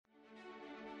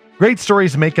Great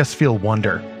stories make us feel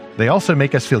wonder. They also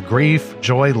make us feel grief,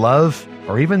 joy, love,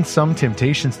 or even some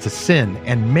temptations to sin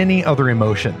and many other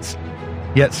emotions.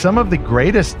 Yet some of the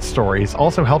greatest stories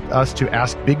also help us to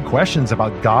ask big questions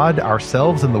about God,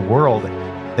 ourselves, and the world.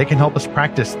 They can help us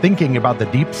practice thinking about the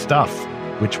deep stuff,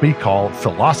 which we call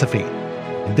philosophy.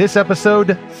 In this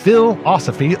episode, Phil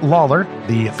Lollar,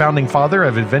 the founding father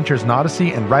of Adventures in Odyssey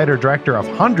and writer-director of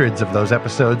hundreds of those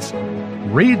episodes,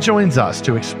 rejoins us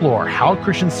to explore how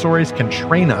Christian stories can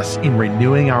train us in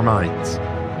renewing our minds.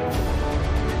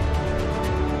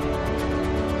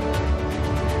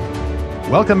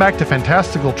 Welcome back to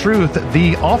Fantastical Truth,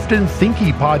 the often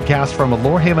thinky podcast from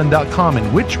lorehaven.com,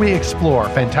 in which we explore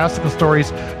fantastical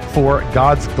stories for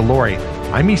God's glory.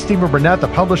 I'm E. Stephen Burnett, the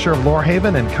publisher of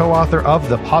Lorehaven and co-author of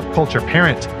The Pop Culture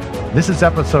Parent. This is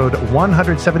episode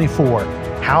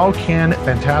 174. How can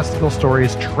fantastical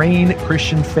stories train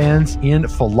Christian fans in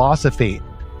philosophy?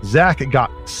 Zach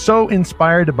got so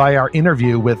inspired by our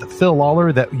interview with Phil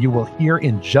Lollar that you will hear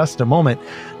in just a moment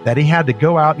that he had to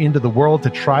go out into the world to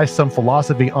try some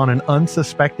philosophy on an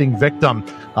unsuspecting victim.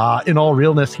 In all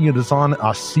realness, he was on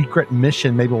a secret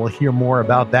mission. Maybe we'll hear more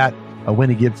about that when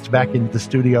he gets back into the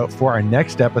studio for our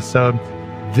next episode.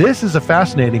 This is a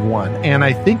fascinating one, and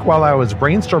I think while I was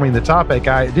brainstorming the topic,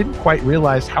 I didn't quite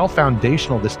realize how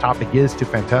foundational this topic is to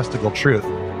fantastical truth.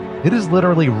 It is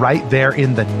literally right there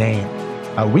in the name.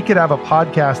 We could have a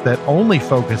podcast that only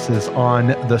focuses on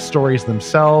the stories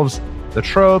themselves, the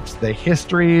tropes, the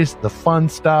histories, the fun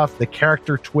stuff, the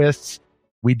character twists.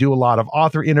 We do a lot of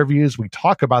author interviews. We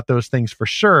talk about those things for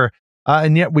sure.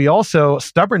 And yet we also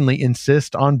stubbornly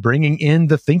insist on bringing in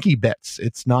the thinky bits.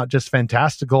 It's not just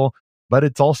fantastical, but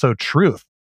it's also truth.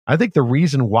 I think the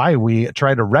reason why we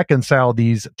try to reconcile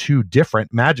these two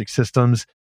different magic systems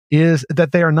is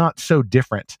that they are not so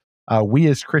different. We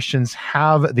as Christians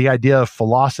have the idea of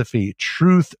philosophy,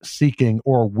 truth-seeking,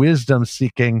 or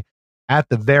wisdom-seeking at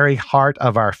the very heart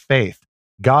of our faith.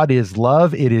 God is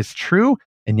love, it is true,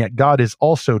 and yet God is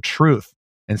also truth.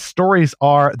 And stories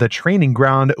are the training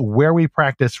ground where we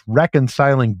practice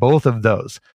reconciling both of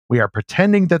those. We are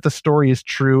pretending that the story is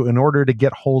true in order to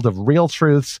get hold of real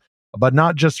truths, but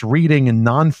not just reading in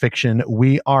nonfiction.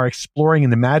 We are exploring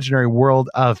an imaginary world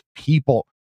of people,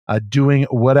 doing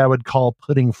what I would call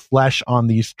putting flesh on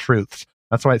these truths.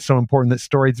 That's why it's so important that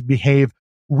stories behave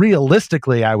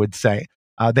realistically, I would say.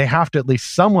 They have to at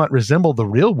least somewhat resemble the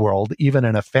real world, even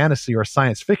in a fantasy or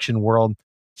science fiction world,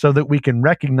 so that we can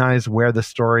recognize where the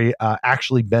story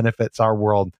actually benefits our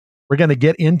world. We're going to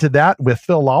get into that with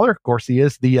Phil Lollar. Of course, he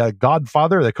is the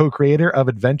godfather, the co-creator of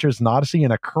Adventures in Odyssey,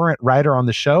 and a current writer on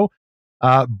the show,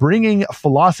 bringing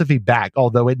philosophy back,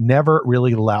 although it never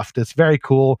really left. It's very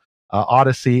cool.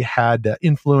 Odyssey had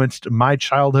influenced my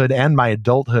childhood and my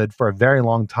adulthood for a very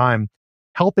long time,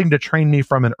 helping to train me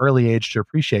from an early age to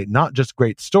appreciate not just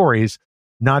great stories,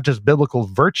 not just biblical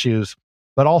virtues,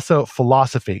 but also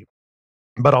philosophy.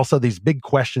 But also these big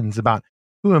questions about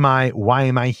who am I, why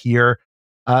am I here,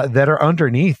 that are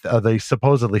underneath the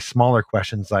supposedly smaller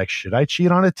questions like, should I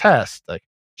cheat on a test? Like,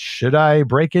 should I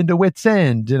break into Wit's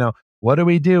End? What do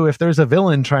we do if there's a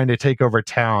villain trying to take over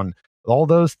town? All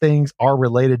those things are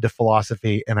related to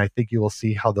philosophy, and I think you will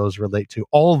see how those relate to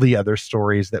all the other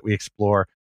stories that we explore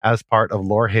as part of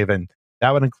Lorehaven.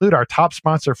 That would include our top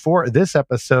sponsor for this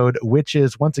episode, which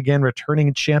is once again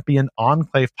returning champion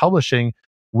Enclave Publishing,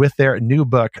 with their new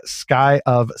book, Sky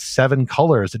of Seven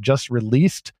Colors, just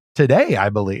released today, I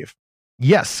believe.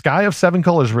 Yes, Sky of Seven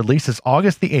Colors releases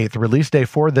August the 8th, release day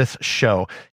for this show.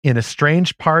 In a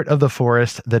strange part of the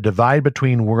forest, the divide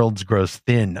between worlds grows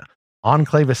thin.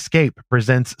 Enclave Escape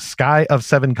presents Sky of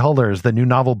Seven Colors, the new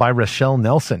novel by Rochelle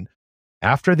Nelson.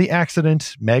 After the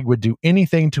accident, Meg would do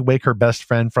anything to wake her best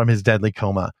friend from his deadly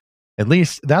coma. At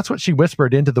least, that's what she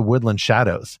whispered into the woodland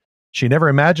shadows. She never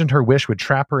imagined her wish would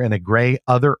trap her in a gray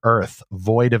other earth,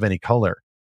 void of any color.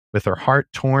 With her heart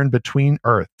torn between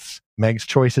earths, Meg's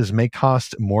choices may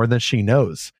cost more than she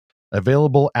knows.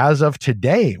 Available as of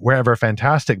today, wherever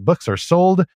fantastic books are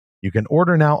sold. You can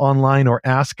order now online or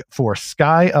ask for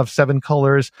Sky of Seven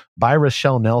Colors by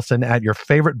Rochelle Nelson at your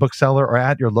favorite bookseller or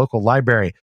at your local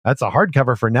library. That's a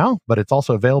hardcover for now, but it's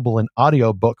also available in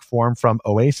audiobook form from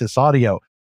Oasis Audio.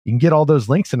 You can get all those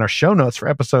links in our show notes for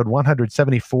episode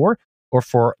 174, or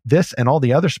for this and all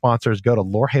the other sponsors, go to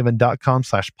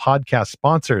lorehaven.com/podcast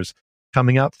sponsors.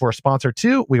 Coming up for sponsor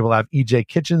 2, we will have EJ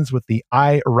Kitchens with the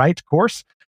I Write course,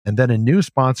 and then a new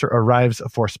sponsor arrives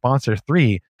for sponsor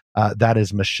 3. That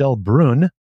is Michelle Brun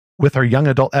with her young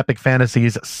adult epic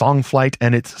fantasies Songflight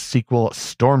and its sequel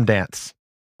Storm Dance.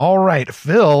 All right,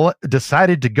 Phil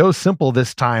decided to go simple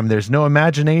this time. There's no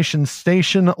imagination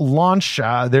station launch.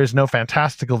 There's no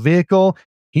fantastical vehicle.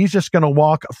 He's just going to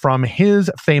walk from his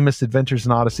famous Adventures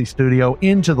in Odyssey studio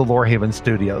into the Lorehaven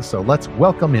studio. So let's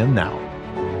welcome him now.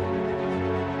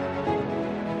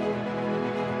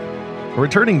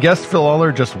 Returning guest Phil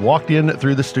Lollar just walked in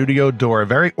through the studio door. A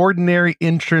very ordinary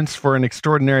entrance for an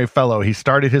extraordinary fellow. He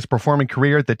started his performing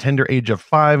career at the tender age of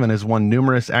 5 and has won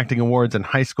numerous acting awards in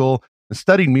high school and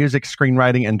studied music,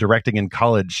 screenwriting, and directing in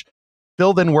college.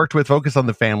 Phil then worked with Focus on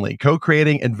the Family,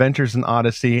 co-creating Adventures in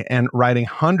Odyssey and writing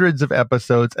hundreds of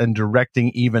episodes and directing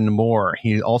even more.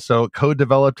 He also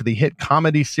co-developed the hit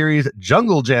comedy series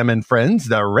Jungle Jam and Friends,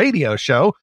 the radio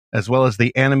show, as well as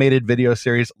the animated video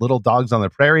series Little Dogs on the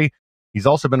Prairie. He's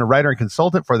also been a writer and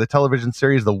consultant for the television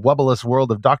series The Wubbulous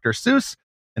World of Dr. Seuss,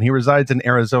 and he resides in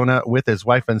Arizona with his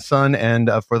wife and son,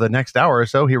 and for the next hour or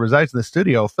so, he resides in the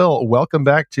studio. Phil, welcome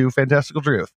back to Fantastical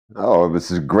Truth. Oh, this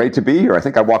is great to be here. I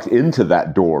think I walked into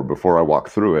that door before I walked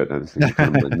through it.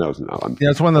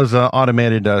 It's one of those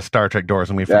automated Star Trek doors,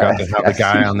 and we forgot to have the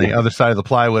guy on the other side of the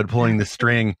plywood pulling the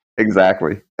string.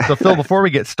 Exactly. So, Phil, before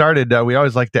we get started, we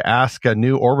always like to ask a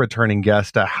new or returning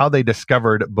guest how they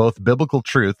discovered both biblical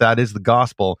truth, that is the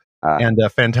gospel, and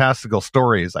fantastical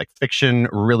stories like fiction,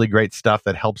 really great stuff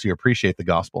that helps you appreciate the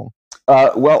gospel.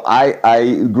 Well,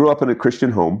 I grew up in a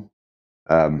Christian home.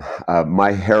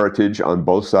 My heritage on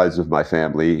both sides of my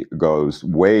family goes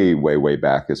way, way, way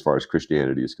back as far as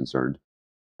Christianity is concerned.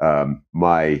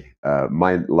 My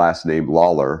last name,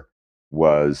 Lollar,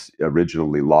 was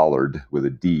originally Lollard with a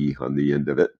D on the end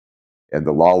of it. And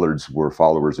the Lollards were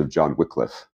followers of John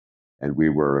Wycliffe. And we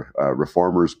were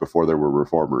reformers before there were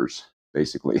reformers,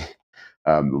 basically.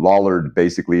 Lollard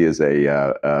basically is it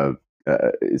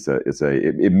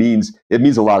means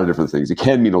a lot of different things. It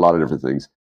can mean a lot of different things.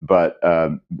 But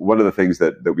one of the things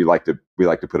that we like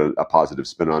to put a positive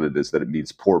spin on it is that it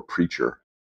means poor preacher.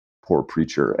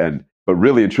 But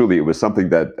really and truly, it was something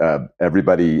that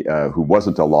everybody who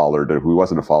wasn't a Lollard or who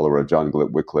wasn't a follower of John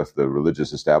Wycliffe, the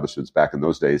religious establishments back in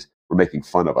those days, were making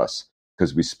fun of us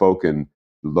because we spoke in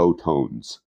low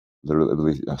tones,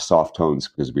 literally soft tones,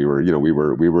 because we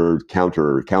were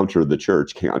counter the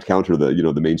church, counter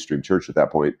the mainstream church at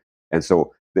that point, and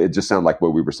so it just sounded like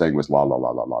what we were saying was la la la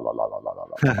la la la la la la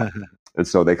la. And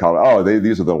so they call it,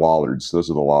 these are the Lollards. Those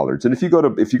are the Lollards. And if you go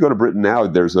to Britain now,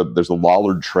 there's a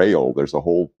Lollard Trail. There's a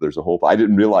whole. I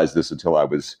didn't realize this until I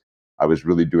was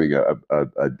really doing a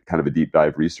kind of a deep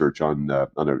dive research on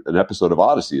an episode of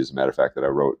Odyssey, as a matter of fact, that I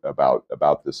wrote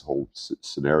about this whole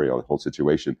scenario, the whole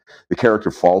situation. The character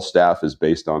Falstaff is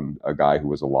based on a guy who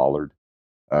was a Lollard.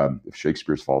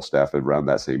 Shakespeare's Falstaff around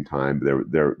that same time.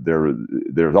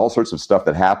 There's all sorts of stuff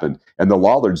that happened, and the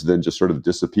Lollards then just sort of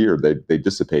disappeared. They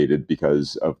dissipated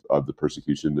because of the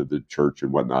persecution of the church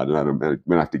and whatnot. And I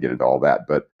don't have to get into all that,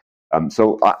 but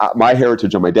my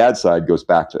heritage on my dad's side goes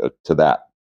back to that.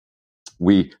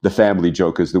 The family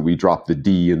joke is that we dropped the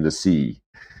D in the C.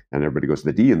 And everybody goes,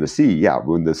 the D in the C? Yeah,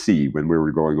 when we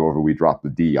were going over, we dropped the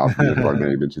D off our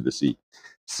name into the C.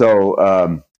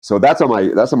 So that's on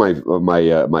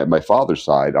my father's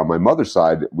side. On my mother's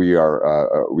side, we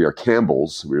are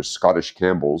Campbells. We are Scottish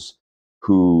Campbells,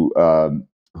 who one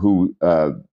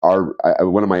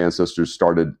of my ancestors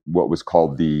started what was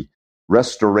called the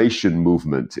Restoration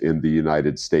Movement in the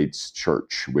United States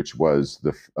Church, which was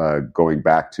going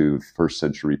back to first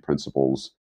century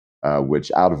principles,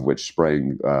 which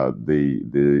sprang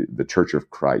the Church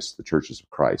of Christ, the Churches of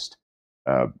Christ.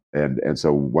 And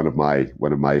so one of my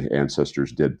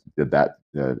ancestors did that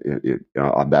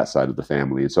on that side of the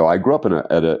family, and so I grew up in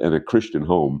a Christian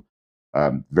home,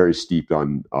 very steeped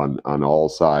on all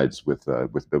sides with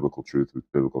biblical truth, with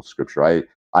biblical scripture.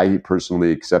 I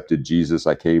personally accepted Jesus.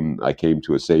 I came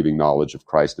to a saving knowledge of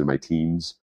Christ in my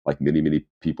teens, like many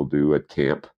people do at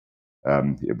camp.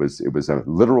 It was a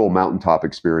literal mountaintop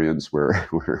experience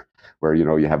where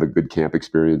you have a good camp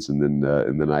experience, and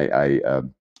then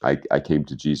I came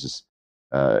to Jesus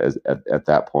at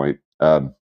that point,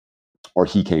 or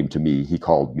he came to me. He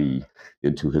called me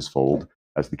into his fold,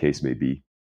 as the case may be.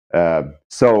 But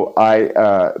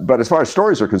as far as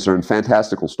stories are concerned,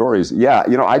 fantastical stories. Yeah,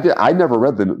 I never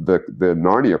read the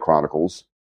Narnia Chronicles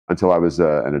until I was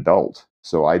an adult,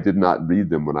 so I did not read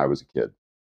them when I was a kid.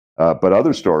 But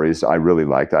other stories I really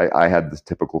liked. I had the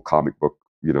typical comic book,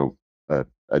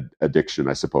 addiction,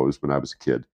 I suppose, when I was a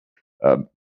kid.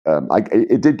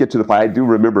 It did get to the point. I do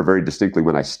remember very distinctly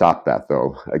when I stopped that,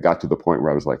 though. I got to the point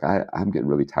where I was like, I'm getting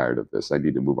really tired of this. I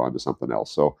need to move on to something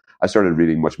else. So I started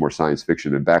reading much more science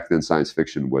fiction. And back then, science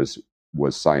fiction was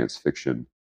science fiction.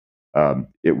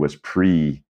 It was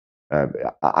pre.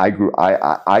 I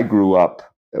grew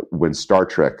up when Star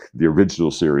Trek, the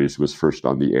original series, was first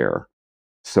on the air.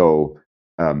 So,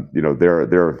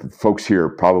 there are folks here,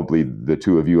 probably the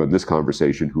two of you in this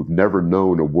conversation, who've never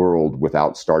known a world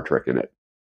without Star Trek in it,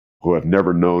 who have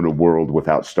never known a world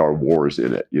without Star Wars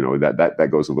in it. That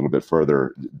goes a little bit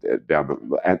further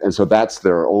down. And so that's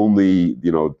their only,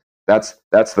 that's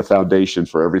the foundation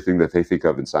for everything that they think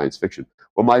of in science fiction.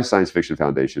 Well, my science fiction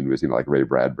foundation was, like Ray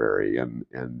Bradbury and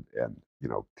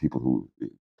people who,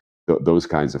 those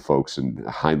kinds of folks, and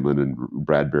Heinlein and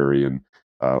Bradbury and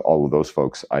all of those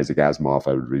folks. Isaac Asimov,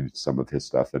 I would read some of his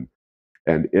stuff, and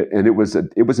it was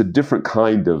a different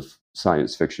kind of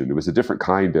science fiction. It was a different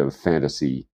kind of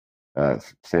fantasy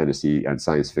and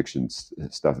science fiction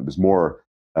stuff. It was more.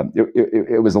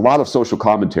 It was a lot of social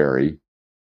commentary,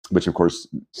 which of course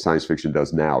science fiction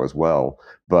does now as well.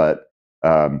 But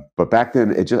back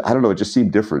then, it just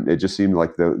seemed different. It just seemed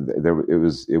like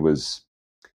it was.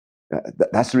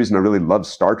 That's the reason I really loved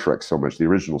Star Trek so much, the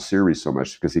original series so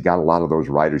much, because he got a lot of those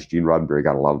writers. Gene Roddenberry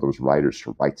got a lot of those writers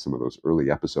to write some of those early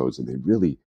episodes, and they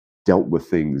really dealt with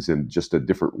things in just a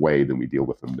different way than we deal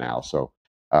with them now. So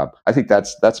I think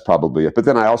that's probably it. But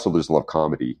then I also just love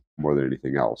comedy more than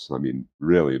anything else. I mean,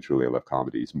 really and truly, I love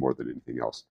comedies more than anything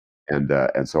else.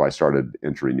 And so I started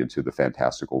entering into the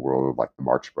fantastical world of like the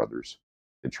Marx Brothers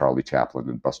and Charlie Chaplin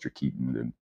and Buster Keaton,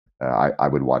 and I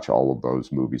would watch all of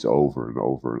those movies over and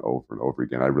over and over and over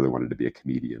again. I really wanted to be a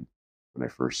comedian when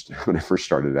I first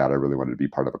started out. I really wanted to be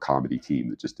part of a comedy team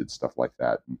that just did stuff like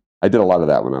that. And I did a lot of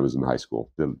that when I was in high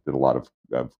school. Did a lot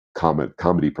of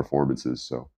comedy performances.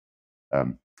 So,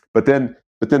 but then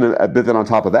on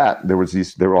top of that, there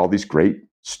were all these great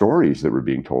stories that were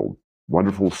being told.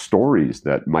 Wonderful stories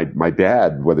that my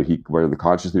dad, whether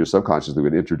consciously or subconsciously,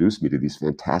 would introduce me to these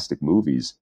fantastic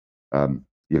movies. I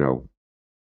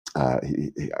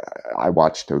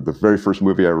watched the very first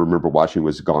movie I remember watching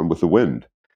was Gone with the Wind,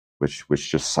 which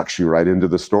just sucks you right into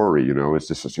the story. It's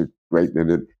just such a great,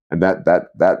 and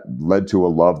that led to a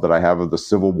love that I have of the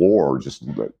Civil War, just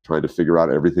trying to figure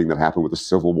out everything that happened with the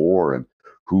Civil War and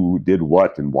who did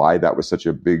what and why that was such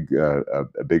a big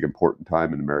important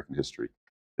time in American history.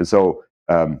 And so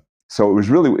it was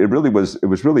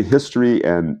really history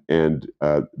and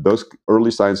those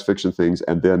early science fiction things.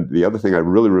 And then the other thing I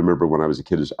really remember when I was a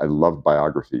kid is I loved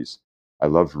biographies. I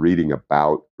loved reading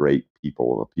about great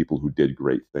people who did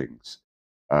great things.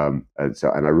 And I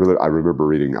remember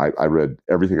reading. I read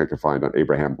everything I could find on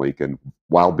Abraham Lincoln.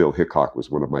 Wild Bill Hickok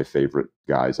was one of my favorite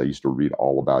guys. I used to read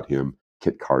all about him.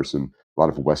 Kit Carson, a lot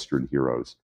of Western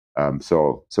heroes.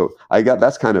 So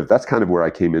that's kind of where I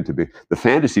came into the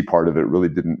fantasy part of it. Really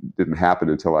didn't happen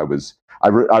until I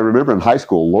remember in high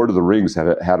school, Lord of the Rings had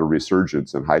a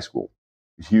resurgence in high school,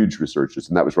 huge resurgence,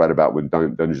 and that was right about when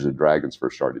Dungeons and Dragons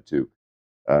first started too.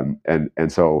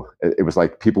 And so it was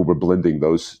like people were blending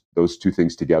those two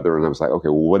things together, and I was like, okay,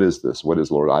 well, what is this? What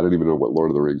is Lord? I don't even know what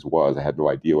Lord of the Rings was. I had no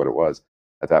idea what it was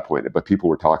at that point, but people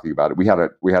were talking about it. We had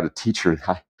a teacher in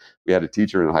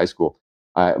high school.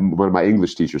 One of my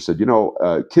English teachers said,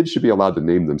 kids should be allowed to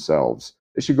name themselves.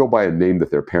 They should go by a name that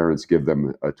their parents give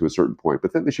them to a certain point,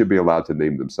 but then they should be allowed to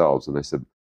name themselves. And I said,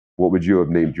 what would you have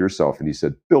named yourself? And he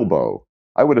said, Bilbo.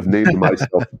 I would have named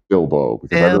myself Bilbo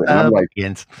because I'm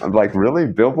like, really,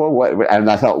 Bilbo? What? And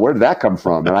I thought, where did that come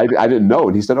from? And I didn't know.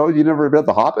 And he said, oh, you never read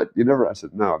The Hobbit? You never? I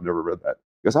said, no, I've never read that.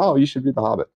 He goes, oh, you should read The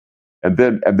Hobbit. And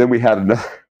then we had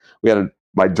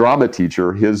my drama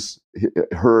teacher.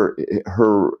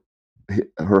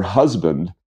 Her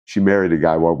husband, she married a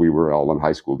guy while we were all in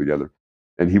high school together,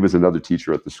 and he was another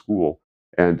teacher at the school.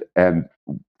 And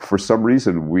for some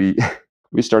reason, we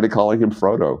started calling him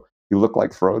Frodo. He looked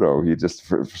like Frodo. He just,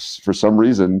 for some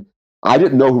reason, I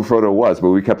didn't know who Frodo was, but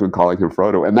we kept on calling him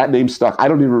Frodo, and that name stuck. I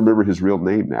don't even remember his real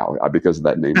name now because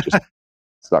that name just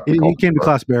stuck. He came to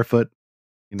class barefoot,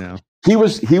 He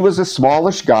was a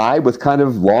smallish guy with kind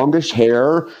of longish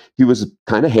hair. He was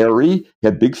kind of hairy. He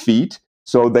had big feet.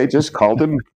 So they just called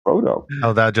him Frodo.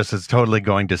 Oh, that just is totally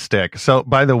going to stick. So,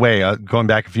 by the way, going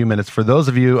back a few minutes, for those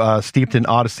of you steeped in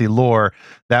Odyssey lore,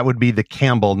 that would be the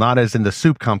Campbell, not as in the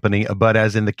soup company, but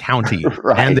as in the county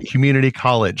right. And the community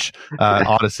college.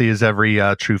 Odyssey, as every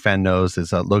true fan knows,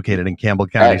 is located in Campbell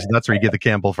County. So that's where you get the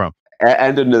Campbell from.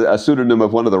 And a pseudonym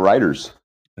of one of the writers.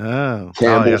 Oh,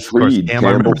 Campbell yes, Freed. Campbell,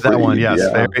 I remember that one. Yes,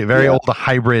 yeah. very old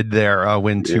hybrid there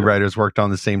when two writers worked on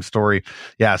the same story.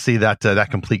 Yeah, see that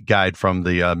complete guide from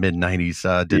the mid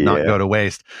 '90s did not go to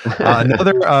waste.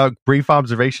 Another brief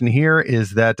observation here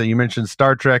is that you mentioned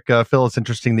Star Trek, Phil. It's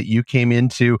interesting that you came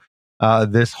into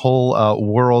this whole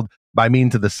world by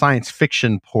means of the science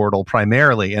fiction portal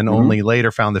primarily, and only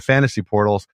later found the fantasy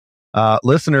portals.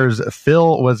 Listeners,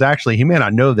 Phil was actually, he may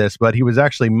not know this, but he was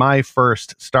actually my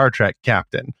first Star Trek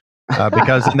captain.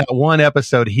 Because in that one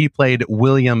episode, he played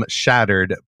William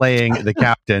Shattered, playing the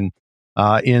captain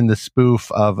in the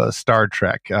spoof of Star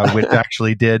Trek, which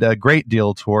actually did a great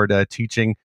deal toward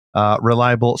teaching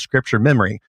reliable scripture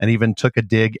memory, and even took a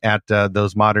dig at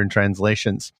those modern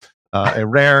translations. A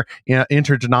rare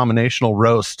interdenominational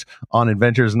roast on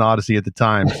Adventures in Odyssey at the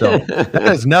time. So that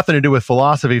has nothing to do with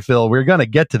philosophy, Phil. We're going to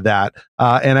get to that.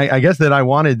 And I guess that I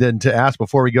wanted then to ask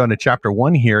before we go into chapter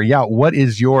 1 here, what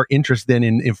is your interest then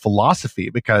in philosophy?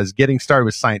 Because getting started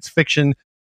with science fiction,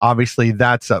 obviously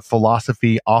that's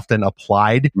philosophy often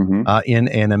applied in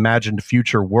an imagined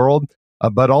future world.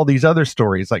 But all these other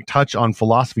stories like touch on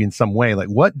philosophy in some way. Like,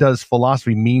 what does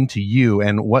philosophy mean to you,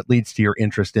 and what leads to your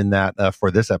interest in that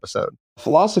for this episode?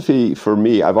 Philosophy, for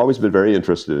me, I've always been very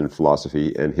interested in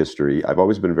philosophy and history. I've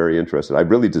always been very interested. I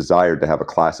really desired to have a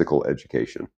classical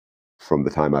education from the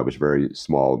time I was very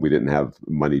small. We didn't have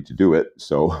money to do it,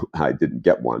 so I didn't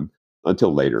get one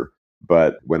until later.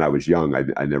 But when I was young,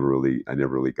 I never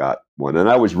really got one. And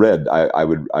I always read. I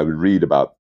would read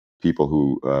about people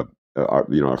who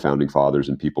our founding fathers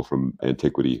and people from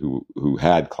antiquity who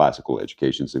had classical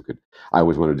educations who could. I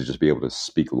always wanted to just be able to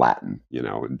speak Latin,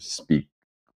 and speak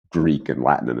Greek and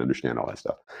Latin and understand all that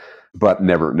stuff, but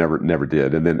never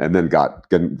did. And then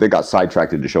got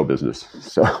sidetracked into show business.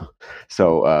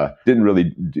 So didn't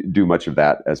really do much of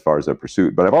that as far as a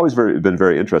pursuit. But I've always been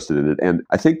very interested in it, and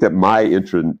I think that my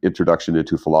introduction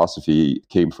into philosophy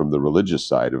came from the religious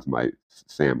side of my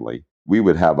family. We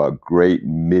would have a great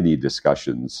many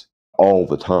discussions all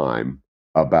the time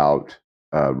about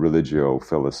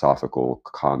religio-philosophical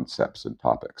concepts and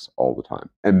topics all the time.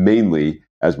 And mainly,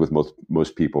 as with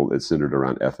most people, it's centered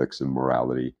around ethics and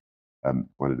morality.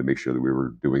 Wanted to make sure that we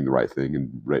were doing the right thing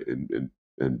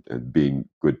and being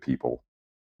good people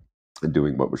and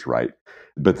doing what was right.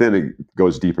 But then it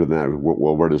goes deeper than that.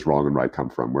 Well, where does wrong and right come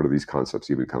from? Where do these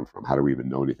concepts even come from? How do we even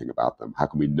know anything about them? How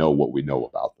can we know what we know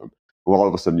about them? Well, all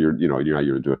of a sudden you're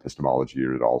into epistemology,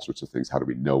 you're into all sorts of things. How do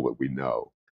we know what we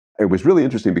know? It was really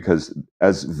interesting because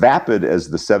as vapid as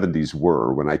the 70s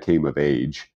were when I came of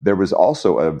age, there was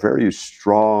also a very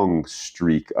strong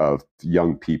streak of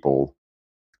young people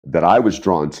that I was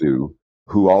drawn to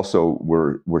who also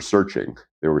were searching.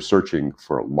 They were searching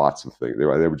for lots of things. They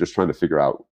were just trying to figure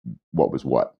out what was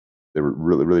what. They were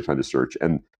really, really trying to search.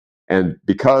 And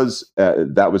because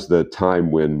that was the time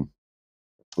when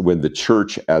the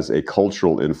church as a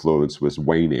cultural influence was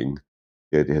waning,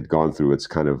 it had gone through its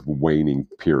kind of waning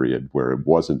period where it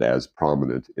wasn't as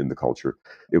prominent in the culture.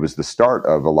 It was the start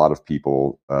of a lot of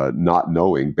people not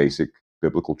knowing basic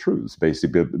biblical truths,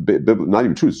 not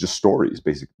even truths, just stories,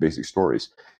 basic stories.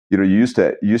 You used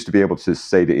to be able to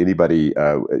say to anybody,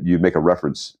 you'd make a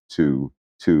reference to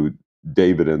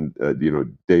David and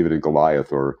David and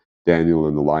Goliath, or Daniel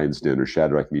in the lion's den, or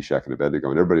Shadrach, Meshach, and Abednego,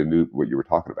 and everybody knew what you were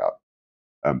talking about.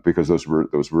 Because those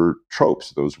were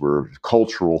tropes, those were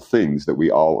cultural things that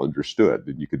we all understood,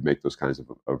 and you could make those kinds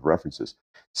of references.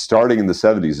 Starting in the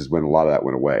 70s is when a lot of that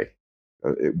went away.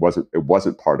 It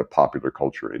wasn't part of popular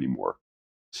culture anymore.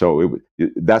 So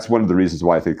that's one of the reasons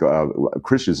why I think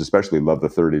Christians especially love the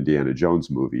third Indiana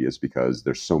Jones movie, is because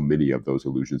there's so many of those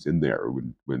allusions in there.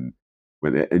 And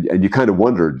you kind of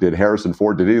wonder, did Harrison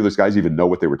Ford, did any of those guys even know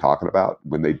what they were talking about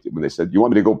when they said, "You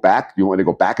want me to go back? You want me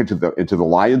to go back into the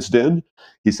lion's den?"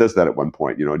 He says that at one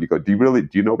point, and you go, "Do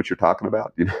you know what you're talking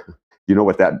about? You know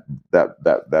what that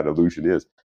allusion is?"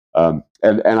 And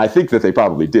I think that they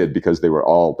probably did, because they were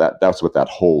all that's what that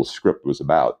whole script was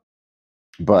about.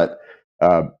 But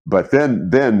then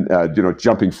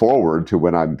jumping forward to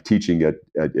when I'm teaching at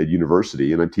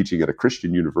university, and I'm teaching at a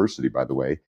Christian university, by the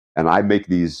way. And I make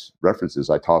these references.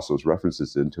 I toss those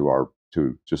references into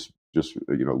just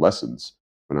lessons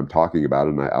when I'm talking about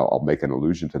it, and I'll make an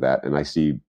allusion to that. And I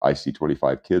see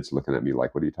 25 kids looking at me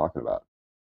like, "What are you talking about?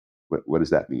 What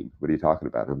does that mean? What are you talking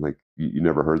about?" And I'm like, you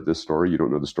never heard this story? You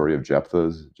don't know the story of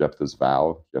Jephthah's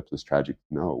vow, Jephthah's tragic?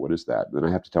 No, what is that? And then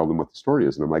I have to tell them what the story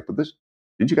is. And I'm like, "But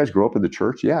didn't you guys grow up in the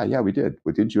church?" Yeah, we did.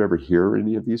 But didn't you ever hear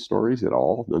any of these stories at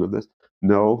all? None of this?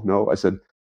 No. I said,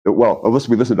 "Well, unless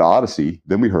we listened to Odyssey,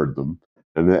 then we heard them."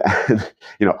 And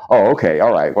oh, okay,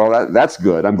 all right. Well, that's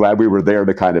good. I'm glad we were there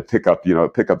to kind of pick up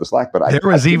the slack. But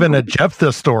there was even a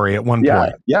Jephthah story at one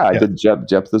point. Yeah, I did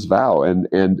Jephthah's vow,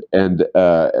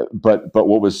 but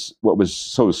what was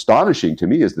so astonishing to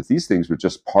me is that these things were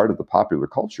just part of the popular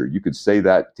culture. You could say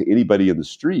that to anybody in the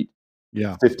street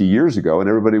 50 years ago, and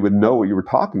everybody would know what you were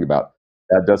talking about.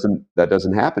 That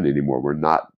doesn't happen anymore. We're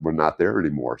not there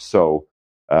anymore. So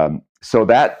So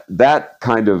that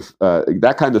kind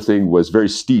of thing was very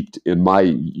steeped in my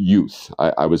youth.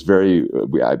 I was very,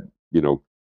 we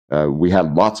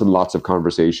had lots and lots of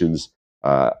conversations.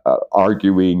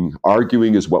 Arguing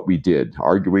is what we did.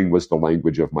 Arguing was the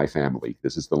language of my family.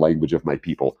 This is the language of my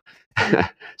people.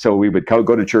 So we would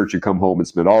go to church and come home and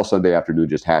spend all Sunday afternoon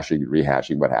just hashing and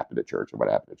rehashing what happened at church and what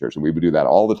happened at church. And we would do that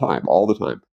all the time.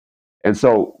 And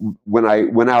so when I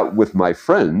went out with my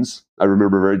friends, I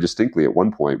remember very distinctly at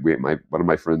one point, one of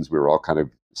my friends, we were all kind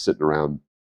of sitting around.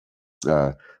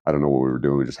 I don't know what we were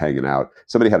doing, we were just hanging out.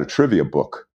 Somebody had a trivia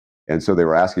book. And so they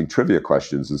were asking trivia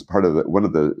questions. As part of one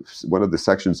of the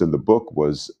sections in the book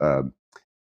was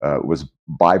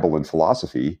Bible and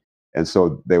philosophy. And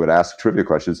so they would ask trivia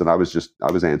questions, and I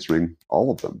was answering all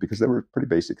of them because they were pretty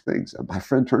basic things. And my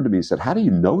friend turned to me and said, "How do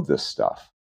you know this stuff?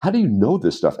 How do you know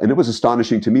this stuff?" And it was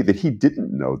astonishing to me that he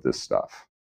didn't know this stuff,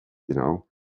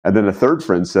 And then a third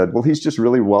friend said, "Well, he's just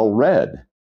really well read."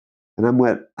 And I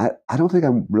went, I don't think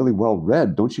I'm really well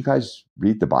read. Don't you guys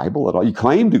read the Bible at all? You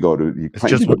claim to go to. It's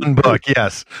just one book,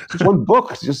 yes. Just one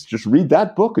book. Just read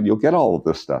that book, and you'll get all of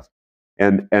this stuff.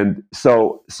 And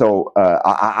so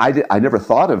I never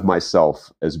thought of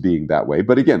myself as being that way.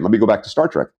 But again, let me go back to Star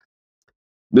Trek.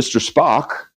 Mr.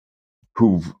 Spock,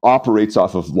 who operates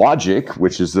off of logic,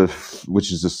 which is a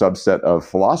subset of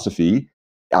philosophy.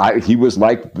 He was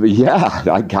like, yeah,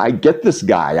 I get this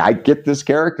guy. I get this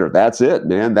character. That's it,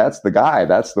 man. That's the guy.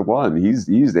 That's the one. He's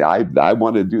the, I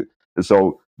want to do. And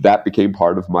so that became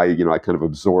part of my, I kind of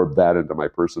absorbed that into my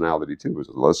personality too. It was,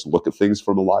 let's look at things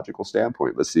from a logical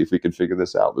standpoint. Let's see if we can figure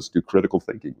this out. Let's do critical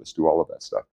thinking. Let's do all of that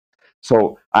stuff.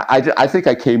 So I think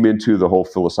I came into the whole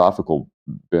philosophical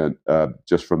bent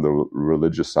just from the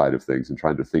religious side of things and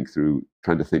trying to think through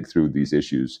these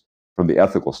issues from the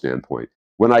ethical standpoint.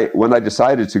 When I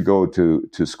decided to go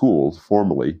to school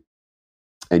formally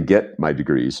and get my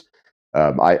degrees,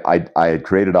 I had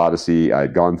created Odyssey. I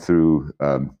had gone through,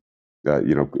 done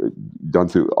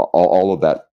through all of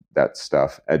that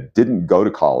stuff. I didn't go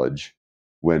to college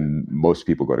when most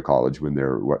people go to college when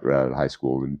they're out of high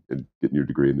school and getting your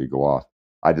degree and they go off.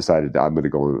 I decided I'm going to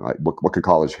go. What can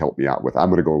college help me out with? I'm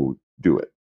going to go do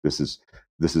it. This is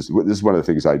one of the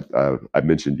things I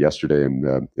mentioned yesterday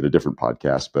in a different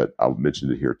podcast, but I'll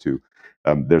mention it here too.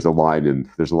 There's a line in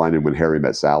When Harry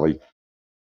Met Sally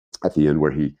at the end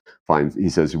where he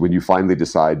says, when you finally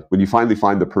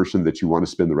find the person that you want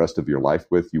to spend the rest of your life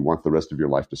with, you want the rest of your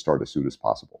life to start as soon as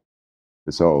possible.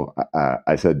 And so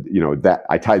I said, that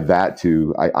I tie that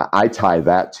to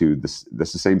this.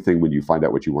 That's the same thing when you find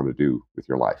out what you want to do with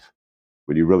your life.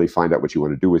 When you really find out what you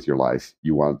want to do with your life,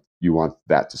 you want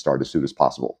that to start as soon as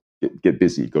possible. Get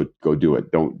busy, go do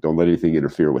it. Don't let anything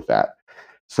interfere with that.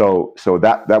 So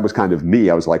that was kind of me.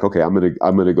 I was like, okay, I'm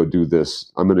gonna go do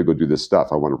this. I'm gonna go do this stuff.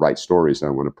 I want to write stories. I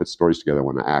want to put stories together. I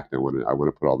want to act. I want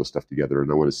to put all this stuff together,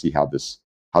 and I want to see how this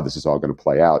is all going to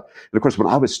play out. And of course, when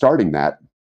I was starting that,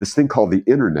 this thing called the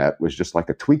internet was just like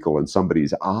a twinkle in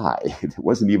somebody's eye. It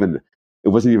wasn't even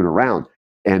around.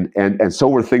 And so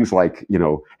were things like,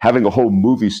 having a whole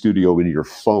movie studio in your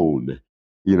phone,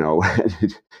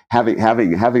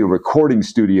 having a recording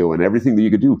studio and everything that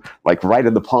you could do, like right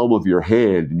in the palm of your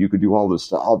hand, and you could do all this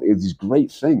stuff, all these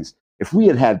great things. If we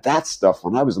had that stuff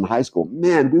when I was in high school,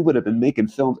 man, we would have been making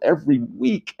films every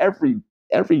week, every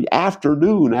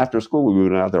afternoon after school. We would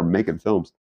have been out there making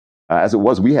films. As it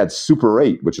was, we had Super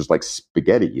 8, which is like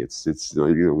spaghetti. It's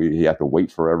you have to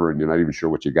wait forever, and you're not even sure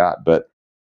what you got. But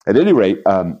at any rate,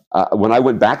 when I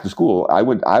went back to school, I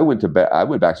went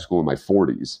back to school in my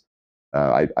 40s.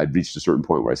 I'd reached a certain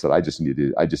point where I said, I just need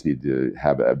to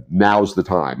have now's the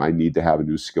time. I need to have a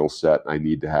new skill set.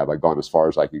 I've gone as far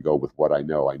as I can go with what I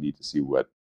know. I need to see what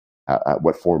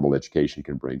formal education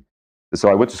can bring. And so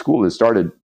I went to school and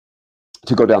started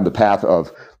to go down the path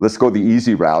of, let's go the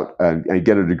easy route and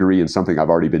get a degree in something I've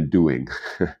already been doing.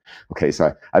 Okay,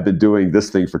 so I've been doing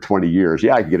this thing for 20 years.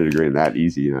 Yeah, I can get a degree in that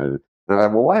easy. And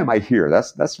well, why am I here?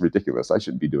 That's ridiculous. I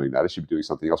shouldn't be doing that. I should be doing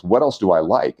something else. What else do I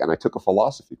like? And I took a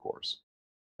philosophy course.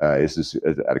 This is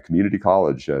at a community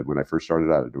college when I first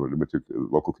started out. I went to a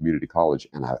local community college,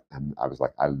 and I was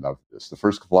like, I love this. The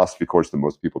first philosophy course that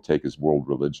most people take is world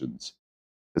religions.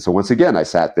 And so once again, I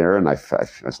sat there and I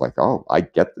was like, oh, I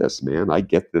get this, man. I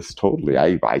get this totally.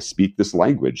 I speak this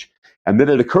language. And then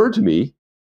it occurred to me,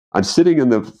 I'm sitting in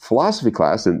the philosophy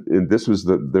class, and this was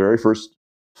the very first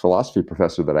philosophy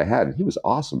professor that I had. And he was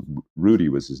awesome. Rudy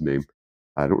was his name.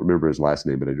 I don't remember his last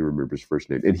name, but I do remember his first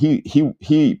name. And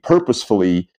he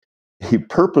purposefully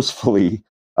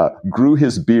grew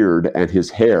his beard and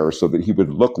his hair so that he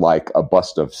would look like a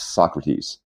bust of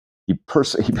Socrates. he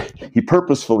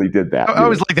purposefully did that. I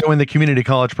always like that when the community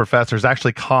college professors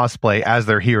actually cosplay as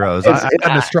their heroes. I had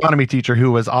an astronomy teacher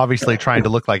who was obviously trying to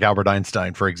look like Albert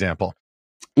Einstein, for example.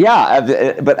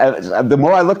 Yeah, but the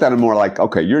more I looked at him, more like,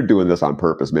 okay, you're doing this on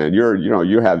purpose, man.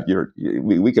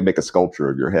 We can make a sculpture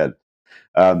of your head.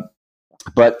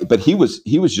 But he was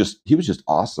just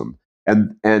awesome.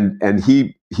 And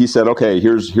he said, okay,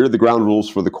 here are the ground rules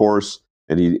for the course.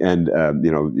 And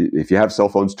if you have cell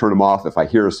phones, turn them off. If I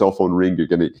hear a cell phone ring, you're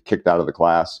going to get kicked out of the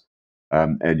class,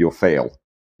 and you'll fail.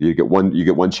 You get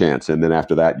one chance, and then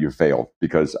after that, you fail,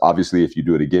 because obviously, if you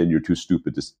do it again, you're too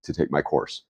stupid to take my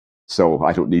course. So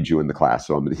I don't need you in the class.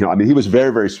 So he was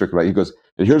very, very strict about it. He goes,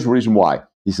 and here's the reason why.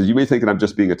 He says, you may think that I'm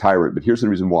just being a tyrant, but here's the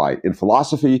reason why. In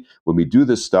philosophy, when we do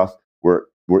this stuff, we're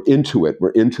into it. We're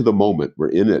into the moment. We're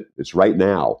in it. It's right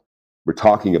now. We're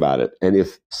talking about it. And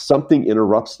if something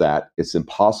interrupts that, it's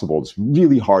impossible. It's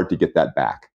really hard to get that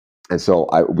back. And so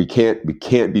we can't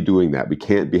be doing that. We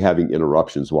can't be having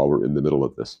interruptions while we're in the middle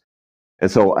of this.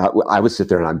 And so I would sit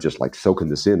there and I'm just like soaking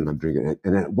this in, and I'm drinking it.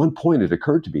 And at one point it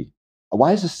occurred to me,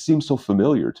 why does this seem so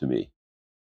familiar to me?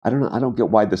 I don't know. I don't get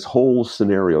why this whole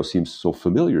scenario seems so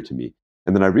familiar to me.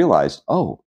 And then I realized,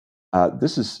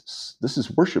 this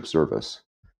is worship service.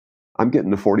 I'm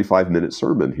getting a 45-minute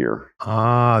sermon here.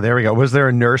 Ah, there we go. Was there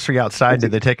a nursery outside?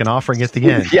 Did they take an offering at the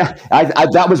end? Yeah,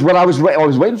 that was what I was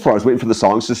waiting for. I was waiting for the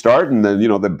songs to start, and then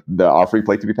the offering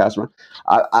plate to be passed around.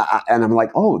 And I'm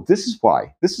like, oh, this is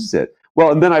why. This is it.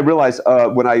 Well, and then I realized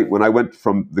when I went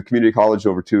from the community college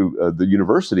over to the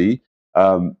university,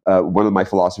 one of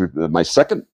my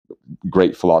second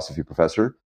great philosophy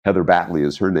professor, Heather Batley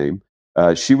is her name.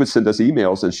 She would send us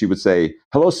emails, and she would say,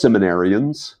 "Hello,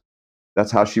 seminarians." That's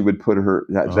how she would put her.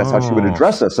 That's how she would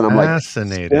address us. And I'm like, it's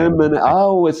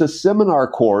a seminar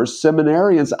course.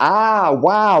 Seminarians. Ah,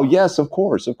 wow. Yes, of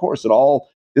course.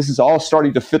 This is all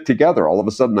starting to fit together. All of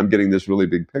a sudden, I'm getting this really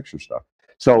big picture stuff.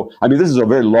 So, I mean, this is a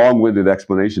very long-winded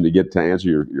explanation to get to answer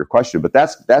your question, but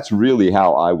that's really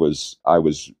how I was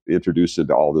introduced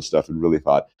into all this stuff, and really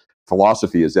thought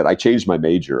philosophy is that I changed my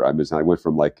major. I went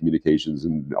from like communications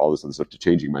and all this other stuff to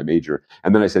changing my major,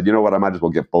 and then I said, you know what, I might as well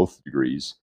get both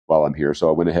degrees while I'm here. So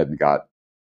I went ahead and got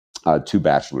 2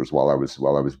 bachelors while I was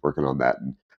working on that.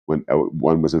 And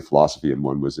one was in philosophy and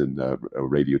one was in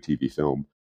radio, TV, film,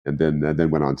 and then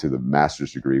went on to the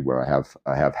master's degree, where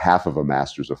I have half of a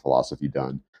master's of philosophy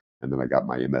done, and then I got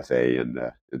my MFA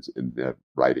in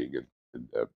writing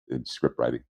and script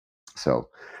writing. So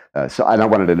and I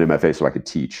wanted an MFA so I could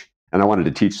teach, and I wanted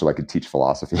to teach so I could teach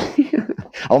philosophy.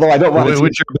 Although I don't want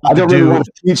to. I don't really want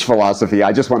to teach philosophy.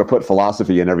 I just want to put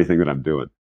philosophy in everything that I'm doing.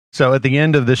 So at the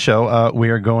end of this show, we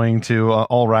are going to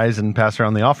all rise and pass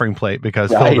around the offering plate, because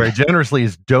Phil very generously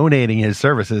is donating his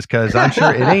services, because I'm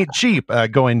sure it ain't cheap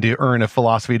going to earn a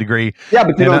philosophy degree. Yeah,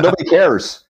 but nobody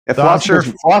cares.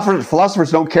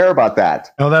 Philosophers don't care about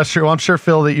that. Oh, that's true. Well, I'm sure,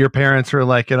 Phil, that your parents were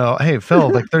like, hey,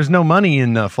 Phil, like, there's no money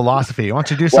in philosophy. Why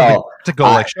don't you do something practical,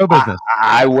 like show business?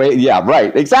 Yeah,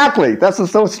 right. Exactly.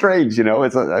 That's so strange. Do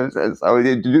that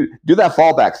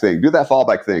fallback thing. Do that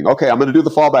fallback thing. Okay, I'm going to do the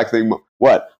fallback thing.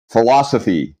 What?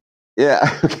 Philosophy.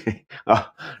 Yeah. Okay.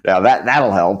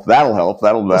 That'll help. That'll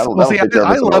see,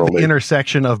 I love the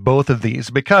intersection of both of these,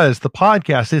 because the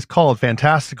podcast is called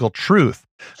Fantastical Truth.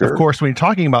 Sure. Of course, when you're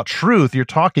talking about truth, you're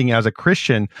talking as a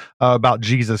Christian about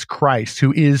Jesus Christ,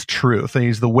 who is truth, and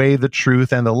he's the way, the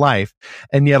truth, and the life.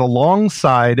 And yet,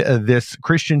 alongside this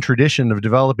Christian tradition of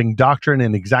developing doctrine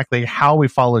and exactly how we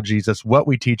follow Jesus, what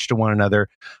we teach to one another,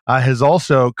 has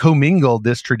also commingled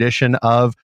this tradition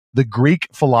of the Greek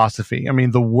philosophy. I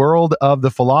mean, the world of the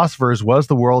philosophers was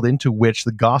the world into which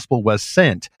the gospel was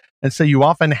sent. And so you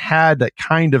often had that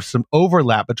kind of some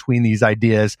overlap between these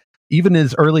ideas. Even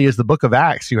as early as the book of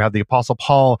Acts, you have the Apostle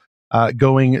Paul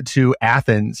going to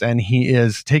Athens, and he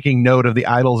is taking note of the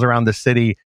idols around the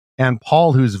city. And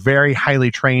Paul, who's very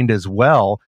highly trained as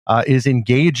well, is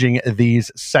engaging these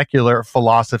secular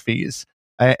philosophies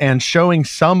and showing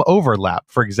some overlap.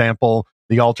 For example,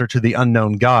 the altar to the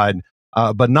unknown God,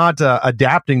 but not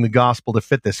adapting the gospel to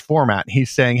fit this format. He's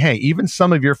saying, hey, even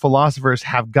some of your philosophers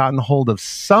have gotten hold of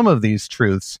some of these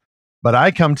truths, but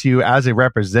I come to you as a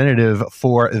representative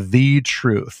for the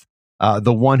truth,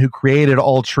 the one who created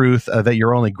all truth that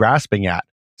you're only grasping at.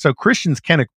 So Christians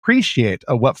can appreciate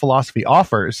what philosophy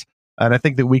offers, and I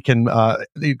think that we can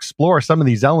explore some of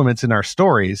these elements in our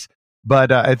stories.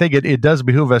 But I think it does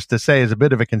behoove us to say, as a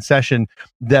bit of a concession,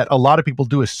 that a lot of people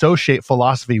do associate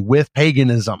philosophy with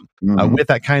paganism, with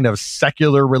that kind of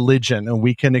secular religion. And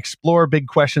we can explore big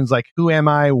questions like, who am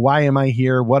I? Why am I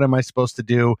here? What am I supposed to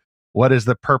do? What is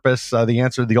the purpose? The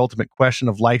answer to the ultimate question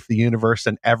of life, the universe,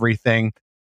 and everything.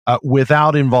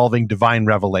 without involving divine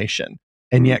revelation.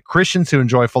 And yet Christians who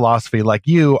enjoy philosophy like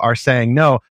you are saying,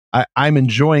 no, I'm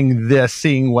enjoying this,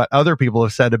 seeing what other people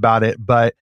have said about it,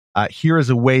 but here is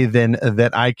a way then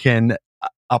that I can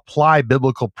apply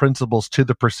biblical principles to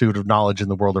the pursuit of knowledge in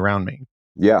the world around me.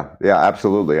 Yeah,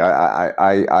 absolutely.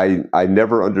 I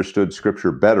never understood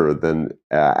Scripture better than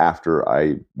after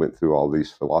I went through all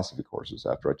these philosophy courses.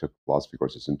 After I took philosophy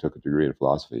courses and took a degree in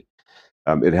philosophy,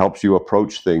 it helps you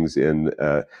approach things in.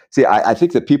 I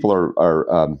think that people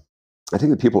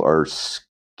are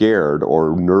scared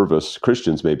or nervous.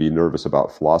 Christians may be nervous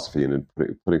about philosophy and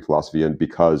putting philosophy in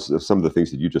because of some of the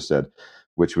things that you just said,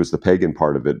 which was the pagan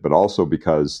part of it, but also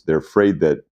because they're afraid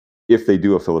that if they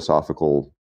do a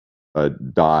philosophical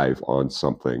dive on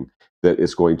something, that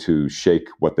it's going to shake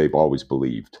what they've always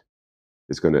believed.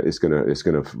 It's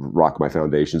gonna rock my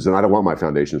foundations, and I don't want my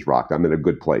foundations rocked. I'm in a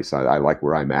good place. I like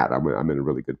where I'm at. I'm in a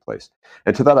really good place.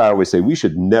 And to that, I always say we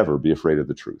should never be afraid of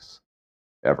the truth,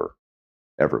 ever.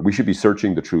 We should be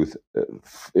searching the truth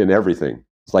in everything.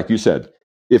 It's like you said,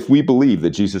 if we believe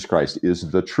that Jesus Christ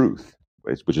is the truth,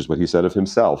 which is what he said of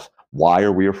himself, why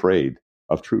are we afraid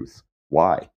of truth?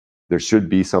 Why? There should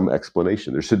be some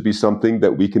explanation. There should be something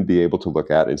that we can be able to look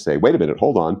at and say, wait a minute,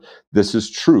 hold on. This is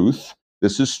truth.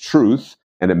 This is truth.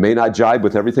 And it may not jibe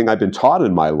with everything I've been taught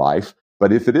in my life,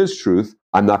 but if it is truth,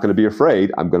 I'm not going to be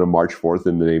afraid. I'm going to march forth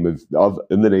in the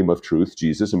name of truth,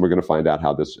 Jesus, and we're going to find out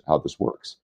how this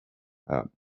works.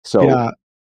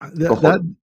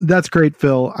 That's great,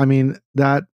 Phil. I mean,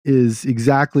 that is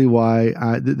exactly why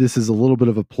this is a little bit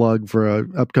of a plug for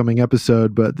an upcoming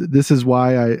episode, but this is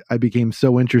why I became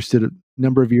so interested a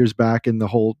number of years back in the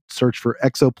whole search for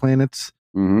exoplanets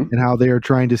and how they are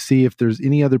trying to see if there's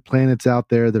any other planets out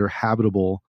there that are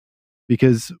habitable,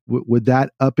 because would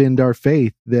that upend our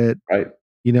faith that,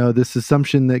 this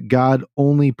assumption that God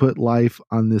only put life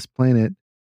on this planet.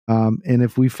 And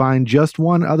if we find just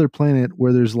one other planet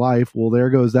where there's life, well, there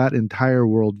goes that entire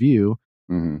worldview.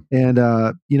 And,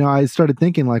 I started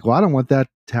thinking like, well, I don't want that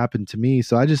to happen to me.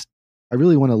 So I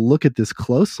really want to look at this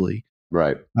closely.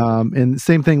 Right. And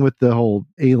same thing with the whole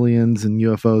aliens and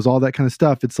UFOs, all that kind of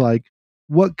stuff. It's like,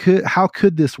 how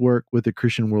could this work with a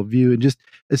Christian worldview? And just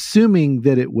assuming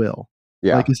that it will.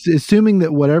 Yeah. Like assuming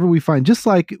that whatever we find, just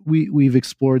like we've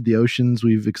explored the oceans,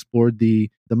 we've explored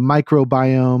the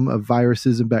microbiome of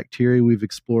viruses and bacteria, we've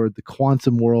explored the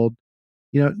quantum world.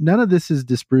 None of this is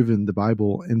disproven the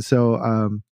Bible. And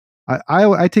so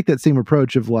I take that same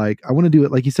approach of like, I want to do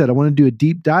it, like you said, I want to do a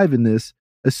deep dive in this,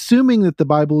 assuming that the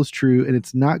Bible is true and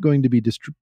it's not going to be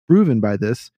disproven by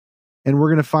this. And we're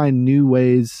going to find new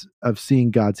ways of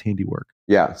seeing God's handiwork.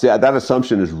 Yeah. See, that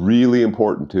assumption is really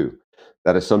important too.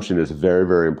 That assumption is very,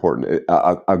 very important.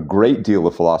 A great deal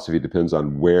of philosophy depends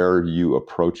on where you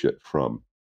approach it from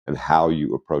and how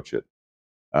you approach it.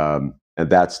 And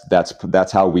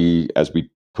that's how we, as we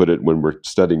put it when we're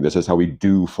studying this, is how we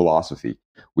do philosophy.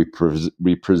 We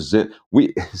present.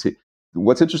 See,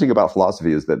 what's interesting about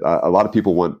philosophy is that a lot of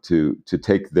people want to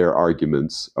take their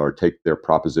arguments or take their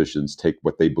propositions, take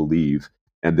what they believe,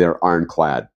 and they're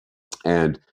ironclad.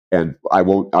 And I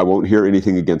won't hear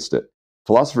anything against it.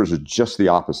 Philosophers are just the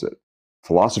opposite.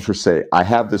 Philosophers say, I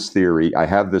have this theory, I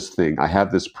have this thing, I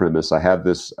have this premise, I have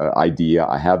this idea,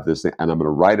 I have this thing, and I'm going to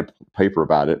write a paper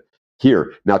about it.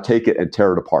 Here, now take it and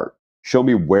tear it apart. Show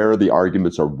me where the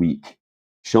arguments are weak.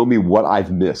 Show me what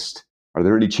I've missed. Are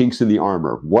there any chinks in the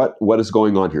armor? What is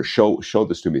going on here? Show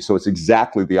this to me. So it's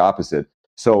exactly the opposite.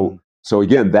 So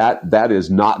again, that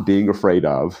is not being afraid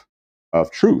of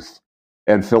truth.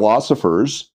 And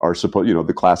philosophers are supposed,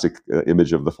 the classic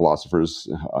image of the philosophers,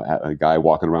 a guy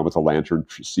walking around with a lantern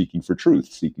seeking for truth,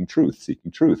 seeking truth.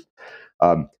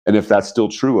 And if that's still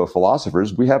true of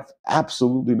philosophers, we have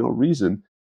absolutely no reason,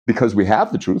 because we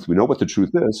have the truth, we know what the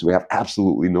truth is, we have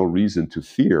absolutely no reason to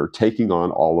fear taking on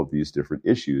all of these different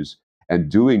issues and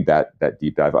doing that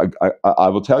deep dive. I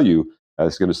will tell you,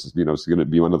 it's going to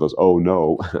be one of those, oh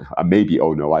no, maybe,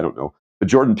 oh no, I don't know. But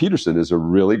Jordan Peterson is a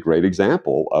really great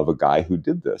example of a guy who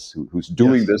did this, who's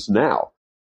doing this now.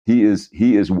 He is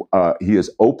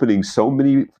opening so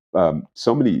many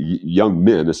young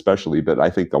men, especially, but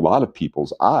I think a lot of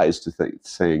people's eyes to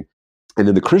saying, and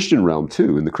in the Christian realm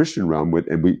too. In the Christian realm,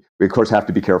 and we of course have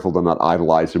to be careful to not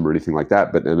idolize him or anything like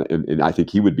that. But and I think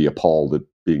he would be appalled at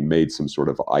being made some sort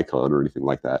of icon or anything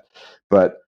like that.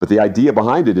 But the idea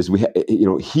behind it is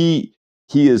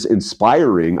he is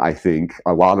inspiring, I think,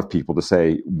 a lot of people to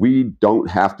say, we don't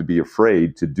have to be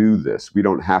afraid to do this. We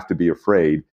don't have to be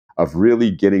afraid of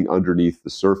really getting underneath the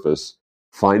surface,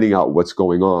 finding out what's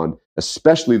going on,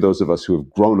 especially those of us who have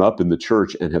grown up in the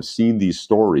church and have seen these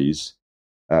stories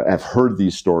have heard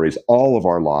these stories all of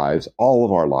our lives.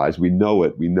 We know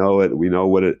it. We know it. We know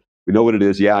what it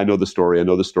is. Yeah, I know the story. I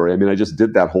mean, I just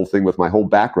did that whole thing with my whole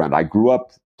background. I grew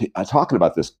up talking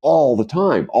about this all the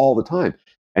time.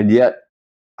 And yet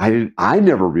I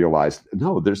never realized,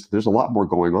 no, there's a lot more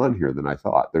going on here than I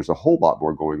thought. There's a whole lot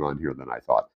more going on here than I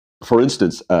thought. For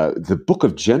instance, the book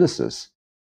of Genesis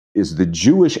is the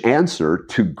Jewish answer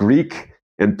to Greek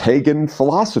and pagan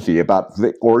philosophy about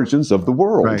the origins of the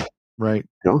world. Right.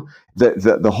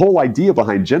 The whole idea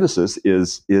behind Genesis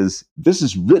is this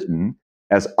is written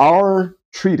as our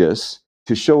treatise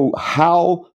to show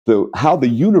how the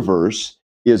universe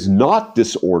is not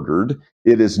disordered,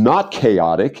 it is not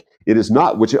chaotic, it is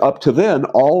not, which up to then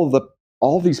all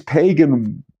these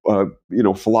pagan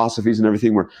philosophies and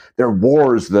everything where there are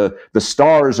wars, the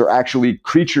stars are actually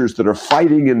creatures that are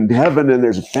fighting in heaven, and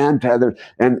there's and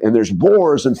there's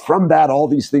wars, and from that all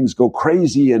these things go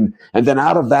crazy, and then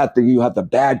out of that you have the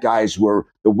bad guys who are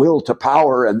the will to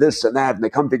power and this and that, and they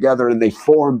come together and they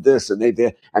form this, and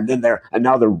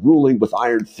now they're ruling with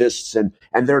iron fists, and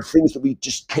there are things that we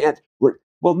just can't.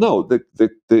 Well, no, the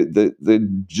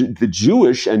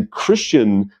Jewish and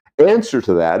Christian answer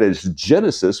to that is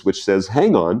Genesis, which says,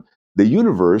 hang on, the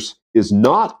universe is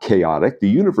not chaotic. The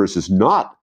universe is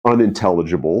not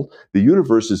unintelligible. The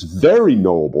universe is very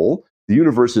knowable. The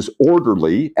universe is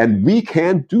orderly, and we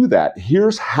can do that.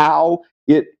 Here's how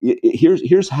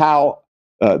here's how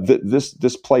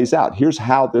this plays out. Here's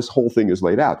how this whole thing is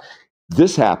laid out.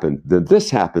 This happened, then this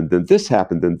happened, then this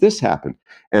happened, then this happened.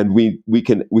 And we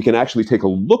can actually take a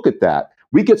look at that.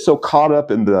 We get so caught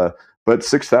up in but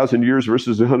 6,000 years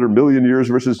versus 100 million years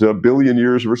versus a billion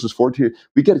years versus 14.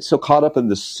 We get so caught up in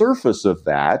the surface of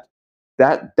that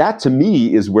to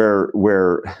me is where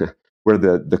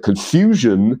the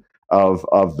confusion of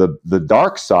the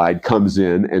dark side comes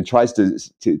in and tries to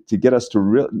get us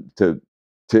to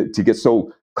get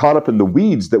so caught up in the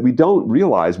weeds that we don't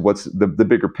realize what's the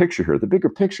bigger picture here. The bigger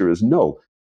picture is, no,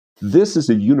 this is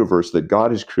a universe that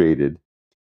God has created.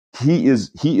 He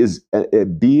is a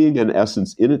being and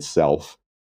essence in itself.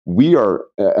 We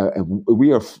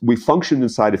function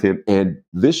inside of him, and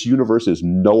this universe is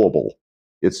knowable.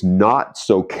 It's not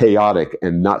so chaotic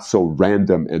and not so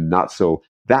random and not so.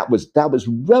 That was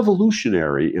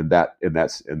revolutionary in that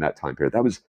time period. That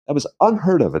was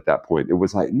unheard of at that point. It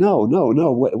was like, no,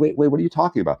 wait, what are you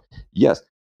talking about? Yes,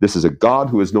 this is a God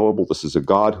who is knowable. This is a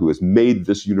God who has made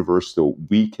this universe so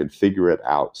we can figure it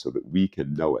out, so that we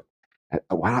can know it. And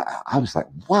I was like,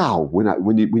 wow.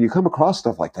 When you come across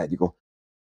stuff like that, you go,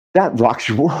 that rocks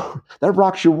your world. That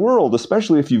rocks your world,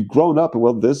 especially if you've grown up.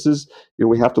 Well, this is,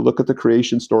 we have to look at the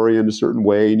creation story in a certain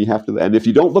way, and if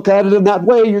you don't look at it in that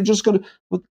way, you're just going to.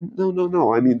 Well,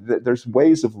 no. I mean, there's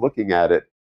ways of looking at it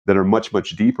that are much,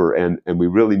 much deeper, and we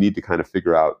really need to kind of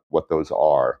figure out what those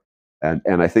are. And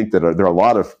I think that there are a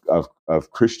lot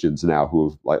of Christians now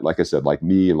who, like I said, like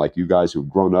me and like you guys, who've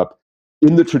grown up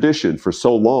in the tradition for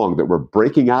so long that we're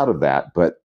breaking out of that.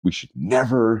 But we should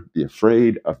never be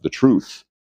afraid of the truth.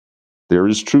 There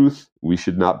is truth. We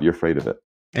should not be afraid of it.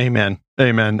 Amen.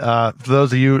 For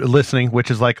those of you listening,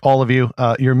 which is like all of you,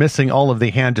 you're missing all of the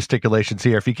hand gesticulations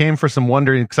here. If you came for some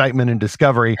wonder, excitement, and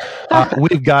discovery,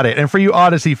 we've got it. And for you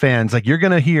Odyssey fans, like, you're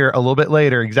going to hear a little bit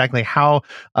later exactly how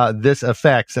this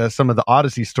affects some of the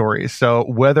Odyssey stories. So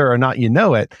whether or not you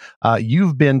know it,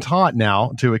 you've been taught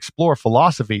now to explore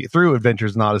philosophy through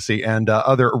Adventures in Odyssey and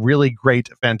other really great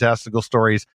fantastical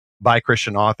stories by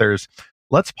Christian authors.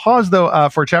 Let's pause, though,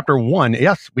 for chapter 1.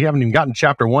 Yes, we haven't even gotten to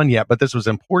chapter 1 yet, but this was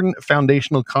important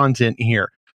foundational content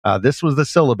here. This was the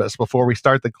syllabus before we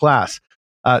start the class.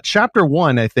 Chapter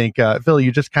 1, I think, Phil,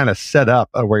 you just kind of set up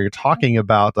where you're talking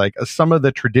about like some of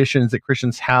the traditions that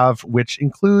Christians have, which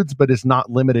includes but is not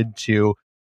limited to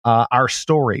our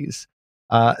stories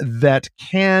that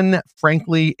can,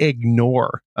 frankly,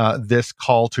 ignore this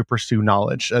call to pursue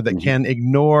knowledge, that can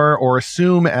ignore or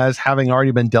assume as having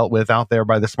already been dealt with out there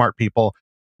by the smart people,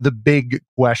 the big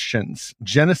questions.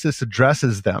 Genesis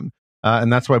addresses them.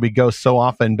 And that's why we go so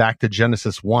often back to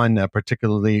Genesis 1,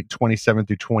 particularly 27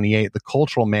 through 28, the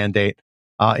cultural mandate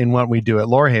in what we do at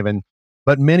Lorehaven.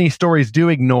 But many stories do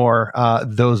ignore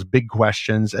those big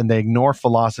questions, and they ignore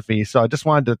philosophy. So I just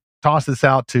wanted to toss this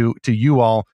out to you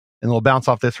all, and we'll bounce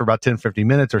off this for about 10, 15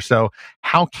 minutes or so.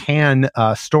 How can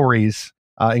stories,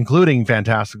 including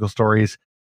fantastical stories,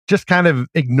 just kind of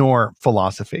ignore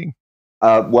philosophy?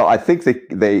 Well, I think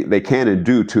they can and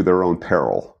do to their own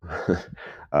peril.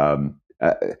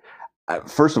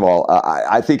 First of all,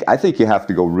 I think you have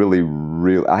to go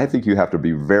really. I think you have to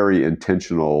be very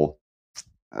intentional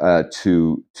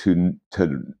to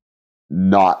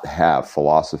not have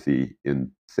philosophy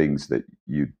in things that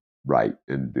you write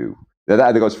and do.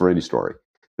 That goes for any story.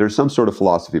 There's some sort of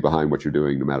philosophy behind what you're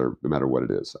doing, no matter what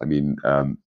it is. I mean,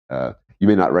 you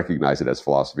may not recognize it as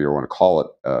philosophy or want to call it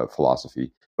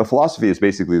philosophy, but philosophy is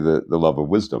basically the love of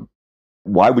wisdom.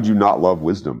 Why would you not love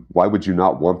wisdom? Why would you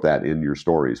not want that in your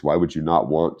stories? Why would you not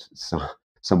want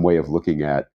some way of looking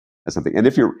at something? And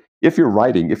if you're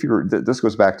writing, this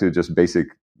goes back to just basic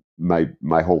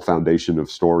my whole foundation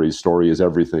of stories. Story is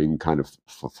everything kind of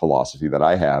philosophy that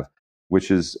I have,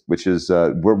 which is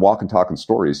we're walking, talking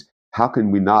stories. How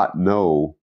can we not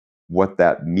know what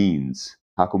that means?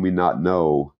 How can we not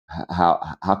know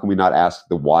how can we not ask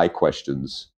the why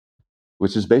questions?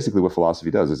 Which is basically what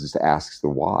philosophy does, is just asks the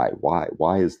why.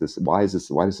 Why is this? Why does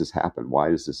this happen?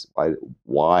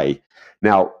 Why?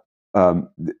 Now,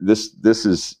 this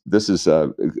is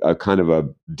a kind of a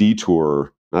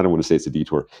detour. I don't want to say it's a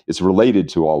detour. It's related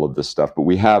to all of this stuff, but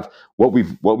we have what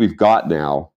we've got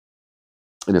now,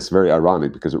 and it's very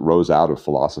ironic because it rose out of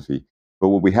philosophy. But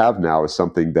what we have now is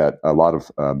something that a lot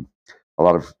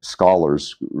of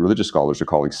scholars, religious scholars, are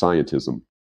calling scientism.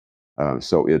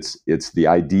 So it's the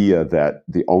idea that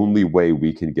the only way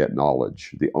we can get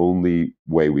knowledge, the only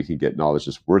way we can get knowledge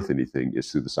that's worth anything,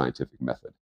 is through the scientific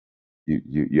method.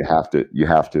 You have to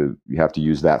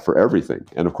use that for everything,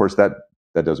 and of course that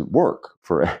doesn't work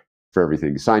for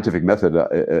everything. The scientific method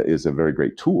is a very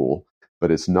great tool,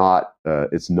 but it's not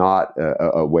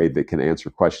a way that can answer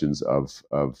questions of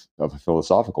a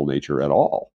philosophical nature at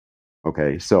all.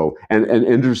 Okay, so and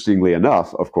interestingly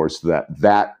enough, of course,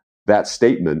 that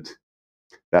statement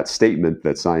that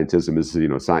scientism is,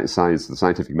 science, the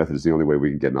scientific method is the only way we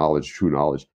can get knowledge, true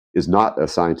knowledge, is not a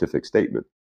scientific statement.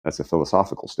 That's a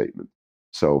philosophical statement.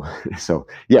 So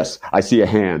yes, I see a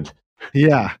hand.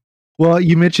 Yeah. Well,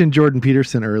 you mentioned Jordan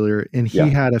Peterson earlier, and he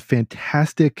had a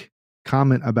fantastic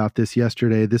comment about this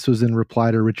yesterday. This was in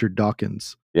reply to Richard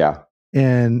Dawkins. Yeah.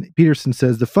 And Peterson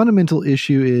says, the fundamental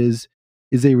issue is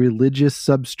a religious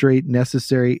substrate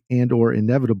necessary and or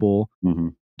inevitable? Mm-hmm.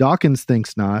 Dawkins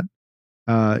thinks not.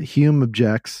 Hume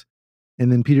objects.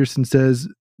 And then Peterson says,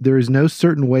 there is no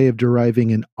certain way of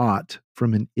deriving an ought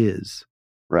from an is.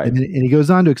 Right. And he goes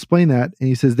on to explain that. And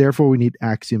he says, therefore, we need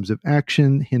axioms of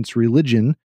action, hence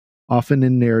religion, often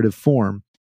in narrative form.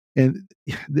 And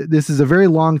this is a very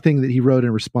long thing that he wrote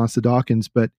in response to Dawkins,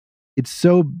 but it's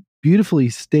so beautifully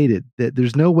stated that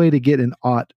there's no way to get an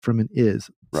ought from an is.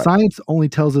 Right. Science only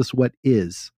tells us what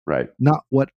is, right, not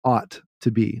what ought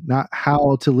to be, not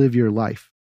how to live your life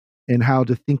and how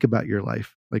to think about your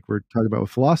life, like we're talking about with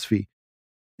philosophy.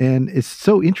 And it's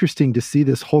so interesting to see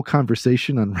this whole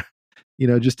conversation on,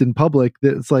 just in public,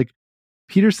 that it's like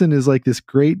Peterson is like this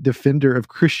great defender of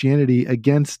Christianity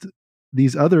against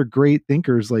these other great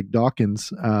thinkers like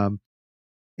Dawkins.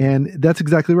 And that's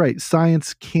exactly right.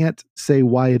 Science can't say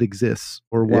why it exists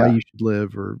or why you should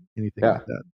live or anything like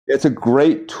that. It's a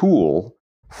great tool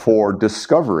for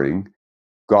discovering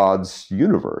God's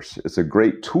universe. It's a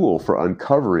great tool for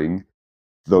uncovering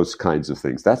those kinds of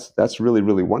things. That's really,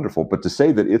 really wonderful. But to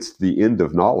say that it's the end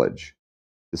of knowledge,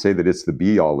 to say that it's the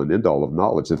be all and end all of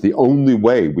knowledge, that the only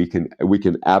way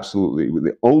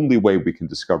the only way we can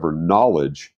discover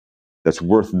knowledge that's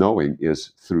worth knowing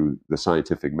is through the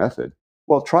scientific method.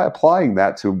 Well, try applying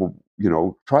that to,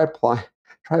 try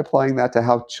applying that to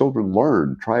how children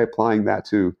learn. Try applying that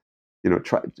to,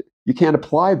 you can't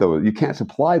apply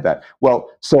that.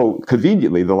 Well, so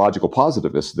conveniently, the logical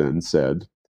positivists then said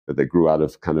that they grew out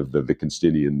of kind of the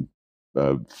Wittgensteinian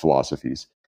philosophies.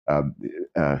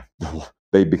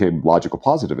 They became logical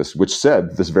positivists, which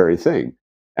said this very thing.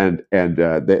 And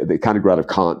they kind of grew out of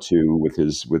Kant too, with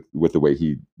the way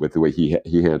he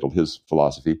handled his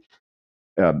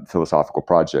philosophical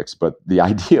projects. But the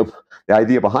idea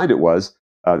behind it was,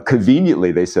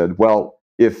 conveniently, they said, well,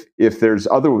 if there's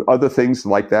other things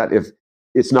like that, if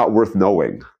it's not worth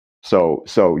knowing. So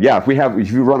yeah,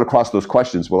 if you run across those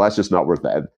questions, well, that's just not worth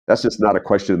that. That's just not a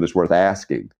question that's worth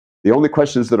asking. The only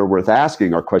questions that are worth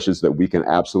asking are questions that we can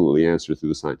absolutely answer through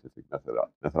the scientific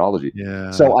methodology.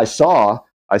 Yeah. So I saw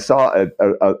a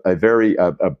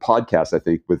podcast, I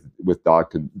think, with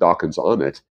Dawkins on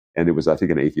it, and it was, I think,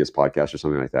 an atheist podcast or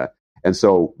something like that. And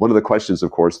so one of the questions,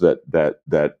 of course,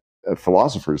 that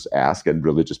philosophers ask and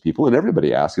religious people and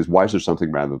everybody asks is, why is there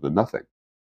something rather than nothing?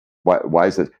 Why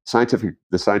is it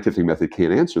the scientific method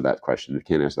can't answer that question? It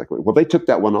can't answer that question. Well, they took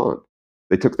that one on.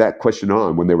 They took that question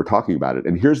on when they were talking about it.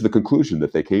 And here's the conclusion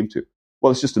that they came to.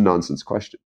 Well, it's just a nonsense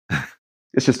question.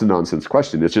 It's just a nonsense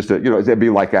question. It's just it'd be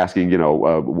like asking,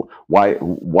 why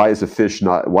does a fish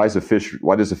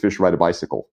ride a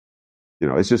bicycle?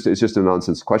 It's just a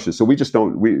nonsense question. So we just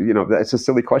don't, that's a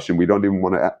silly question. We don't even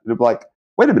want to, like,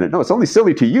 wait a minute, no, it's only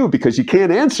silly to you because you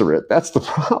can't answer it. That's the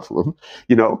problem.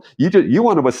 You know, you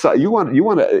want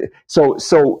to.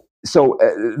 So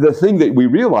the thing that we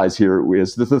realize here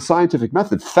is that the scientific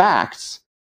method, facts,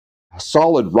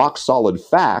 rock solid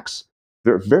facts,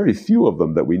 there are very few of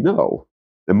them that we know,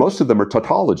 and most of them are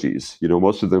tautologies. You know,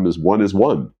 most of them is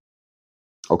one.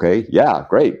 Okay, yeah,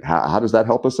 great. How does that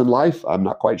help us in life? I'm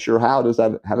not quite sure how does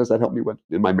that help me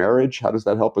in my marriage? How does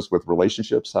that help us with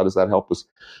relationships? How does that help us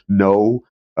know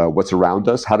what's around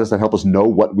us? How does that help us know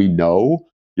what we know?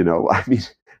 You know, I mean,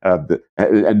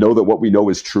 and know that what we know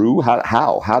is true.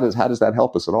 How does that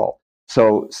help us at all?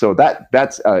 So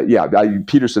that's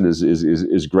Peterson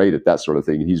is great at that sort of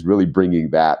thing, and he's really bringing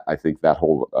that, I think, that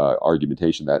whole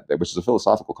argumentation that which is a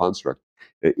philosophical construct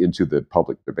into the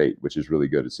public debate, which is really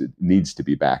good. It needs to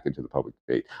be back into the public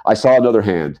debate. I saw another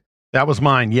hand. That was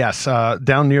mine, yes,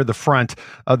 down near the front.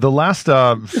 The last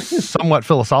somewhat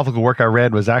philosophical work I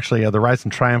read was actually The Rise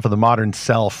and Triumph of the Modern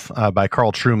Self by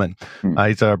Carl Trueman.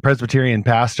 He's a Presbyterian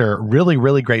pastor. Really,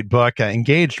 really great book.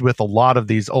 Engaged with a lot of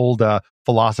these old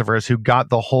philosophers who got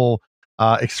the whole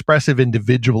expressive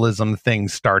individualism thing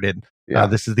started. Yeah.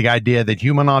 This is the idea that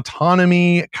human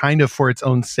autonomy, kind of for its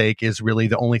own sake, is really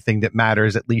the only thing that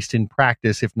matters, at least in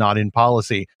practice, if not in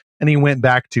policy. And he went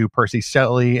back to Percy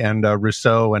Shelley and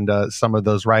Rousseau and some of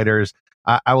those writers.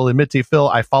 I will admit to you, Phil,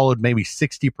 I followed maybe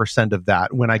 60% of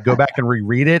that. When I go back and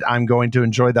reread it, I'm going to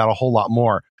enjoy that a whole lot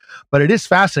more. But it is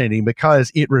fascinating because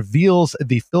it reveals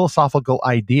the philosophical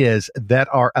ideas that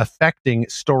are affecting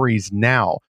stories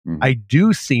now. I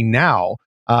do see now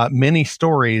many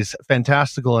stories,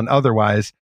 fantastical and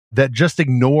otherwise, that just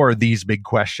ignore these big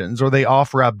questions, or they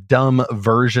offer up dumb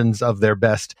versions of their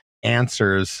best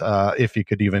answers, if you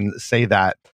could even say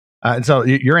that. And so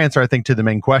your answer, I think, to the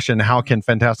main question, how can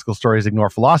fantastical stories ignore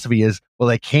philosophy, is, well,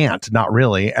 they can't, not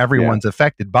really. Everyone's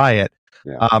affected by it.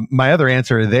 Yeah. My other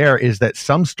answer there is that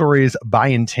some stories by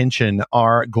intention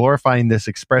are glorifying this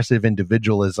expressive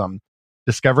individualism.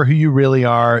 Discover who you really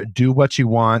are, do what you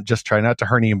want, just try not to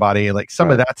hurt anybody. Like some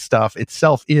of that stuff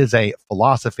itself is a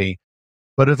philosophy,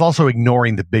 but it's also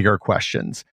ignoring the bigger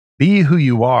questions. Be who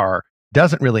you are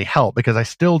doesn't really help because I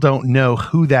still don't know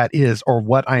who that is or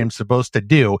what I am supposed to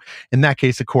do. In that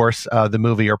case, of course, the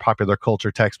movie or popular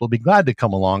culture text will be glad to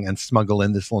come along and smuggle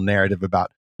in this little narrative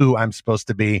about who I'm supposed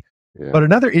to be. Yeah. But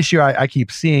another issue I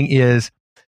keep seeing is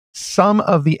some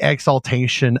of the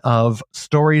exaltation of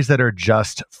stories that are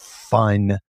just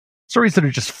fun. Stories that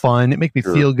are just fun. It make me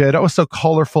feel good. Oh, it's so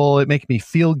colorful. It make me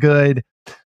feel good.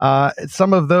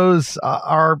 Some of those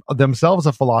are themselves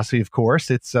a philosophy, of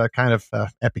course. It's kind of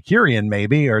Epicurean,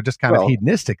 maybe, or just kind of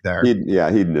hedonistic there.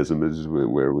 Hedonism is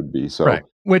where it would be. So, right.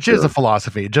 Which is a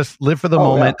philosophy. Just live for the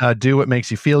moment, do what makes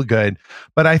you feel good.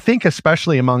 But I think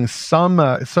especially among some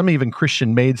even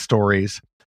Christian-made stories,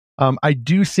 I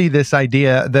do see this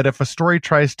idea that if a story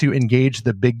tries to engage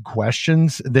the big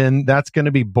questions, then that's going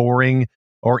to be boring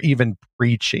or even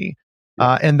preachy.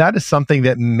 And that is something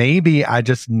that maybe I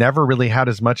just never really had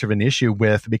as much of an issue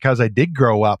with because I did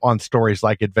grow up on stories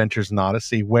like Adventures in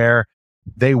Odyssey, where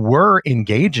they were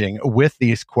engaging with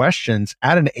these questions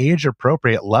at an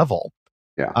age-appropriate level.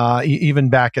 Yeah. Even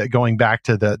going back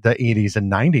to the 80s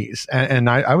and 90s. And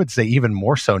I would say even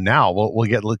more so now. We'll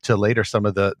get to later some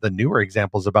of the newer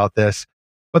examples about this.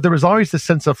 But there was always this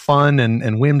sense of fun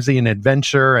and whimsy and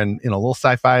adventure and, you know, a little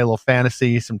sci-fi, a little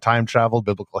fantasy, some time travel,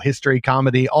 biblical history,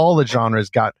 comedy. All the genres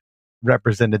got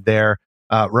represented there.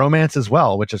 Romance as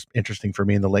well, which is interesting for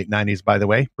me in the late 90s, by the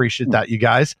way. Appreciate that, you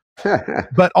guys.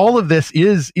 But all of this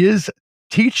is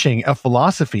teaching a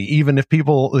philosophy, even if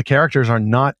the characters are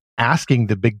not asking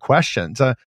the big questions.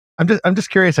 I'm just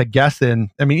curious, I guess, then,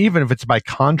 I mean, even if it's by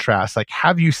contrast, like,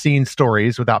 have you seen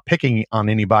stories, without picking on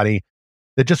anybody,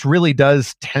 that just really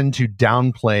does tend to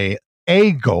downplay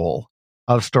a goal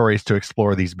of stories to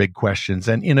explore these big questions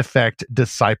and, in effect,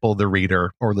 disciple the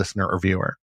reader or listener or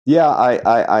viewer? Yeah,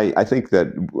 I think that,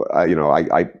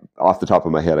 I off the top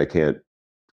of my head, I can't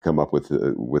come up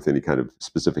with any kind of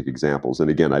specific examples.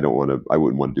 And again, I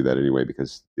wouldn't want to do that anyway,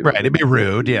 because right, it'd be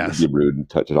rude. Yes, it'd be rude and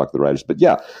to talk to the writers. But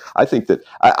yeah, I think that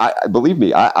I believe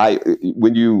me,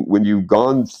 when you've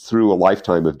gone through a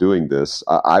lifetime of doing this,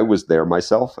 I was there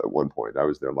myself at one point. I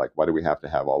was there like, why do we have to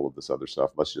have all of this other stuff?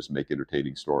 Let's just make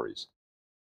entertaining stories.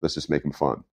 Let's just make them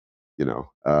fun,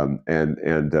 and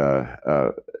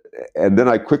then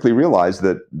I quickly realized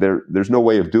that there's no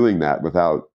way of doing that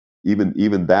without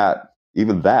even that.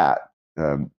 You're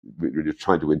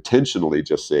trying to intentionally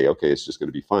just say, okay, it's just going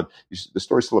to be fun. The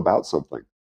story's still about something.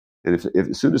 And if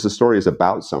as soon as the story is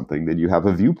about something, then you have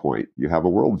a viewpoint, you have a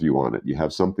worldview on it, you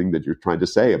have something that you're trying to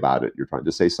say about it. You're trying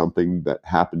to say something that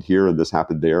happened here and this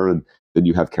happened there, and Then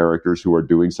you have characters who are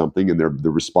doing something and they're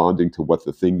responding to what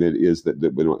the thing that is that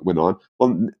went on.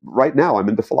 Well, right now I'm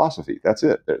into philosophy. That's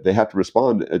it. They have to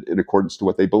respond in accordance to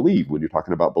what they believe. When you're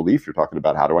talking about belief, you're talking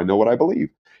about how do I know what I believe?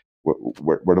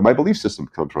 Where do my belief system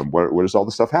come from? Where does all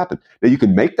this stuff happen? Now you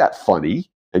can make that funny,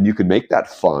 and you can make that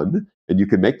fun, and you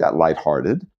can make that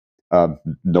lighthearted.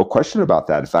 No question about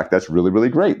that. In fact, that's really, really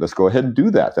great. Let's go ahead and do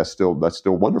that. That's still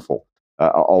wonderful.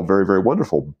 All very, very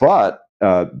wonderful. But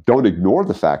don't ignore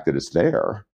the fact that it's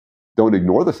there. Don't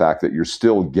ignore the fact that you're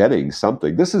still getting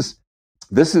something. This is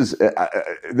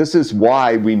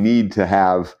why we need to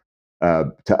have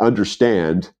to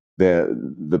understand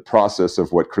the process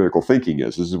of what critical thinking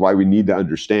is. This is why we need to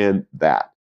understand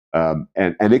that. And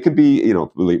it can be,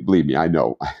 believe me, I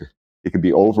know it can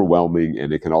be overwhelming,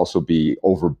 and it can also be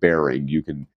overbearing. You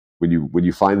can, when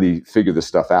you finally figure this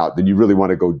stuff out, then you really want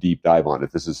to go deep dive on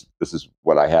it. This is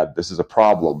what I had. This is a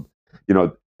problem.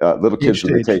 Little kids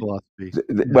when they take what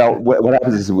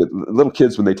happens is with little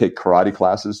kids when they take karate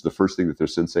classes, the first thing that their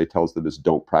sensei tells them is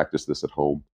don't practice this at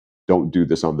home. Don't do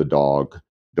this on the dog.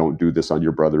 Don't do this on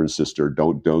your brother and sister.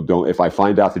 Don't. If I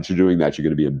find out that you're doing that, you're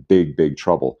going to be in big, big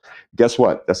trouble. Guess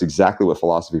what? That's exactly what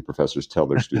philosophy professors tell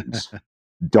their students.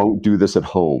 Don't do this at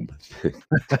home.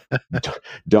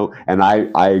 Don't. And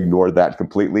I ignored that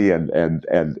completely. And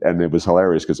it was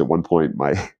hilarious because at one point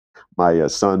my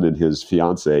son and his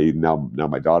fiance, now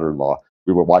my daughter-in-law,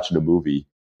 we were watching a movie,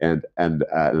 and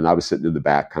I was sitting in the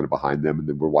back, kind of behind them, and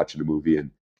then we're watching a movie,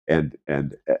 and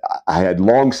I had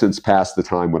long since passed the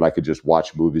time when I could just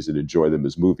watch movies and enjoy them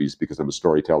as movies because I'm a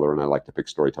storyteller and I like to pick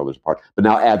storytellers apart. But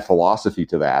now add philosophy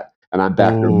to that, and I'm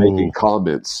back there making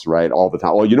comments, right, all the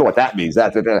time. Well, you know what that means.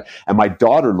 And my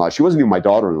daughter-in-law, she wasn't even my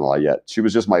daughter-in-law yet. She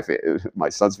was just my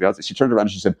son's fiance. She turned around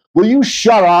and she said, "Will you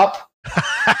shut up?"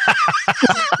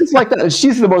 It's like that.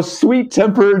 She's the most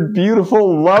sweet-tempered,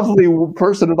 beautiful, lovely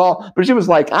person of all. But she was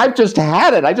like, "I've just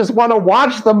had it. I just want to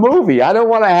watch the movie. I don't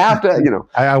want to have to,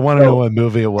 I want to know what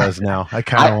movie it was now. I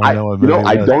kind of want to know what movie it was.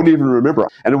 I don't even remember.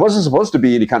 And it wasn't supposed to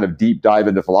be any kind of deep dive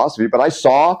into philosophy, but I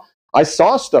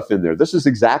saw stuff in there. This is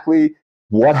exactly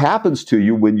what happens to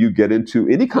you when you get into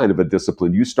any kind of a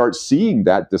discipline. You start seeing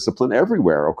that discipline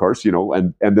everywhere, of course,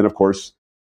 and then, of course,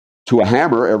 to a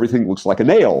hammer, everything looks like a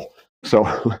nail. So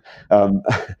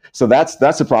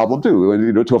that's a problem too.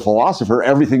 And, to a philosopher,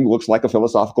 everything looks like a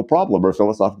philosophical problem or a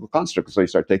philosophical construct. So you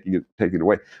start taking it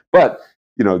away. But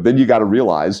then you got to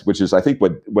realize, which is I think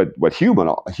what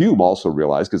Hume also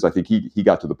realized, because I think he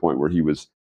got to the point where he was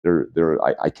there.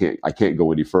 I can't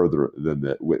go any further than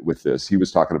that with this. He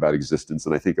was talking about existence,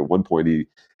 and I think at one point he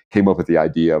came up with the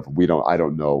idea of I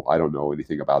don't know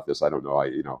anything about this. I don't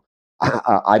know.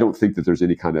 I don't think that there's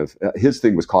any kind of his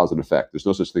thing was cause and effect. There's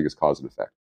no such thing as cause and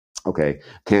effect. Okay,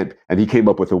 and he came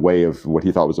up with a way of what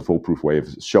he thought was a foolproof way of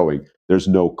showing there's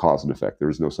no cause and effect.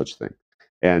 There is no such thing.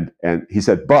 And he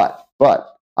said, but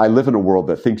I live in a world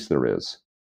that thinks there is,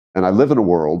 and I live in a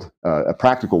world, a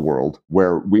practical world,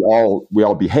 where we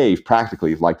all behave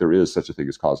practically like there is such a thing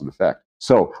as cause and effect.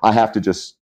 So I have to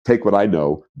just take what I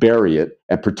know, bury it,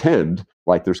 and pretend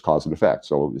like there's cause and effect.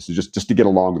 So this is just to get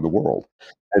along in the world,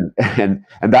 and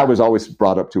that was always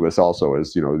brought up to us also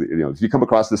as if you come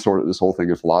across this whole thing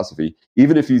in philosophy,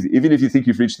 even if you think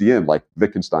you've reached the end, like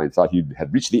Wittgenstein thought he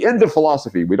had reached the end of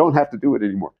philosophy, we don't have to do it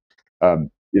anymore.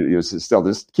 Still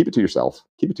just keep it to yourself.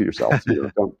 Keep it to yourself.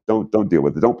 Don't deal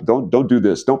with it. Don't do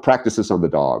this. Don't practice this on the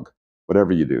dog.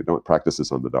 Whatever you do, don't practice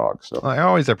this on the dog. So I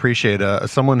always appreciate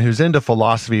someone who's into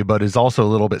philosophy, but is also a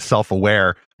little bit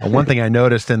self-aware. One thing I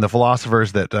noticed in the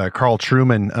philosophers that Carl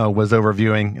Trueman was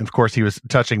overviewing, and of course, he was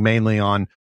touching mainly on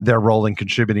their role in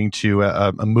contributing to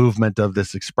a movement of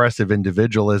this expressive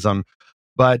individualism.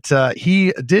 But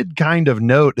he did kind of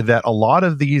note that a lot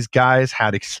of these guys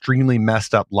had extremely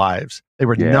messed up lives. They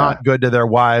were not good to their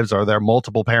wives or their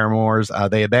multiple paramours.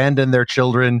 They abandoned their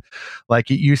children.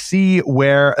 Like you see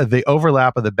where the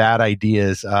overlap of the bad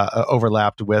ideas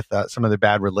overlapped with some of the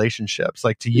bad relationships.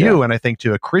 Like to you, and I think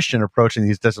to a Christian approaching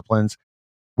these disciplines,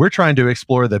 we're trying to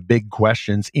explore the big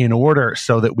questions in order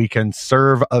so that we can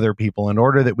serve other people, in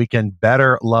order that we can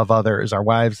better love others, our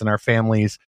wives and our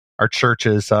families, our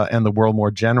churches, and the world more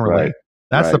generally. Right.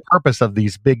 That's the purpose of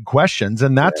these big questions.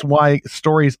 And that's why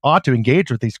stories ought to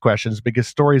engage with these questions, because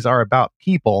stories are about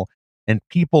people, and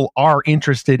people are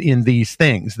interested in these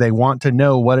things. They want to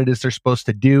know what it is they're supposed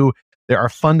to do. There are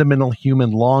fundamental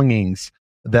human longings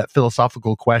that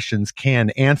philosophical questions can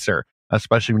answer,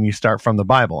 especially when you start from the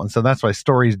Bible. And so that's why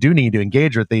stories do need to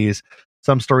engage with these.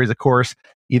 Some stories, of course,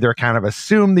 either kind of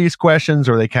assume these questions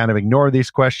or they kind of ignore these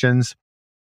questions.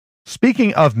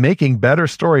 Speaking of making better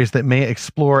stories that may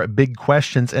explore big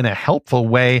questions in a helpful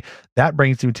way, that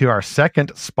brings me to our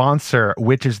second sponsor,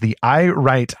 which is the I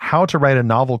Write How to Write a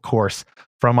Novel course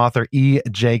from author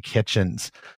E.J.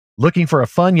 Kitchens. Looking for a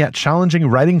fun yet challenging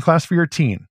writing class for your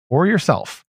teen or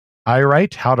yourself? I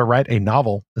Write How to Write a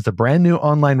Novel is a brand new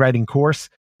online writing course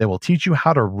that will teach you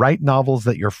how to write novels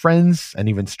that your friends and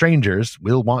even strangers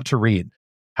will want to read,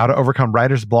 how to overcome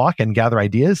writer's block and gather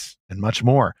ideas, and much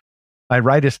more. I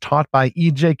Write is taught by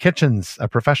E.J. Kitchens, a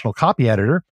professional copy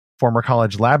editor, former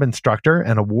college lab instructor,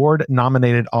 and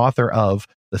award-nominated author of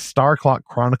The Star Clock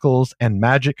Chronicles and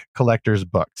Magic Collectors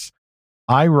books.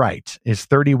 I Write is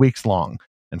 30 weeks long,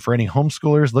 and for any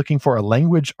homeschoolers looking for a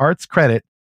language arts credit,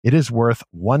 it is worth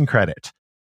 1 credit.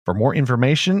 For more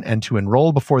information and to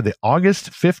enroll before the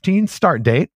August 15 start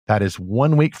date, that is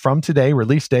 1 week from today,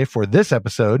 release day for this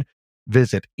episode,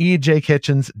 visit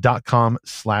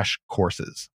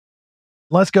ejkitchens.com/courses.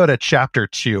 Let's go to chapter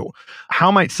 2.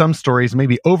 How might some stories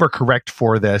maybe overcorrect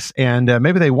for this? And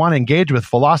maybe they want to engage with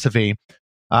philosophy.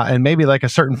 And maybe like a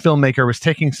certain filmmaker was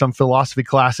taking some philosophy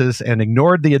classes and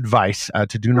ignored the advice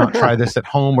to do not try this at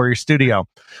home or your studio.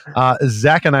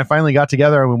 Zach and I finally got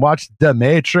together and we watched The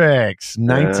Matrix,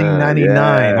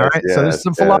 1999. All right. So there's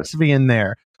some philosophy in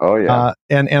there. Oh, yeah.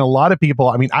 And a lot of people,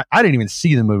 I mean, I didn't even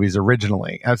see the movies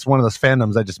originally. That's one of those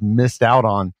fandoms I just missed out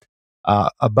on.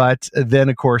 But then,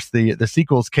 of course, the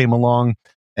sequels came along,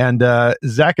 and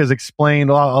Zach has explained.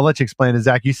 Well, I'll let you explain it,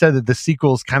 Zach. You said that the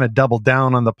sequels kind of double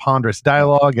down on the ponderous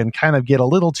dialogue and kind of get a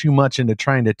little too much into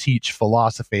trying to teach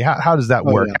philosophy. How does that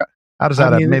work? Yeah. How does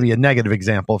that maybe a negative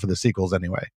example for the sequels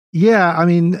anyway? Yeah, I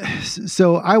mean,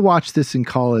 so I watched this in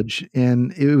college,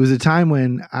 and it was a time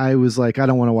when I was like, I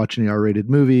don't want to watch any R-rated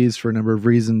movies for a number of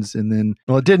reasons. And then,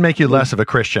 well, it did make you less of a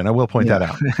Christian. I will point that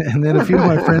out. And then a few of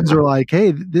my friends were like,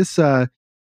 "Hey, this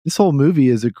whole movie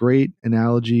is a great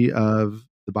analogy of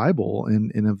the Bible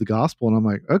and of the gospel." And I'm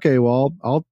like, "Okay, well,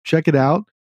 I'll check it out."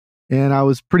 And I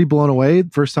was pretty blown away the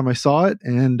first time I saw it,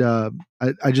 and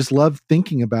I just love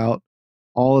thinking about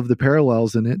all of the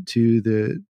parallels in it to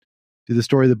the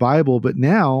story of the Bible. But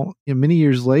now, many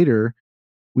years later,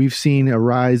 we've seen a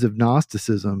rise of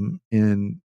Gnosticism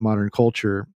in modern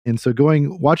culture. And so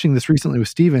watching this recently with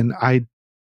Stephen, I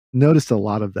noticed a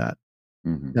lot of that.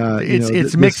 Mm-hmm.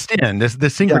 It's mixed in. The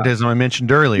syncretism I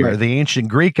mentioned earlier, right. The ancient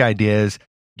Greek ideas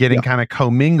getting kind of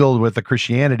commingled with the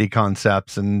Christianity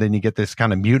concepts, and then you get this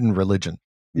kind of mutant religion.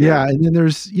 Yeah, and then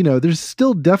there's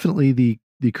still definitely the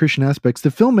Christian aspects. The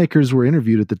filmmakers were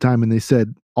interviewed at the time, and they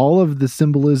said all of the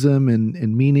symbolism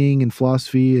and meaning and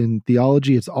philosophy and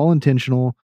theology, it's all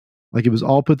intentional. Like, it was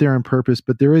all put there on purpose,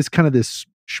 but there is kind of this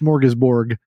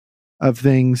smorgasbord of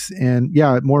things. And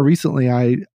yeah, more recently,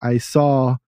 I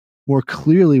saw more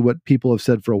clearly what people have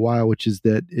said for a while, which is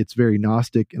that it's very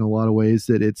Gnostic in a lot of ways,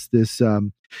 that it's this,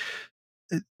 the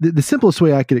simplest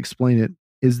way I could explain it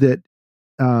is that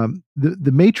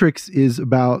the Matrix is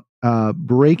about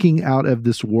breaking out of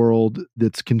this world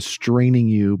that's constraining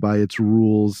you by its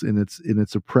rules and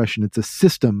its oppression. It's a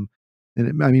system,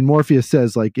 and Morpheus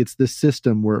says, like, it's this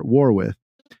system we're at war with.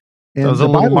 And there's a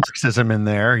little Marxism in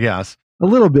there, yes, a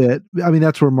little bit.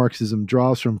 That's where Marxism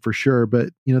draws from, for sure. But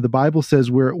the Bible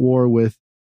says we're at war with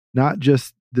not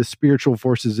just the spiritual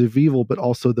forces of evil, but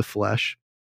also the flesh.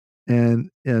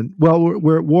 And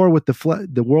we're at war with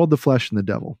the world, the flesh, and the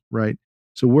devil, right?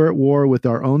 So we're at war with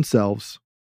our own selves.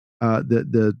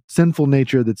 The sinful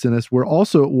nature that's in us. We're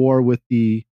also at war with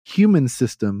the human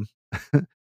system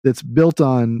that's built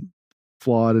on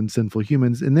flawed and sinful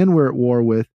humans. And then we're at war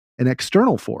with an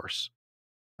external force.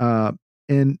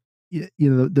 And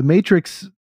the Matrix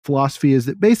philosophy is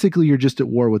that basically you're just at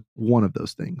war with one of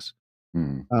those things.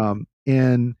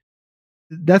 And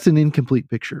that's an incomplete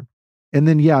picture. And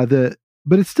then,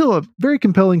 but it's still a very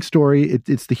compelling story.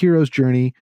 It's the hero's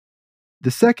journey. The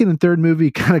second and third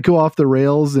movie kind of go off the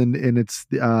rails, and it's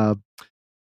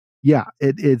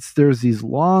there's these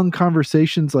long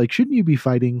conversations like, shouldn't you be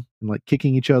fighting and like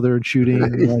kicking each other and shooting?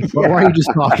 Like, why are you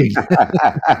just talking?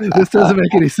 This doesn't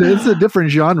make any sense. It's a different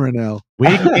genre now.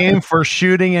 We came for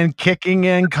shooting and kicking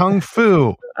and kung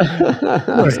fu.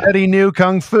 He said he knew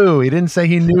kung fu. He didn't say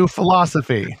he knew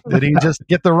philosophy. Did he just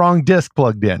get the wrong disc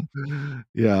plugged in?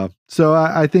 Yeah. So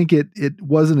I think it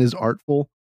wasn't as artful.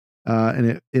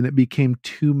 And it became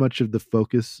too much of the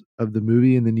focus of the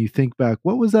movie. And then you think back,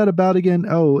 what was that about again?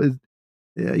 Oh,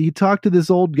 he talked to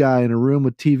this old guy in a room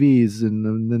with TVs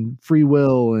and then free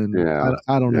will. And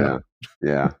I don't know.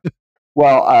 Yeah.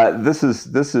 Well, this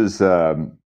is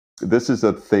a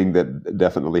thing that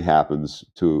definitely happens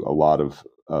to a lot of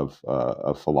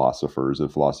philosophers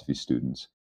and philosophy students.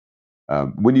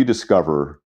 When you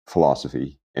discover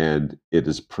philosophy, and it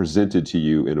is presented to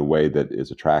you in a way that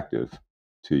is attractive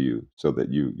to you, so that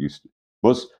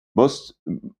most most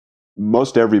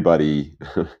most everybody.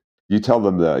 You tell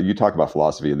them you talk about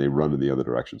philosophy and they run in the other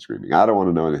direction screaming, I don't want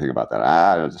to know anything about that.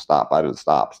 I don't stop. I don't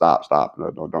stop.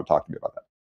 No, don't talk to me about that.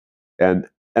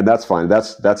 And that's fine.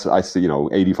 That's I see,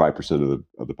 85%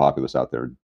 of the populace out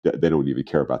there, they don't even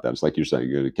care about that. It's like you're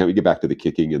saying, can we get back to the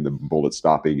kicking and the bullet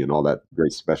stopping and all that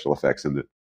great special effects and the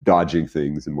dodging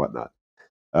things and whatnot.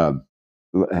 And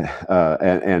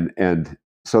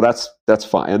so that's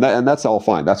fine. And that's all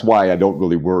fine. That's why I don't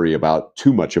really worry about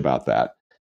too much about that.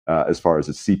 As far as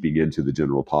it's seeping into the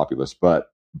general populace.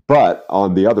 But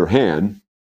on the other hand,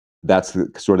 that's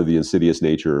sort of the insidious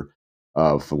nature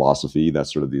of philosophy.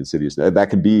 That's sort of the insidious, that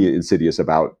can be insidious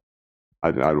about,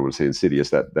 I don't want to say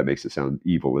insidious, that makes it sound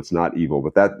evil. It's not evil,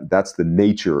 but that's the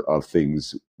nature of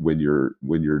things when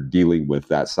you're dealing with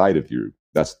that side of you.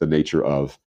 That's the nature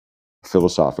of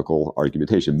philosophical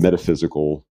argumentation,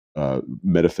 metaphysical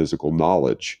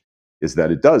knowledge, is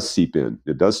that it does seep in.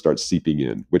 It does start seeping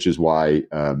in, which is why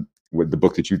with the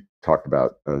book that you talked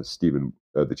about, Stephen,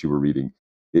 that you were reading,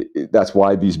 that's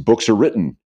why these books are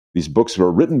written. These books are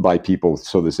written by people,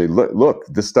 so they say, look,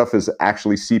 this stuff is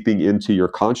actually seeping into your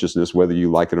consciousness, whether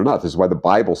you like it or not. This is why the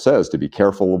Bible says to be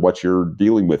careful of what you're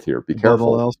dealing with here. Be careful. Above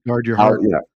all else, guard your heart.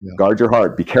 Yeah. Guard your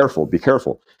heart. Be careful. Be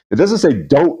careful. It doesn't say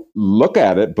don't look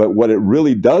at it, but what it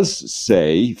really does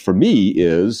say for me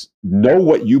is know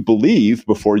what you believe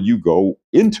before you go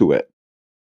into it,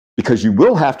 because you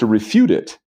will have to refute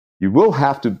it. You will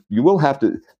have to.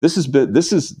 This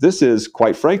is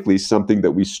quite frankly something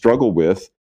that we struggle with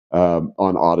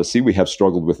on Odyssey. We have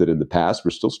struggled with it in the past.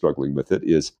 We're still struggling with it.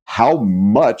 Is how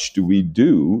much do we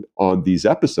do on these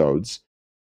episodes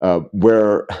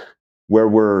where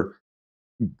we're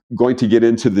going to get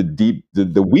into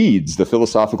the weeds, the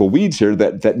philosophical weeds here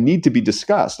that need to be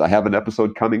discussed. I have an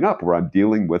episode coming up where I'm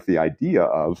dealing with the idea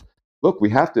of, look, we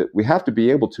have to be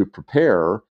able to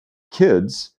prepare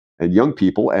kids and young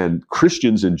people and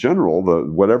Christians in general,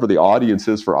 whatever the audience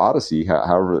is for Odyssey,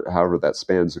 however that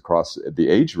spans across the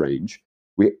age range,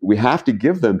 we have to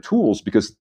give them tools,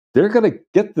 because they're going to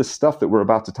get the stuff that we're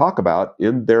about to talk about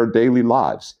in their daily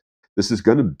lives. This is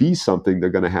going to be something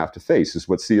they're going to have to face. This is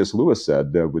what C.S. Lewis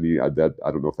said when I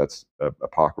don't know if that's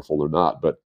apocryphal or not,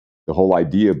 but the whole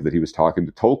idea that he was talking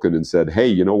to Tolkien and said, hey,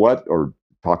 you know what? Or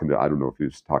talking to, I don't know if he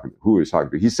was talking, who he was talking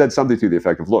to. He said something to the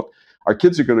effect of, look, our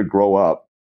kids are going to grow up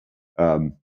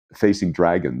facing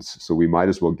dragons, so we might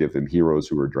as well give them heroes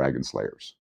who are dragon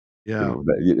slayers. Yeah.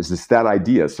 It's that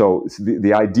idea. So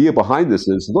the idea behind this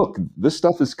is, look, this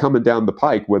stuff is coming down the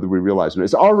pike, whether we realize it or not.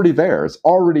 It's already there. It's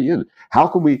already in. How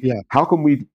can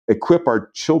we equip our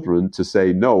children to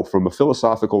say, no, from a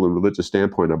philosophical and religious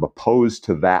standpoint, I'm opposed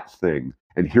to that thing,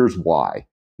 and here's why.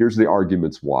 Here's the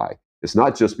arguments why. It's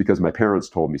not just because my parents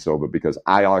told me so, but because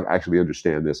I actually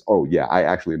understand this. Oh yeah, I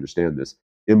actually understand this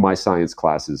in my science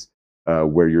classes,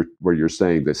 where you're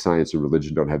saying that science and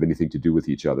religion don't have anything to do with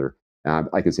each other.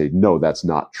 I can say, no, that's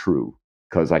not true,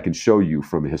 because I can show you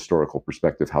from a historical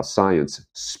perspective how science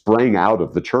sprang out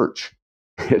of the church.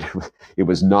 It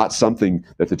was not something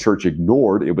that the church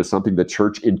ignored. It was something the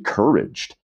church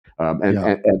encouraged.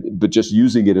 But just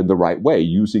using it in the right way,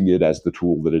 using it as the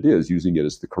tool that it is, using it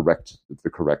as the correct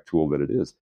tool that it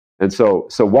is. And so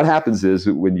what happens is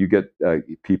when you get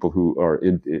people who are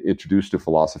introduced to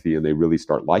philosophy and they really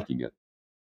start liking it,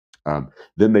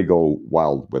 then they go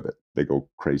wild with it. They go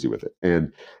crazy with it.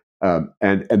 And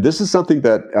this is something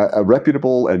that a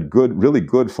reputable and really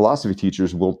good philosophy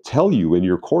teachers will tell you in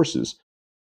your courses.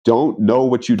 Don't know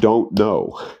what you don't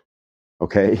know.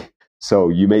 Okay? So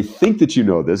you may think that you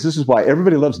know this. This is why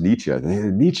everybody loves Nietzsche.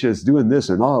 Nietzsche is doing this,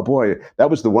 and oh boy, that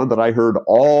was the one that I heard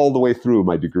all the way through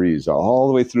my degrees, all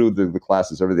the way through the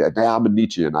classes, everything. I'm a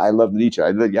Nietzschean. I love Nietzsche.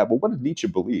 I said, yeah, but what did Nietzsche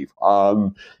believe?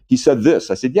 He said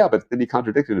this. I said, yeah, but then he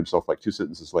contradicted himself like 2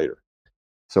 sentences later.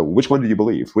 So which one do you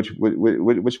believe? Which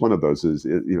one of those is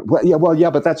but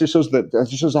that just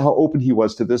shows how open he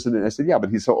was to this. And I said, yeah,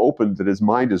 but he's so open that his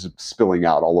mind is spilling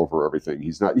out all over everything.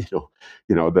 He's not,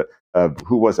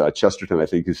 who was that? Chesterton, I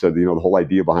think, who said, the whole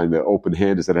idea behind the open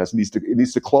hand is that it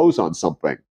needs to close on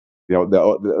something.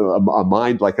 A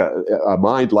mind like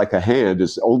a hand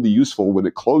is only useful when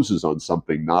it closes on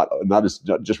something, not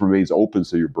just remains open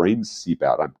so your brains seep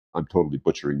out. I'm totally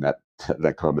butchering that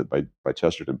comment by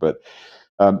Chesterton, but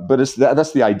that's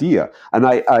the idea. And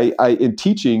I in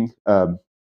teaching, it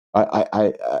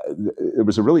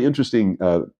was a really interesting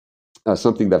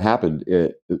something that happened.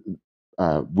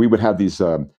 We would have these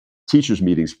teachers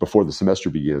meetings before the semester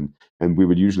began, and we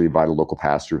would usually invite a local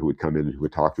pastor who would come in and who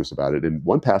would talk to us about it. And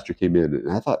one pastor came in,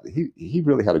 and I thought he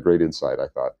really had a great insight. I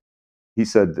thought he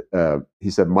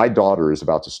said my daughter is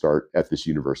about to start at this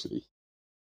university,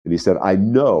 and he said I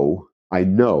know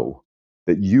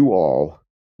that you all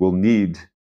will need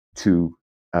to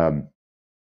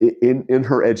in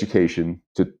her education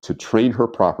to train her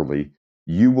properly.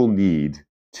 You will need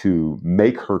to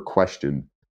make her question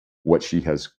what she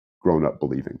has grown up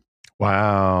believing.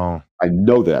 Wow. I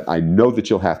know that. I know that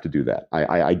you'll have to do that.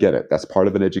 I get it. That's part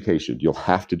of an education. You'll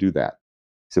have to do that.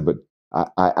 So, but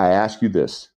I ask you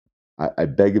this. I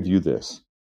beg of you this.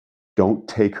 Don't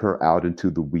take her out into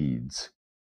the weeds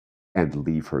and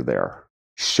leave her there.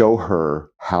 Show her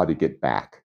how to get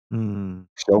back.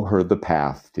 Show her the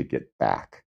path to get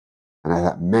back. And I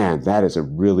thought, man, that is a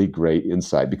really great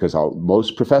insight, because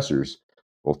most professors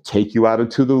will take you out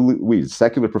into the weeds,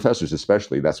 secular professors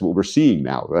especially. That's what we're seeing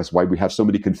now. That's why we have so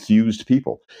many confused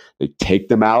people. They take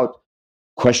them out,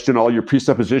 question all your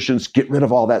presuppositions, get rid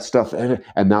of all that stuff, and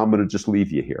now I'm going to just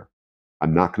leave you here.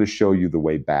 I'm not going to show you the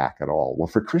way back at all. Well,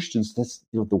 for Christians, that's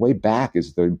the way back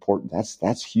is the important.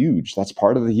 That's huge. That's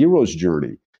part of the hero's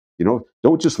journey.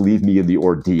 Don't just leave me in the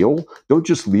ordeal. Don't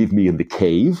just leave me in the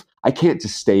cave. I can't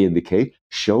just stay in the cave.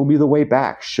 Show me the way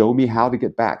back. Show me how to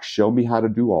get back. Show me how to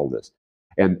do all this.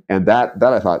 And that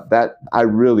I thought that I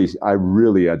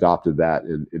really adopted that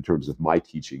in terms of my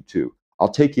teaching too.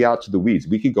 I'll take you out to the weeds.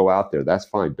 We can go out there. That's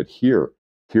fine. But here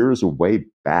is a way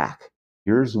back.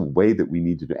 Here's a way that we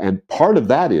need to do. And part of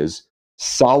that is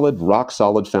rock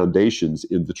solid foundations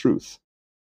in the truth.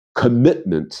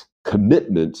 Commitment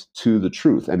to the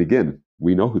truth. And again,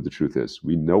 we know who the truth is.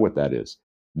 We know what that is.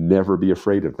 Never be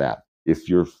afraid of that. If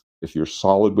you're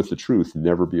solid with the truth,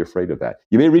 never be afraid of that.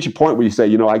 You may reach a point where you say,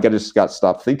 I just got to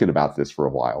stop thinking about this for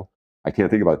a while. I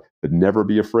can't think about it. But never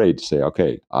be afraid to say,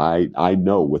 okay, I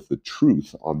know with the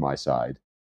truth on my side,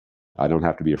 I don't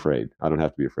have to be afraid. I don't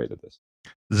have to be afraid of this.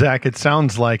 Zach, it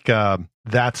sounds like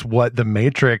that's what the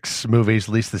Matrix movies,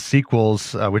 at least the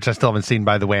sequels, which I still haven't seen,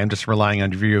 by the way. I'm just relying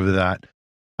on your view of that.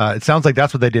 It sounds like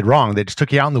that's what they did wrong. They just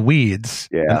took you out in the weeds.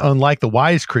 Yeah. And unlike the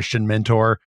wise Christian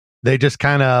mentor, they just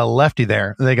kind of left you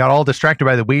there. They got all distracted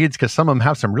by the weeds because some of them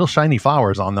have some real shiny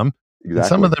flowers on them. Exactly. And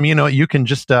some of them, you can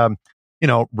just,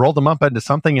 roll them up into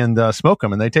something and smoke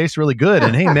them, and they taste really good.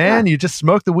 And hey, man, you just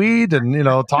smoke the weed and,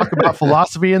 talk about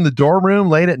philosophy in the dorm room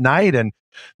late at night. And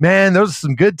man, those are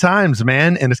some good times,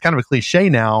 man. And it's kind of a cliche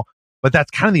now, but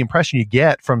that's kind of the impression you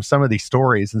get from some of these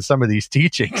stories and some of these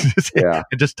teachings. Yeah.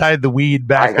 It just tied the weed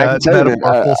back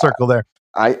full circle there.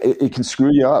 It can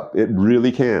screw you up. It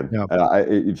really can.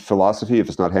 Yeah. Philosophy, if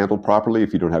it's not handled properly,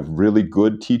 if you don't have really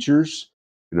good teachers,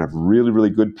 and have really, really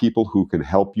good people who can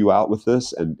help you out with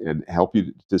this and help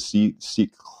you to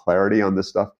seek clarity on this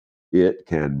stuff, it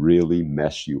can really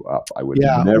mess you up. I would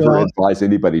never advise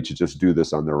anybody to just do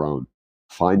this on their own.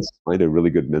 Find a really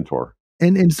good mentor.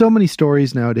 And in so many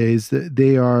stories nowadays,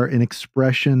 they are an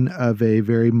expression of a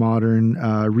very modern,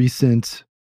 recent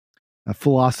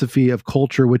philosophy of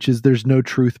culture, which is there's no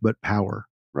truth but power.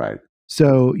 Right.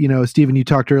 So, Stephen, you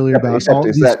talked earlier about is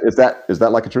that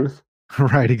like a truth?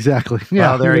 Right, exactly. Yeah,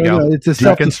 well, there you go. It's a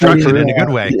deconstructed in a good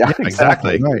way. Yeah,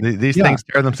 exactly. Right. These things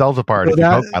tear themselves apart if you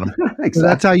poke at them. Exactly. So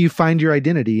that's how you find your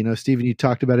identity. Stephen, you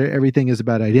talked about it. Everything is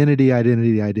about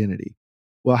identity.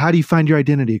 Well, how do you find your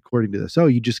identity according to this? Oh,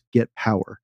 you just get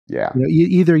power. Yeah.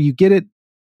 Either you get it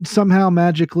somehow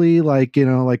magically, like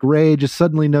Ray just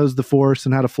suddenly knows the Force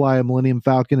and how to fly a Millennium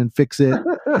Falcon and fix it,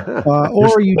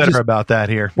 or you better about that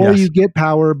here, or you get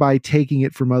power by taking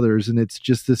it from others, and it's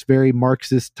just this very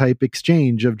Marxist type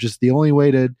exchange of just the only way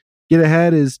to get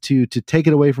ahead is to take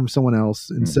it away from someone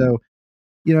else, and so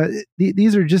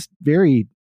these are just very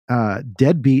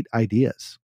deadbeat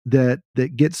ideas that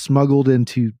get smuggled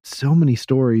into so many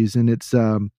stories, and it's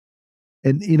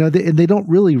and they don't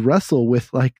really wrestle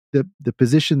with like the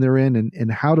position they're in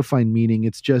and how to find meaning.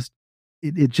 It's just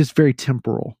it's just very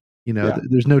temporal.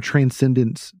 There's no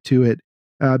transcendence to it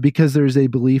because there's a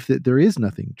belief that there is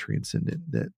nothing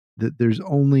transcendent, that there's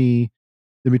only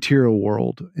the material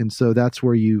world, and so that's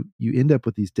where you end up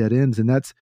with these dead ends. And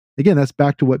that's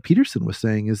back to what Peterson was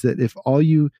saying, is that if all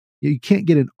you can't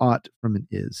get an ought from an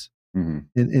is. Mm-hmm.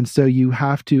 And so you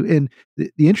have to, and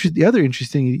the other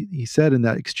interesting he said in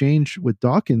that exchange with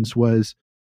Dawkins was,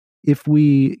 if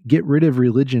we get rid of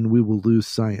religion, we will lose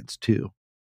science too.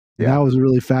 And that was a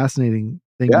really fascinating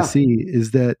thing to see,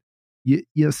 is that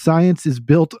science is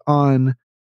built on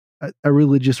a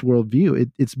religious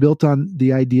worldview. It's built on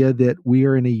the idea that we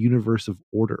are in a universe of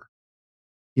order.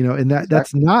 And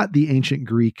that's not the ancient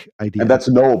Greek idea. And that's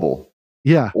knowable.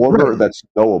 Yeah. order that's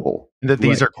knowable. That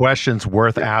these are questions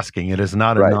worth asking. It is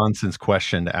not a nonsense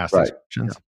question to ask these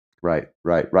questions. Right.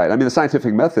 I mean, the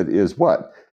scientific method is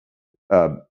what?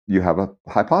 You have a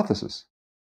hypothesis.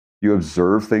 You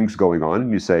observe things going on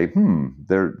and you say,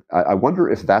 I wonder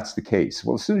if that's the case.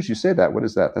 Well, as soon as you say that, what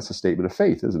is that? That's a statement of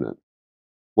faith, isn't it?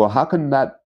 Well, how can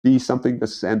that be something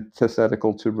that's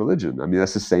antithetical to religion? I mean,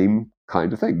 that's the same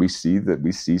kind of thing. We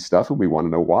see stuff and we want to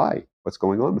know why. What's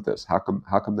going on with this? How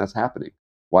come that's happening?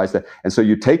 Why is that? And so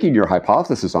you're taking your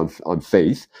hypothesis on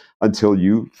faith until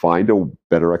you find a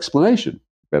better explanation.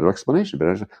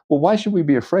 Well, why should we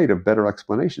be afraid of better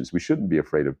explanations? We shouldn't be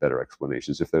afraid of better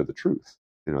explanations if they're the truth.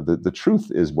 The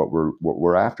truth is what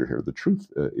we're after here. The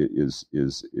truth is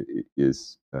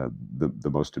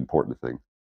the most important thing.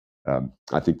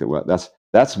 I think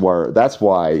that's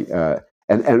why.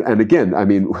 And again, I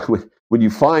mean, when you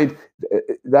find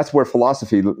that's where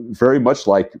philosophy, very much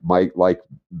like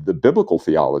the biblical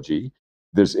theology,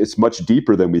 it's much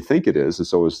deeper than we think it is, and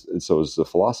so is the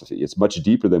philosophy. It's much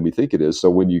deeper than we think it is. So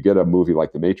when you get a movie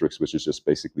like The Matrix, which is just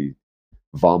basically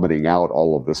vomiting out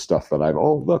all of this stuff that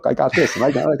look, I got this, and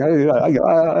I did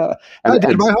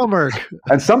my homework.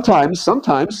 And sometimes,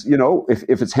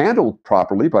 if it's handled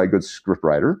properly by a good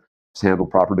scriptwriter, it's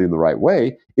handled properly in the right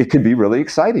way, it can be really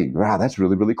exciting. Wow, that's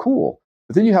really, really cool.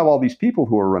 But then you have all these people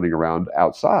who are running around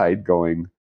outside going,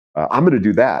 I'm going to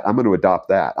do that. I'm going to adopt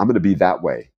that. I'm going to be that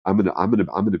way. I'm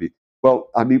going to be. Well,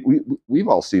 I mean, we've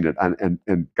all seen it,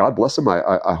 and God bless them.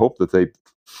 I hope that they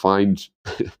find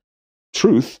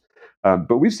truth. But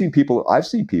I've seen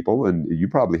people, and you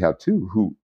probably have too,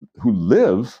 who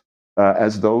live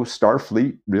as though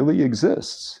Starfleet really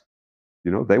exists.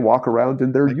 They walk around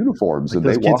in their uniforms, and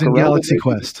they walk around in Galaxy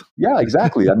Quest. Yeah,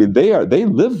 exactly. I mean, they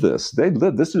live this.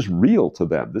 This is real to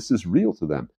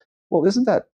them. Well, isn't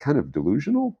that kind of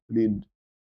delusional? I mean,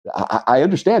 I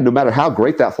understand. No matter how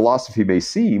great that philosophy may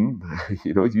seem,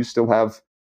 you still have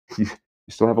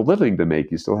a living to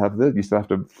make. You still have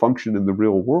to function in the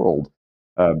real world.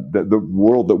 The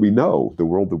world that we know,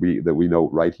 that we know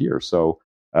right here. So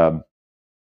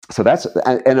that's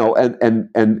and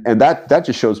that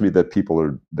just shows me that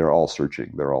people they're all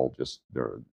searching. They're all just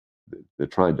they're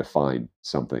trying to find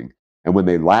something. And when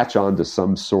they latch on to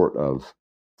some sort of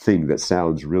thing that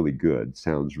sounds really good,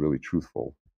 sounds really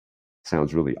truthful,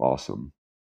 sounds really awesome,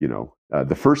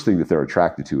 the first thing that they're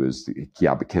attracted to is,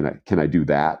 but can I do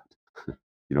that?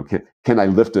 Can I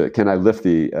lift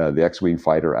the X-wing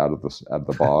fighter out of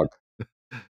the bog?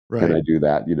 Right. Can I do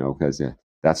that? Because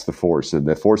that's the Force, and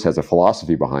the Force has a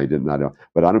philosophy behind it. And I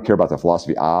don't care about the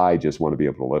philosophy. I just want to be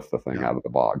able to lift the thing out of the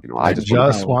bog. I just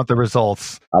want the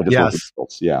results. Want the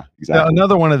results. Yeah, exactly. Now,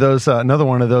 another one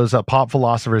of those pop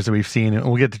philosophers that we've seen, and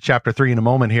we'll get to chapter 3 in a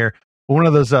moment here. One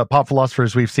of those pop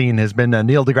philosophers we've seen has been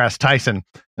Neil deGrasse Tyson.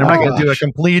 And I'm not going to do a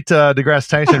complete deGrasse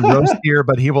Tyson roast here,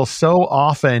 but he will so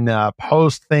often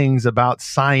post things about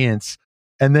science.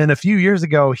 And then a few years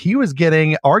ago, he was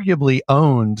getting arguably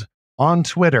owned on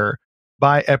Twitter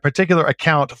by a particular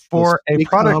account for a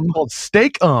product called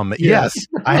Steak. Yes,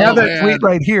 I have that tweet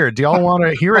right here. Do y'all want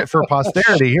to hear it for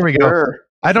posterity? Here we go. Sure.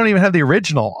 I don't even have the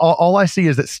original. All I see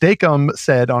is that Steak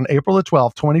said on April the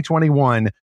 12th,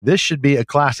 2021, this should be a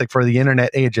classic for the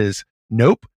internet ages.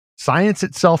 Nope. Science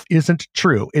itself isn't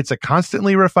true. It's a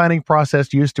constantly refining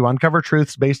process used to uncover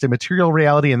truths based in material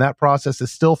reality, and that process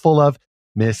is still full of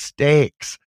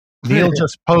mistakes. Neil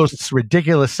just posts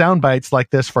ridiculous sound bites like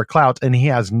this for clout, and he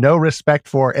has no respect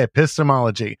for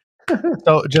epistemology.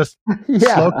 So just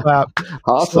slow clap,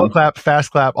 awesome. Slow clap,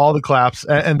 fast clap, all the claps,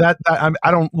 and that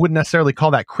wouldn't necessarily call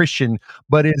that Christian,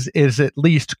 but is at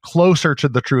least closer to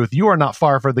the truth. You are not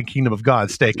far from the kingdom of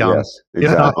God, Steak. Yes,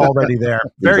 exactly. If not already there.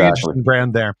 Very interesting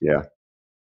brand there. Yeah.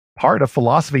 Part of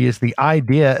philosophy is the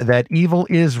idea that evil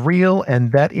is real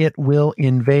and that it will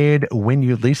invade when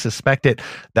you least suspect it.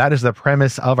 That is the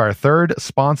premise of our third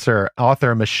sponsor,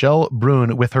 author Michelle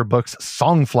Brune, with her books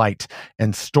Songflight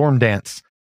and Storm Dance.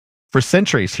 For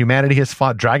centuries, humanity has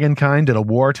fought dragonkind in a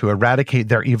war to eradicate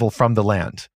their evil from the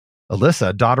land.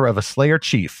 Alyssa, daughter of a Slayer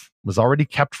chief, was already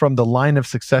kept from the line of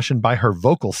succession by her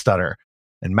vocal stutter,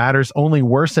 and matters only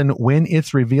worsen when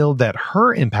it's revealed that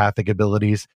her empathic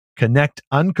abilities connect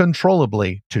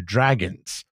uncontrollably to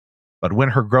dragons. But when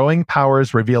her growing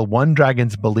powers reveal one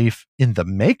dragon's belief in the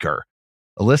Maker,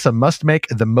 Alyssa must make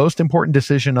the most important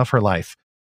decision of her life: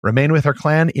 remain with her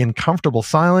clan in comfortable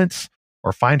silence,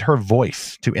 or find her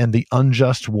voice to end the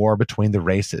unjust war between the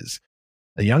races.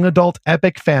 A young adult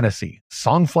epic fantasy,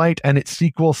 Songflight and its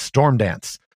sequel, Storm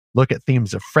Dance, look at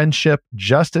themes of friendship,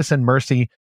 justice, and mercy,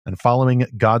 and following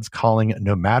God's calling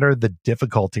no matter the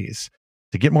difficulties.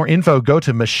 To get more info, go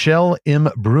to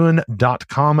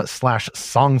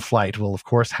michellembrun.com/songflight. We'll, of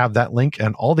course, have that link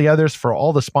and all the others for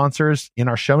all the sponsors in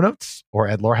our show notes or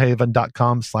at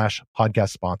lorehaven.com/podcast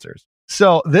sponsors.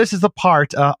 So this is the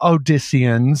part,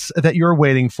 Odysseans, that you're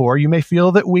waiting for. You may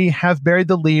feel that we have buried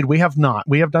the lead. We have not.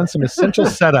 We have done some essential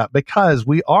setup because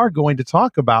we are going to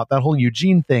talk about that whole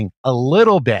Eugene thing a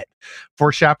little bit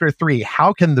for chapter 3.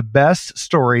 How can the best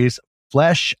stories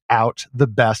flesh out the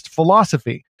best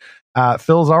philosophy?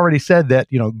 Phil's already said that,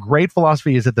 great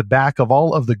philosophy is at the back of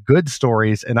all of the good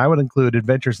stories, and I would include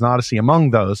Adventures in Odyssey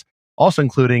among those, also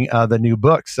including the new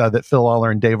books that Phil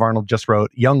Lollar and Dave Arnold just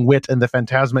wrote, Young Wit and the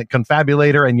Phantasmic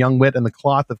Confabulator and Young Wit and the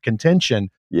Cloth of Contention.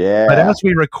 Yeah. But as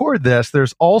we record this,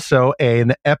 there's also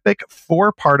an epic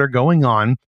 4-parter going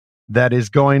on that is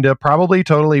going to probably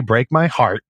totally break my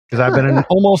heart, because I've been an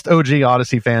almost OG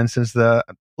Odyssey fan since the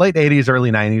late 80s,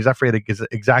 early 90s. I forget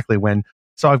exactly when.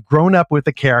 So I've grown up with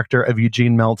the character of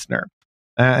Eugene Meltzner.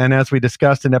 And as we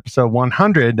discussed in episode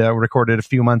 100, recorded a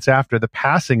few months after the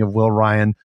passing of Will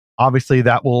Ryan, obviously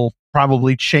that will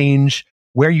probably change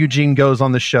where Eugene goes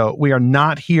on the show. We are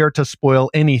not here to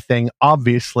spoil anything,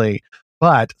 obviously,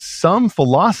 but some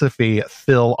philosophy,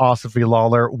 Philosophy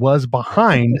Lollar, was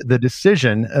behind the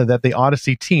decision that the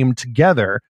Odyssey team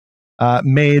together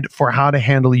made for how to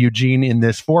handle Eugene in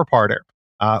this 4-parter.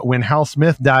 When Hal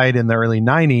Smith died in the early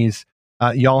 90s,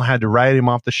 y'all had to write him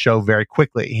off the show very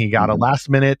quickly. He got a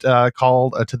last-minute call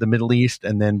to the Middle East,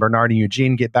 and then Bernard and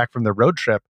Eugene get back from the road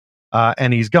trip,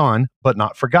 and he's gone, but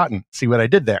not forgotten. See what I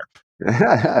did there?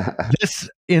 This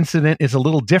incident is a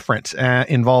little different,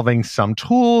 involving some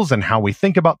tools and how we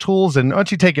think about tools. And why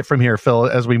don't you take it from here, Phil,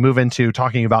 as we move into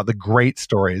talking about the great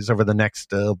stories over the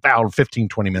next about 15,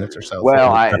 20 minutes or so.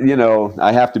 Well,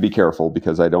 I have to be careful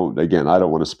because I don't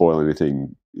want to spoil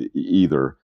anything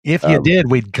either. If you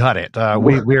did, we'd cut it.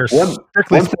 We're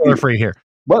strictly spoiler free here.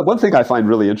 One thing I find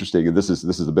really interesting, and this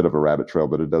is a bit of a rabbit trail,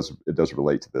 but it does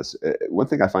relate to this. One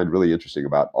thing I find really interesting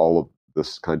about all of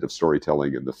this kind of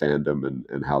storytelling and the fandom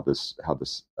and how this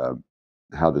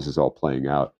is all playing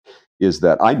out is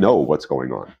that I know what's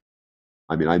going on.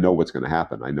 I mean, I know what's going to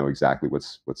happen. I know exactly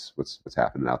what's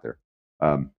happening out there.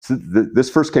 So this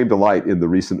first came to light in the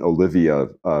recent Olivia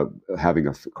having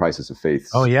a crisis of faith.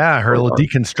 Oh yeah, her little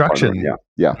deconstruction.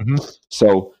 Yeah. Mm-hmm.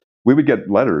 So we would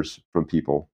get letters from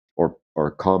people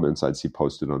or comments I'd see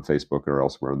posted on Facebook or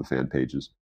elsewhere on the fan pages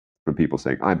from people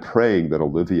saying, "I'm praying that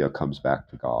Olivia comes back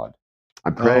to God.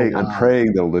 I'm praying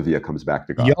that Olivia comes back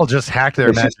to God." Y'all just hacked their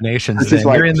imaginations.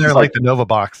 You're in there like the Nova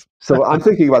box. So I'm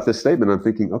thinking about this statement. I'm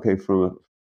thinking, okay, from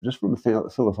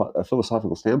a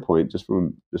philosophical standpoint, just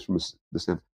from the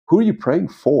standpoint, who are you praying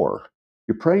for?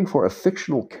 You're praying for a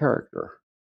fictional character.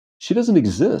 She doesn't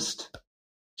exist.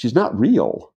 She's not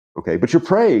real. Okay, but you're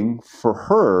praying for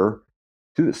her.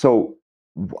 So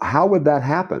how would that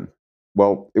happen?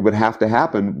 Well, it would have to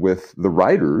happen with the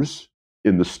writers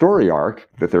in the story arc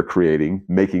that they're creating,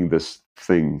 making this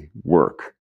thing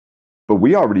work. But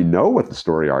we already know what the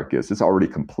story arc is. It's already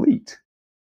complete.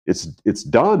 It's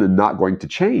done and not going to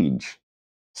change.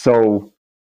 So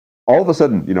all of a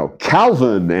sudden,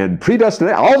 Calvin and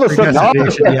predestination, all of a sudden, all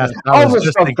this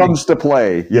stuff comes to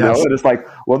play, and it's like,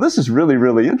 well, this is really,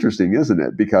 really interesting, isn't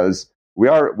it? Because we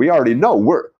already know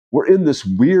we're in this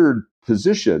weird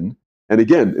position. And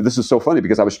again, this is so funny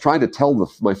because I was trying to tell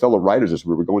my fellow writers as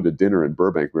we were going to dinner in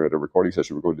Burbank. We were at a recording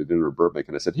session. We were going to dinner in Burbank,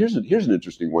 and I said, "Here's an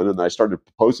interesting one." And I started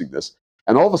proposing this,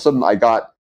 and all of a sudden, I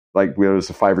got there was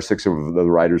 5 or 6 of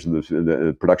the writers and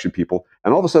the production people,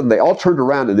 and all of a sudden, they all turned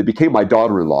around and they became my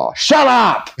daughter-in-law. Shut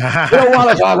up! We don't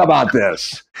want to talk about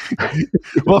this.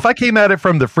 Well, if I came at it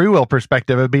from the free will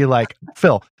perspective, it'd be like,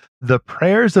 Phil, the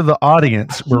prayers of the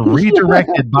audience were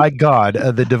redirected by God,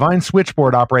 the divine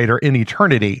switchboard operator in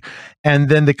eternity, and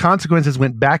then the consequences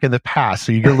went back in the past.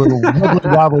 So you get a little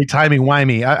wobbly,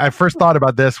 timey-wimey. I first thought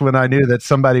about this when I knew that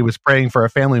somebody was praying for a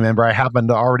family member I happened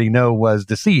to already know was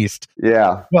deceased.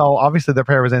 Yeah. Well, obviously the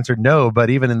prayer was answered no, but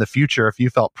even in the future, if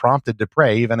you felt prompted to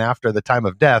pray, even after the time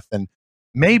of death, and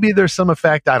maybe there's some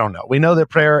effect. I don't know. We know that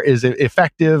prayer is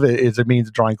effective. It's a means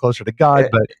of drawing closer to God,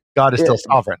 but God is still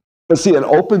sovereign. But see, it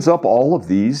opens up all of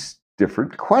these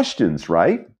different questions,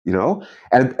 right?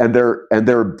 And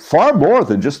they're far more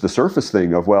than just the surface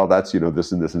thing of, well, that's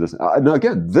this and this and this. No,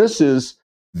 again, this is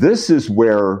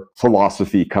where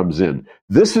philosophy comes in.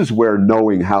 This is where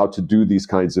knowing how to do these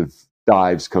kinds of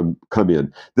dives come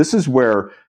in. This is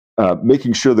where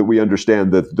making sure that we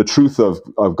understand the truth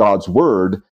of God's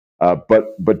word,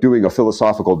 but doing a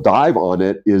philosophical dive on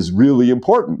it is really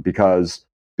important because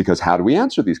how do we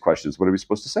answer these questions? What are we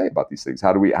supposed to say about these things?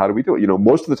 How do we do it?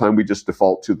 Most of the time we just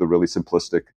default to the really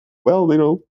simplistic, well,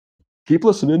 keep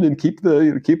listening and keep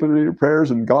it in your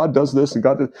prayers, and God does this and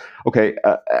God does. Okay,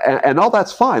 and all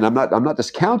that's fine. I'm not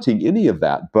discounting any of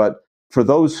that. But for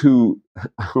those who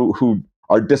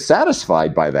are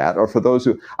dissatisfied by that, or for those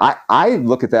who I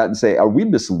look at that and say, are we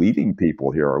misleading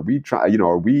people here? Are we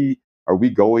are we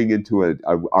going into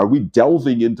are we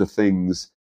delving into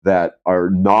things that are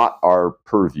not our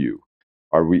purview?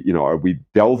 Are we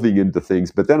delving into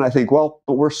things? But then I think, well,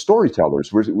 but we're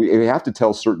storytellers. We have to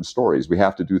tell certain stories. We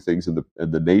have to do things in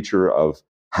the nature of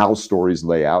how stories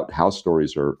lay out, how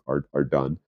stories are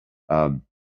done.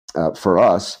 For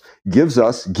us, gives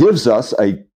us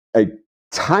a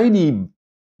tiny,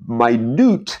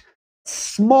 minute,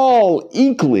 small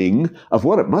inkling of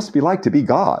what it must be like to be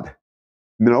God.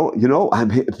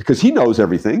 Because He knows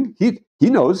everything. He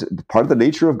knows. Part of the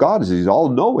nature of God is He's all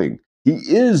knowing. He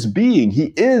is being. He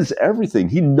is everything.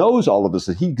 He knows all of this.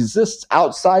 He exists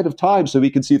outside of time, so He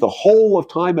can see the whole of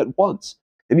time at once.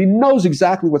 And He knows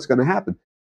exactly what's going to happen.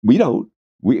 We don't.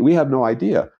 We have no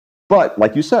idea. But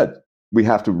like you said, we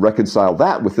have to reconcile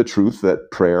that with the truth that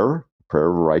prayer of a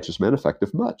righteous man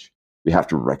affecteth much. We have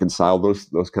to reconcile those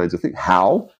kinds of things.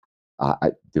 How?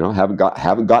 Haven't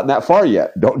gotten that far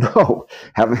yet. Don't know.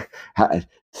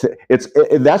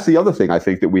 That's the other thing I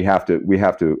think that we have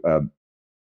to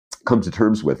come to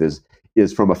terms with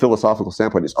is from a philosophical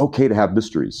standpoint. It's okay to have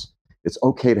mysteries. It's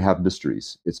okay to have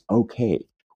mysteries. It's okay.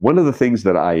 One of the things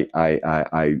that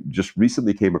I just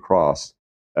recently came across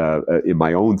in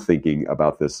my own thinking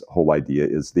about this whole idea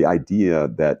is the idea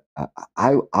that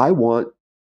I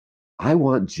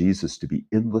want Jesus to be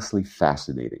endlessly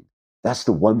fascinating. That's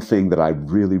the one thing that I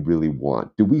really, really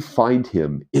want. Do we find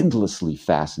Him endlessly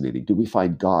fascinating? Do we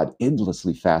find God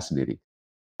endlessly fascinating?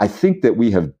 I think that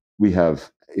we have,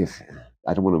 if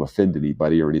I don't want to offend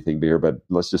anybody or anything here, but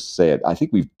let's just say it. I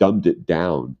think we've dumbed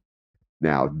down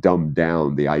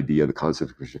the idea, the concept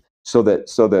of Christian, so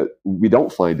that we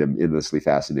don't find Him endlessly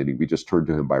fascinating. We just turn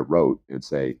to Him by rote and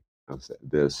say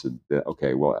this and that.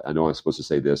 Okay, well, I know I'm supposed to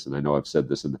say this, and I know I've said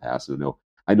this in the past, and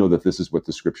I know that this is what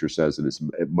the Scripture says, and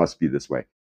it must be this way.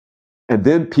 And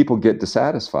then people get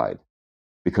dissatisfied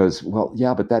because, well,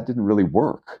 yeah, but that didn't really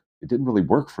work. It didn't really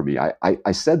work for me.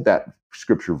 I said that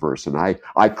Scripture verse, and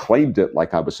I claimed it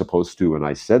like I was supposed to, and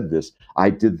I said this, I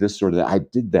did this sort of that, I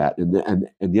did that,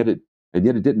 and yet it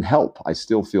didn't help. I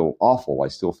still feel awful. I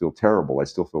still feel terrible. I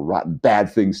still feel rotten.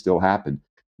 Bad things still happen.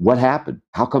 What happened?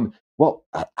 How come? Well,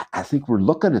 I think we're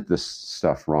looking at this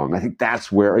stuff wrong. I think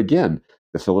that's where, again,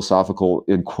 the philosophical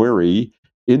inquiry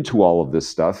into all of this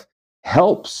stuff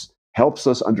helps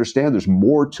us understand there's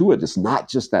more to it. It's not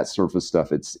just that surface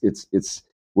stuff.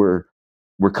 We're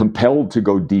compelled to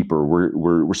go deeper.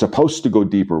 We're supposed to go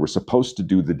deeper. We're supposed to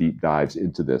do the deep dives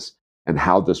into this and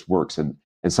how this works. And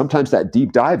sometimes that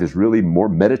deep dive is really more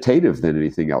meditative than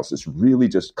anything else. It's really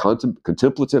just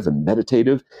contemplative and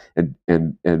meditative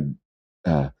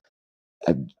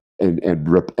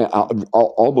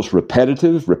almost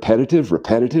repetitive,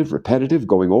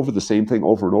 going over the same thing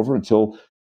over and over until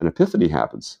an epiphany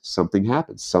happens. Something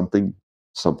happens. Something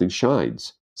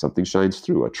shines. Something shines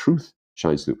through. A truth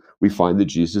shines through. We find that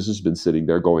Jesus has been sitting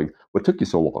there going, "What took you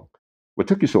so long? What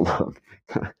took you so long?"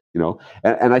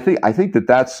 And I think that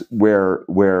that's where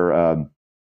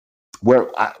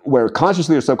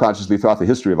consciously or subconsciously throughout the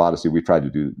history of Odyssey, we've tried to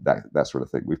do that sort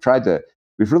of thing.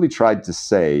 We've really tried to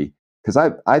say, because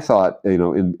I thought,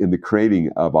 in the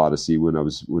creating of Odyssey, when I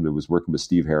was working with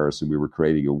Steve Harris and we were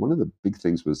creating it, one of the big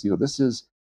things was, this is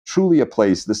truly a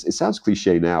place. It sounds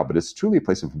cliche now, but it's truly a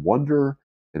place of wonder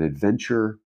and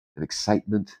adventure and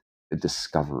excitement and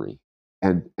discovery.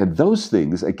 And those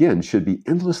things, again, should be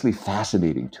endlessly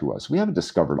fascinating to us. We haven't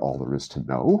discovered all there is to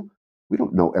know. We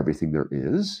don't know everything there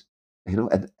is, and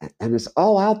it's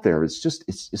all out there. It's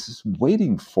just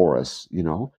waiting for us,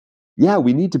 Yeah,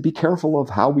 we need to be careful of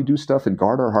how we do stuff and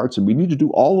guard our hearts, and we need to do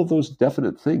all of those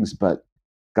definite things. But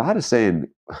God is saying,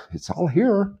 it's all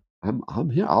here.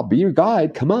 I'm here. I'll be your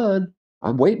guide. Come on.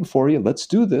 I'm waiting for you. Let's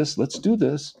do this. Let's do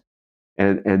this.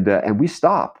 And we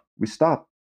stop. We stop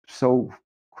so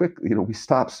quick. We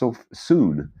stop so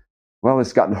soon. Well,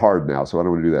 it's gotten hard now, so I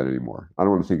don't want to do that anymore. I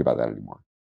don't want to think about that anymore.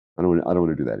 I don't want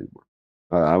to do that anymore.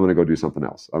 I want to go do something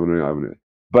else. I want to.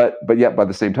 But yet, by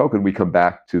the same token, we come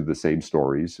back to the same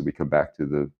stories. We come back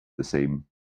to the same.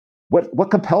 What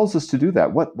compels us to do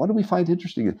that? What do we find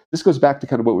interesting? This goes back to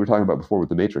kind of what we were talking about before with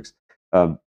the Matrix.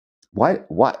 Why?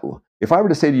 If I were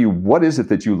to say to you, what is it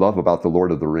that you love about the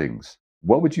Lord of the Rings?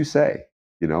 What would you say?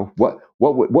 What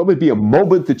would be a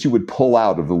moment that you would pull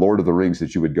out of the Lord of the Rings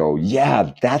that you would go,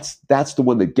 yeah, that's the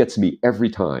one that gets me every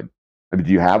time. I mean,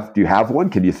 do you have one?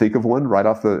 Can you think of one right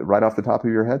off the top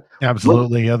of your head?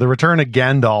 Absolutely. The return of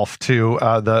Gandalf to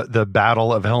the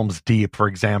Battle of Helm's Deep, for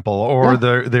example, or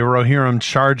the Rohirrim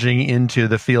charging into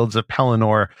the fields of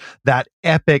Pelennor, that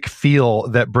epic feel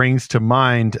that brings to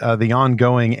mind the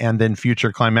ongoing and then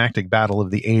future climactic Battle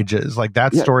of the Ages. Like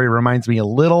that story reminds me a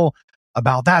little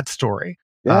about that story,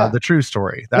 the true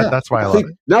story. That's why I love it.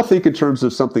 Now think in terms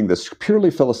of something that's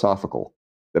purely philosophical.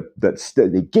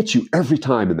 They get you every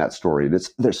time in that story, and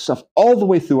there's stuff all the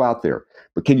way throughout there.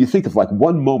 But can you think of like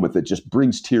one moment that just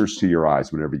brings tears to your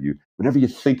eyes whenever you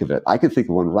think of it? I can think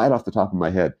of one right off the top of my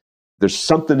head. There's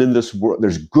something in this world.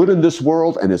 There's good in this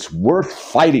world, and it's worth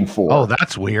fighting for. Oh,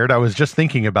 that's weird. I was just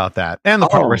thinking about that, and the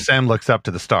part where Sam looks up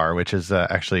to the star, which is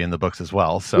actually in the books as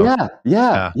well. So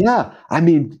yeah. I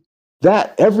mean,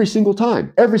 that every single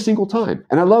time.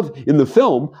 And I love in the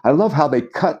film. I love how they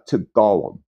cut to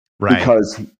Gollum. Right.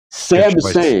 Because Sam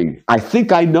is saying, I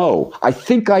think I know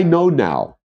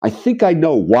now. I think I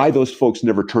know why those folks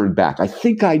never turned back. I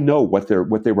think I know what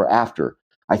they were after.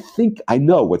 I think I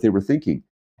know what they were thinking.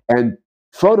 And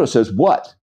Frodo says,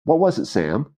 what? What was it,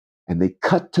 Sam? And they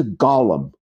cut to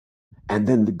Gollum. And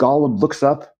then the Gollum looks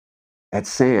up at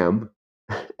Sam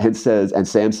and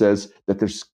Sam says that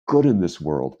there's good in this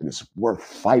world and it's worth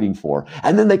fighting for.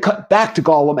 And then they cut back to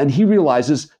Gollum and he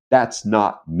realizes that's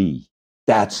not me.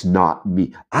 That's not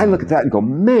me. I look at that and go,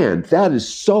 man, that is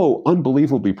so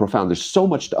unbelievably profound. There's so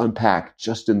much to unpack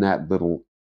just in that little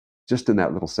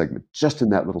segment, just in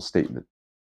that little statement.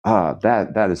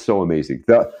 That is so amazing.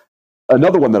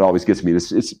 Another one that always gets me,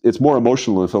 it's more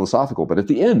emotional than philosophical, but at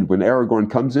the end, when Aragorn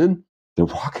comes in, they're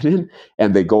walking in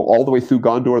and they go all the way through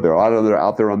Gondor. They're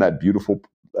out there on that beautiful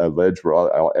ledge where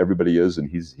everybody is, and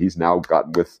he's now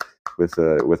gotten with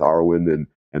Arwen,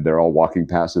 and they're all walking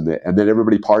past, and then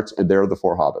everybody parts, and there are the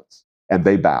four hobbits, and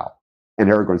they bow. And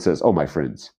Aragorn says, "Oh, my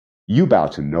friends, you bow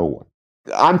to no one."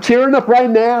 I'm tearing up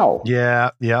right now. Yeah,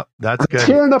 that's good. I'm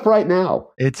tearing up right now.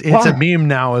 It's a meme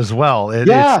now as well. It's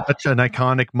such an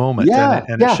iconic moment,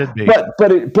 and it should be.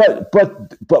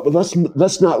 But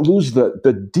let's not lose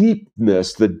the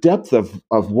deepness, the depth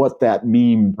of what that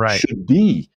meme should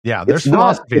be. Yeah, there's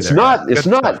philosophy there. It's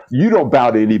not you don't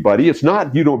bow to anybody. It's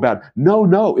not you don't bow.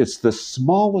 No, it's the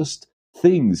smallest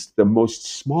things, the most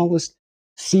smallest,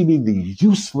 seemingly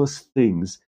useless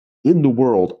things in the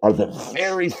world are the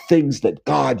very things that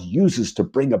God uses to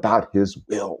bring about his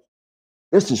will.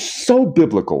 This is so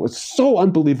biblical. It's so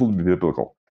unbelievably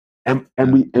biblical. And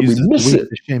we miss it.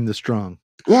 To shame the strong.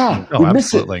 Yeah. Oh,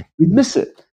 absolutely. We miss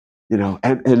it. And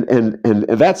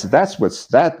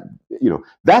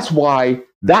that's why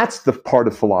that's the part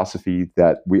of philosophy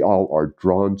that we all are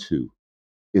drawn to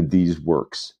in these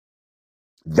works.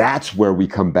 That's where we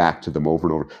come back to them over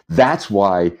and over. That's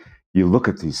why you look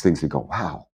at these things and go,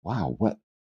 wow, what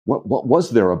was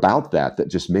there about that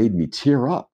just made me tear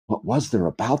up? What was there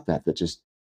about that just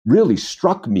really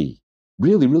struck me,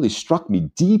 really struck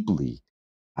me deeply?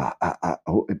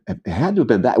 It had to have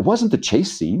been that. It wasn't the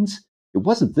chase scenes. It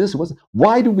wasn't this. It wasn't.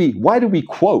 Why do we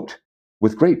quote,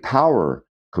 "With great power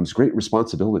comes great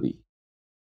responsibility"?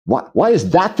 Why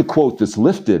is that the quote that's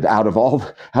lifted out of all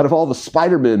the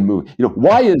Spider-Man movies?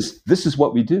 Why is this is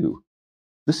what we do?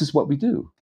 This is what we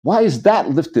do. Why is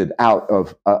that lifted out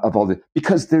of all the?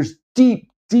 Because there's deep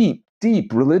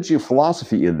religious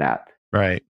philosophy in that.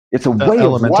 Right. It's a way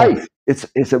of life. It's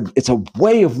a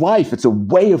way of life. It's a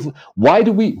way of. Why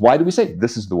do we say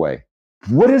this is the way?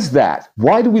 What is that?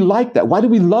 Why do we like that? Why do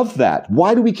we love that?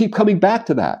 Why do we keep coming back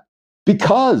to that?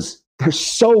 Because there's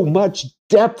so much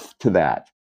depth to that.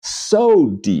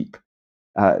 So deep.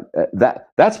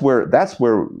 That's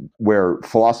where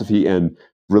philosophy and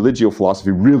religio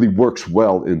philosophy really works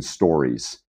well in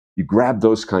stories. You grab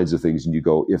those kinds of things and you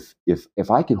go, if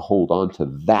I can hold on to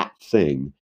that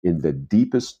thing in the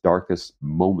deepest, darkest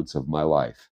moments of my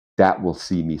life, that will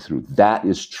see me through. That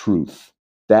is truth.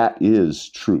 That is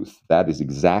truth. That is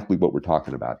exactly what we're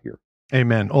talking about here.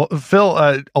 Amen. Well,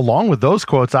 Phil, along with those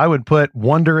quotes, I would put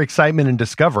wonder, excitement, and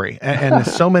discovery, and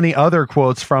so many other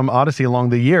quotes from Odyssey along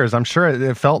the years. I'm sure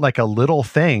it felt like a little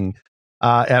thing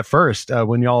at first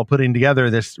when y'all putting together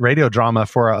this radio drama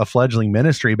for a fledgling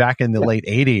ministry back in the late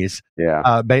 80s,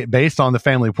 based on the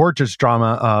Family Portraits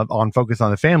drama on Focus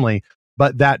on the Family.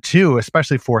 But that too,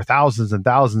 especially for thousands and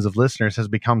thousands of listeners, has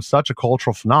become such a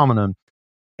cultural phenomenon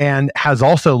and has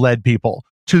also led people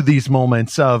to these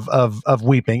moments of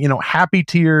weeping, happy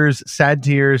tears, sad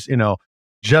tears,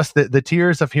 just the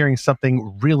tears of hearing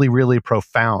something really, really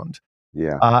profound.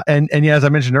 Yeah. And as I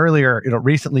mentioned earlier,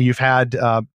 recently you've had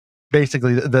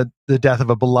basically the death of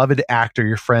a beloved actor,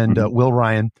 your friend, Will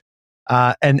Ryan.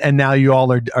 And now you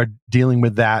all are dealing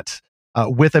with that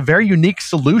with a very unique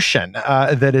solution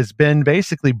that has been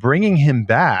basically bringing him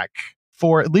back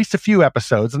for at least a few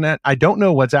episodes. And I don't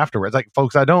know what's afterwards. Like,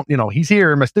 folks, I don't, he's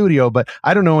here in my studio, but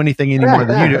I don't know anything any more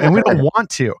than you do. And we don't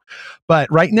want to.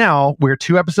 But right now, we're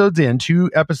 2 episodes in, 2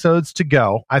 episodes to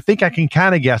go. I think I can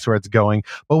kind of guess where it's going.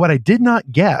 But what I did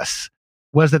not guess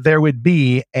was that there would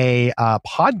be a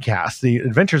podcast, the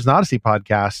Adventures in Odyssey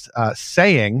podcast,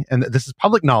 saying, and this is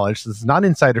public knowledge, this is not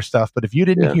insider stuff, but if you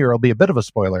didn't hear, it'll be a bit of a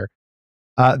spoiler,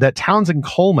 that Townsend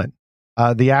Coleman,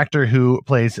 the actor who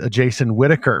plays Jason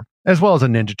Whittaker, as well as a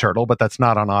Ninja Turtle, but that's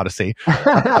not on Odyssey.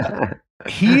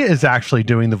 He is actually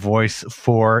doing the voice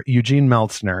for Eugene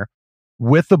Meltzner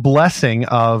with the blessing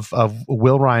of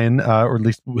Will Ryan, or at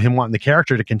least him wanting the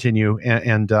character to continue,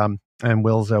 and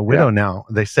Will's widow now.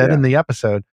 They said in the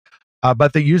episode,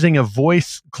 but they're using a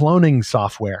voice cloning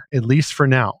software, at least for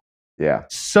now. Yeah.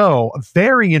 So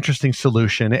very interesting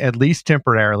solution, at least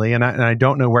temporarily. And I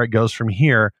don't know where it goes from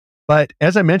here. But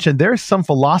as I mentioned, there's some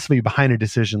philosophy behind a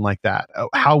decision like that,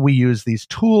 how we use these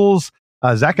tools.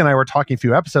 Zach and I were talking a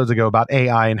few episodes ago about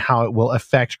AI and how it will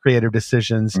affect creative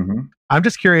decisions. Mm-hmm. I'm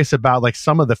just curious about like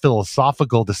some of the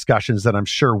philosophical discussions that I'm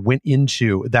sure went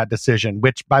into that decision,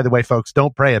 which, by the way, folks,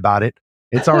 don't pray about it.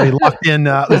 It's already locked in.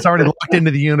 It's already locked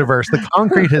into the universe. The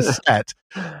concrete is set.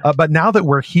 But now that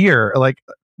we're here, like,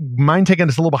 mind taking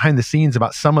us a little behind the scenes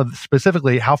about some of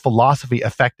specifically how philosophy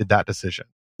affected that decision?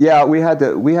 Yeah, we had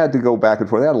to go back and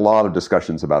forth. They had a lot of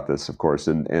discussions about this, of course,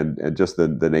 and just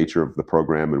the nature of the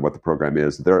program and what the program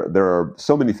is. There are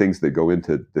so many things that go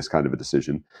into this kind of a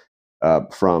decision,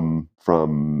 from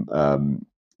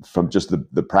just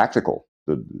the practical,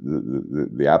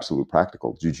 the absolute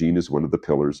practical. Eugene is one of the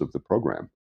pillars of the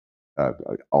program.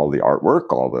 All the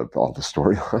artwork, all the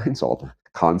storylines, all the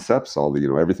concepts, all the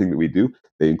everything that we do,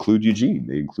 they include Eugene.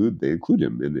 They include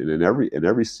him in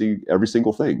every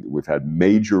single thing. We've had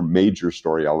major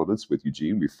story elements with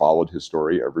Eugene. We followed his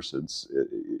story ever since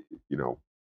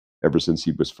ever since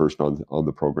he was first on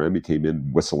the program. He came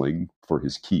in whistling for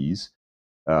his keys.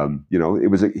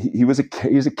 He's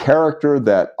a character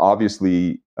that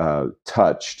obviously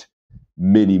touched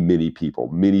many people.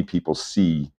 Many people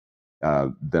see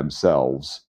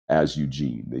themselves as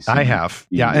Eugene. I have.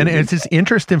 Yeah. And it's his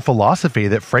interest in philosophy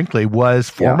that frankly was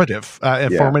formative,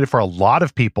 formative for a lot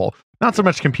of people. Not so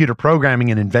much computer programming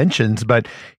and inventions, but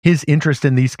his interest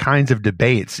in these kinds of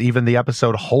debates. Even the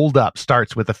episode Hold Up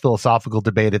starts with a philosophical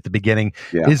debate at the beginning.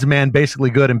 Yeah. Is man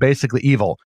basically good and basically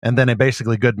evil? And then a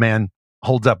basically good man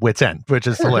holds up wit's end, which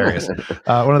is hilarious.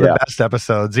 One of the best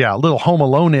episodes. Yeah, a little Home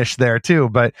Alone-ish there too,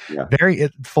 but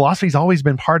philosophy's always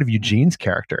been part of Eugene's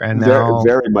character, and now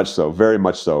very much so.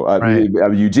 Right.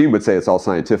 Eugene would say it's all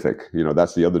scientific.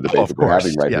 That's the other debate that we're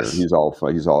having right here.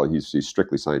 He's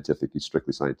strictly scientific.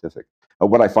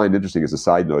 What I find interesting as a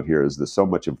side note here is that so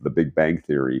much of the Big Bang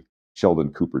Theory, Sheldon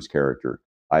Cooper's character,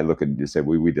 I look at and say,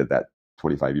 we did that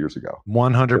 25 years ago.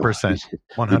 100%.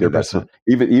 100%.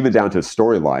 Even down to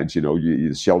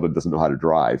storylines, Sheldon doesn't know how to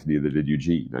drive, neither did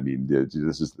Eugene. I mean,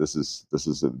 this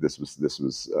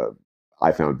was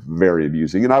I found very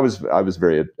amusing, and I was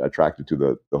very attracted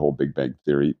to the whole Big Bang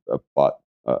Theory plot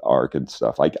arc and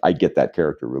stuff. I get that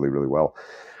character really, really well.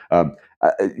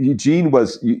 Eugene,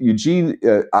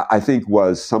 I think,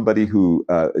 was somebody who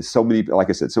so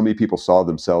many people saw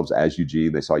themselves as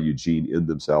Eugene. They saw Eugene in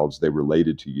themselves. They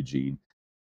related to Eugene.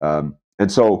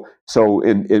 And so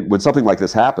when something like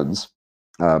this happens,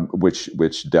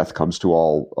 which death comes to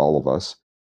all of us,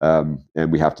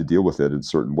 and we have to deal with it in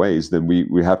certain ways, then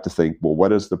we have to think, well,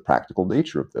 what is the practical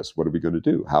nature of this? What are we going to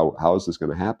do? How is this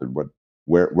going to happen?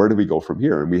 Where do we go from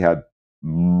here? And we had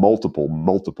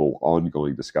multiple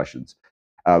ongoing discussions.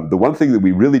 The one thing that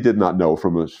we really did not know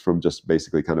from just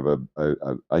basically kind of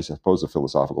I suppose a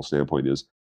philosophical standpoint is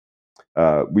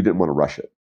we didn't want to rush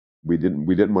it. We didn't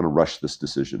want to rush this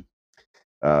decision.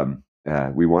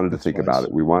 We wanted to think about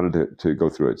it. We wanted to go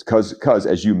through it because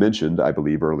as you mentioned, I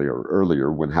believe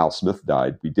earlier when Hal Smith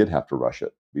died, we did have to rush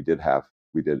it. We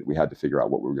had to figure out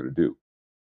what we were going to do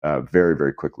very,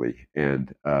 very quickly.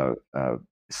 And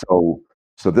so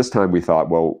this time we thought,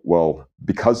 well,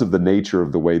 because of the nature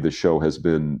of the way the show has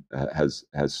been has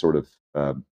sort of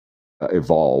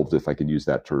evolved, if I can use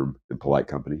that term in polite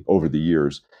company, over the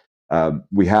years.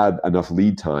 We had enough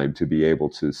lead time to be able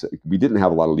to say, we didn't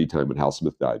have a lot of lead time when Hal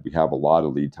Smith died. We have a lot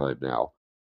of lead time now.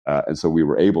 And so we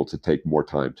were able to take more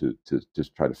time to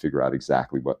just try to figure out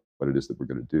exactly what it is that we're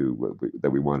going to do, that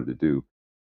we wanted to do.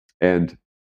 And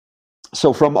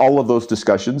so from all of those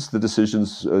discussions, the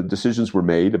decisions were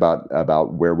made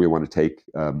about where we want to take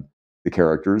the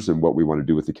characters and what we want to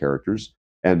do with the characters.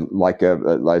 And like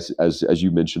as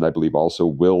you mentioned, I believe also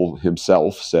Will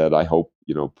himself said, I hope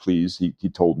please, he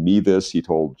told me this, he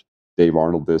told Dave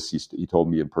Arnold this, he told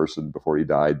me in person before he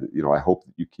died, that, I hope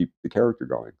that you keep the character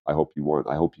going. I hope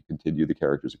you continue the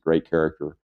character. It's a great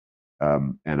character.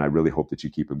 And I really hope that you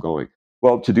keep him going.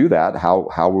 Well, to do that, how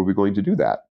are we going to do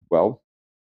that? Well,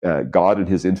 God in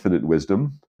his infinite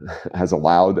wisdom has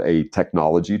allowed a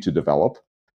technology to develop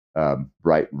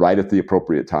right at the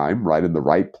appropriate time, right in the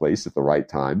right place at the right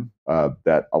time,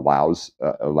 that allows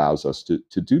us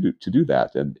to do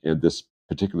that. And this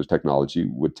particular technology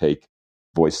would take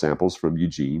voice samples from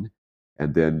Eugene,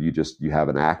 and then you have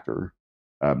an actor.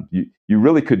 You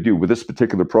really could do with this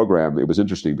particular program. It was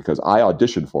interesting because I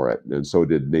auditioned for it, and so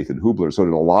did Nathan Hubler. So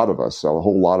did a lot of us. So a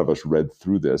whole lot of us read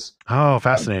through this. Oh,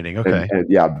 fascinating. Okay, and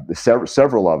yeah,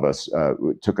 several of us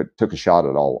took a shot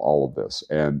at all of this.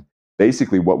 And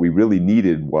basically, what we really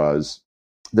needed was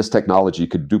this technology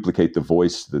could duplicate the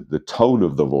voice, the tone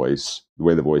of the voice, the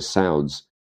way the voice sounds,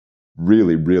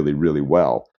 really, really, really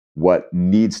well. What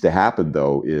needs to happen,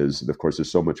 though, is, of course, there's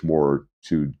so much more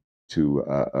to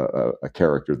a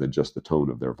character than just the tone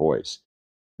of their voice.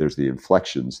 There's the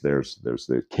inflections, there's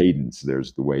the cadence,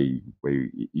 there's the way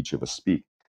each of us speak.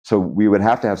 So we would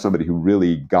have to have somebody who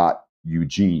really got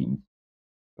Eugene,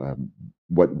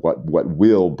 what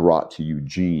Will brought to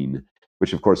Eugene,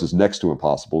 which of course is next to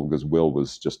impossible because Will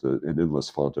was just an endless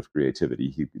font of creativity.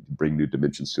 He could bring new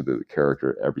dimensions to the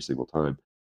character every single time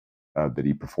that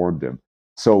he performed him.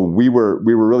 So we were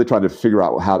really trying to figure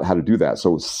out how to do that.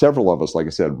 So several of us, like I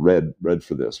said, read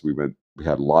for this. We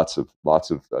had lots of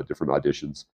different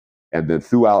auditions, and then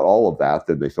throughout all of that,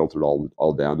 then they filtered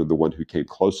all down. And the one who came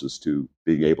closest to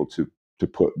being able to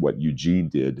put what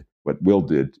Will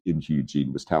did into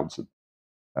Eugene was Townsend.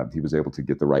 He was able to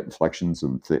get the right inflections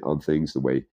on things, the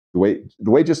way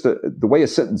a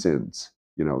sentence ends.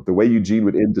 The way Eugene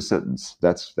would end a sentence,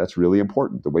 that's really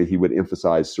important. The way he would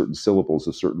emphasize certain syllables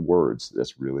of certain words,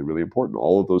 that's really, really important.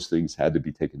 All of those things had to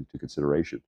be taken into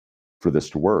consideration for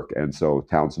this to work. And so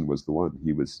Townsend was the one.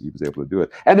 He was able to do it.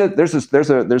 And there's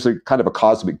a kind of a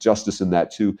cosmic justice in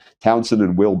that too. Townsend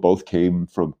and Will both came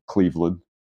from Cleveland.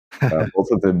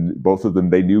 Both of them,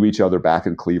 they knew each other back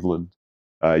in Cleveland.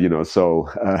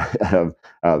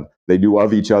 They knew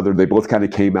of each other. They both kind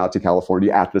of came out to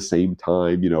California at the same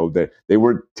time. They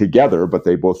weren't together, but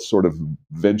they both sort of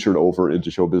ventured over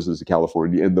into show business in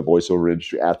California in the voiceover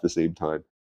industry at the same time,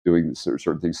 doing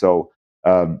certain things. So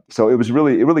it was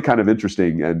really kind of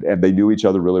interesting, and they knew each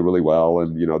other really, really well,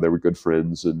 and they were good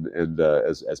friends, and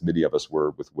as many of us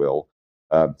were with Will.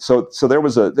 So there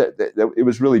was it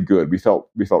was really good. We felt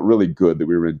really good that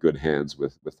we were in good hands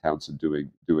with Townsend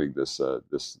doing this.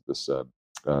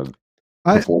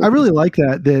 I really like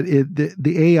that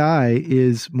the AI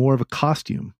is more of a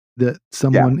costume that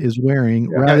someone is wearing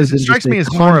rather than it strikes me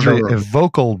as more of a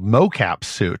vocal mocap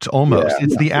suit almost.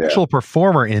 It's the actual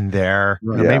performer in there.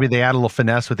 Right. Maybe they add a little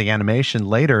finesse with the animation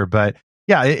later, but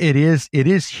it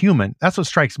is human. That's what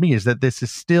strikes me, is that this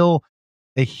is still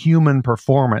a human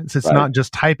performance. It's not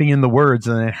just typing in the words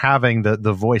and then having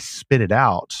the voice spit it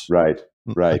out. Right.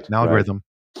 Like an algorithm.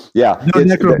 Yeah. No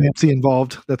necromancy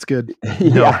involved. That's good.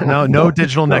 No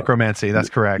digital necromancy. That's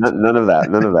correct. None of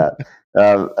that.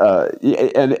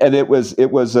 And it was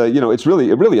it's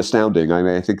really astounding. I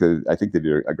mean, I think they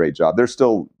did a great job. There's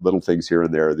still little things here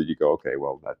and there that you go, okay,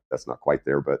 well, that's not quite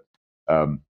there, but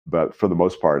for the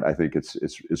most part, I think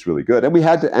it's really good. And we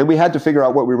had to figure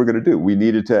out what we were going to do. We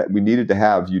needed to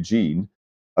have Eugene,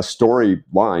 a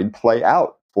storyline play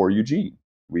out for Eugene.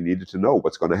 We needed to know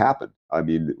what's going to happen. I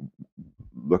mean,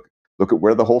 look at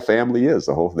where the whole family is.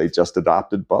 They just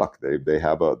adopted Buck. They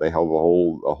have a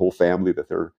whole family that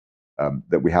they're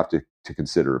that we have to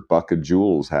consider. Buck and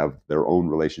Jules have their own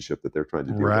relationship that they're trying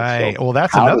to do. Right. So well,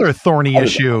 that's another thorny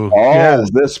issue.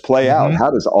 This play out?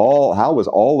 How is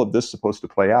all of this supposed to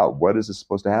play out? What is this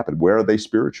supposed to happen? Where are they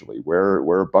spiritually? Where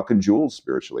are Buck and Jules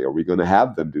spiritually? Are we going to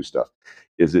have them do stuff?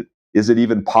 Is it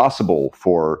even possible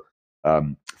for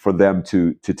them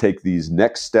to take these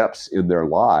next steps in their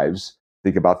lives?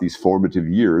 Think about these formative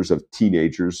years of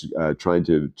teenagers trying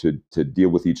to deal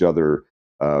with each other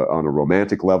on a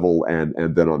romantic level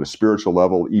and then on a spiritual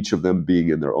level, each of them being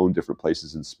in their own different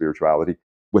places in spirituality,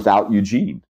 without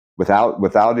Eugene,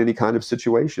 without any kind of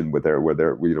situation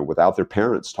without their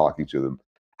parents talking to them.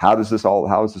 How is this all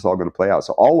going to play out?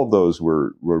 So all of those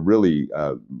were really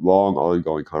long,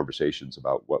 ongoing conversations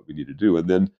about what we need to do. And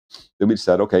then we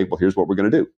said, okay, well, here's what we're going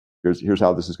to do. Here's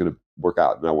how this is going to work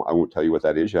out. And I won't tell you what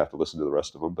that is. You have to listen to the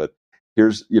rest of them. But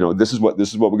here's, this is what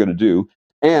we're going to do.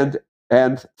 And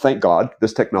thank God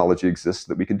this technology exists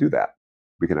that we can do that.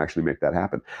 We can actually make that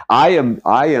happen. I am,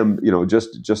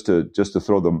 just to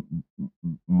throw the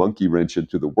monkey wrench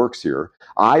into the works here.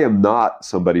 I am not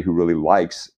somebody who really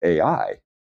likes AI.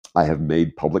 I have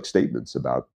made public statements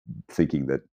about thinking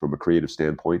that from a creative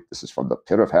standpoint, this is from the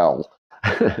pit of hell,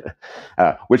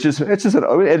 which is it's just an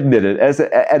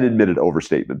admitted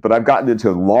overstatement. But I've gotten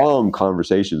into long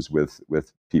conversations with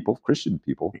people, Christian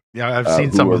people. Yeah, I've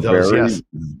seen some of those. Yes,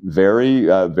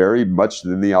 very much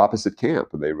in the opposite camp,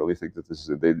 and they really think that this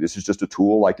is just a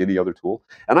tool like any other tool.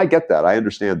 And I get that, I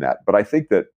understand that, but I think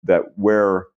that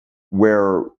where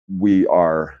we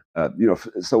are,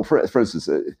 so for instance,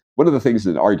 one of the things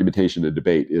in argumentation and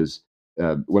debate is.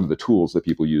 One of the tools that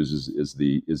people use is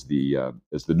the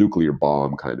nuclear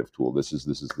bomb kind of tool. This is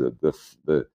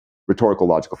the rhetorical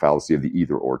logical fallacy of the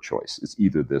either or choice. It's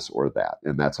either this or that,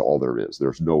 and that's all there is.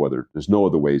 There's no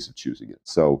other ways of choosing it.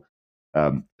 So,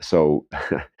 and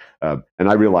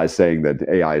I realize saying that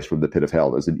AI is from the pit of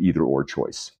hell is an either or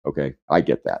choice. Okay, I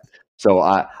get that. So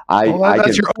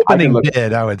that's your opening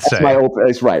bid, I would say.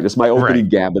 That's right. It's my opening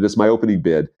gambit. It's my opening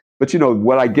bid. But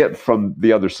what I get from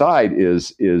the other side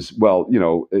is well,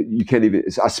 you can't even,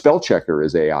 a spell checker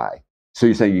is AI. So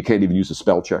you're saying you can't even use a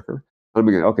spell checker? I'm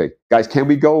going, okay, guys, can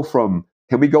we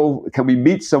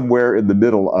meet somewhere in the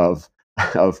middle of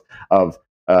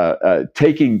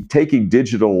taking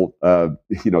digital,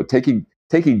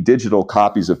 taking digital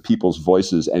copies of people's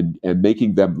voices and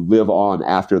making them live on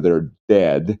after they're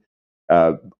dead,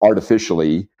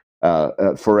 artificially,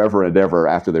 forever and ever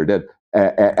after they're dead.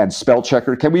 And spell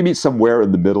checker, can we meet somewhere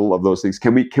in the middle of those things?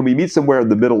 Can we meet somewhere in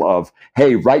the middle of,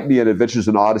 hey, write me an Adventures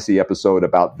in Odyssey episode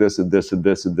about this and this and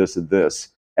this and this and this,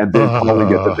 and then calling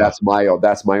it that's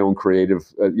my own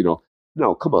creative,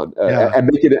 no, come on,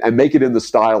 and make it in the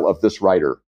style of this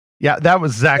writer. Yeah, that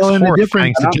was Zach's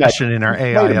horrifying suggestion in our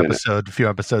AI episode a few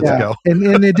episodes ago. And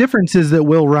the difference is that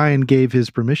Will Ryan gave his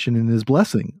permission and his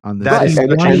blessing on this. That is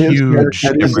huge.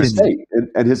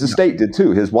 And his estate did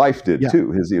too. His wife did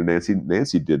too. His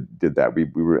Nancy did that. We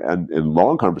were in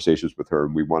long conversations with her,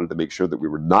 and we wanted to make sure that we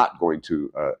were not going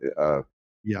to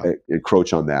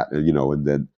encroach on that.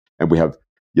 And we have.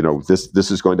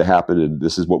 This is going to happen, and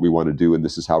this is what we want to do, and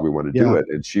this is how we want to do it.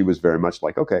 And she was very much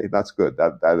like, okay, that's good.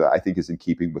 That I think is in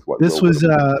keeping with what this was.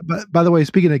 By the way,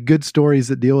 speaking of good stories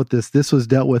that deal with this was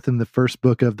dealt with in the first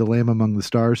book of the Lamb Among the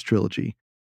Stars trilogy.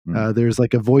 There's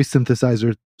like a voice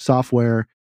synthesizer software,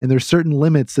 and there's certain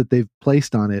limits that they've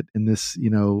placed on it in this,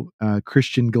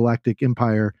 Christian galactic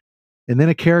empire, and then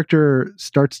a character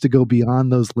starts to go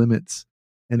beyond those limits.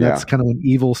 And that's kind of when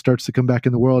evil starts to come back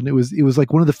in the world. And it was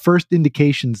like one of the first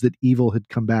indications that evil had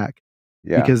come back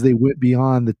because they went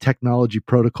beyond the technology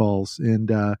protocols.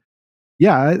 And I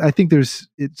think it's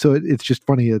just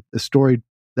funny.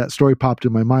 That story popped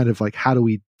in my mind of like, how do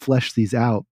we flesh these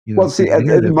out? Well, see,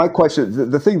 and my question,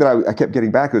 the thing that I kept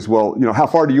getting back is, well, how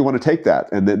far do you want to take that?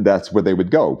 And then that's where they would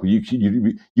go. You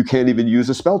can't even use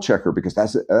a spell checker because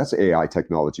that's AI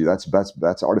technology.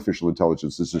 That's artificial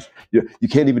intelligence. This is you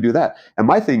can't even do that. And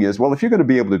my thing is, well, if you're going to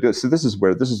be able to do it, so this is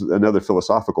where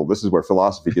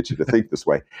philosophy gets you to think this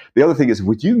way. The other thing is,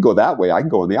 if you can go that way, I can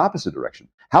go in the opposite direction.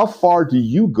 How far do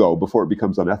you go before it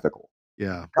becomes unethical?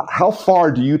 Yeah. How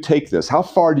far do you take this? How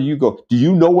far do you go? Do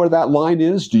you know where that line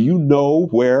is? Do you know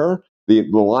where the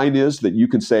line is that you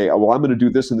can say, oh, well, I'm going to do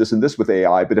this and this and this with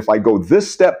AI, but if I go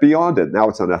this step beyond it, now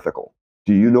it's unethical.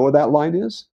 Do you know where that line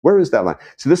is? Where is that line?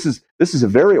 So this is a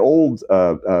very old,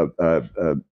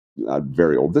 not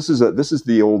very old. This is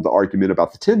the old argument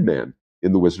about the Tin Man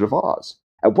in The Wizard of Oz.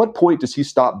 At what point does he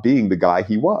stop being the guy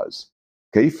he was?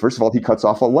 Okay, first of all, he cuts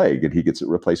off a leg and he gets it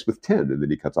replaced with tin, and then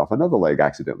he cuts off another leg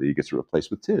accidentally. He gets it replaced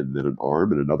with tin, and then an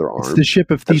arm and another arm. It's the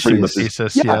ship of Theseus.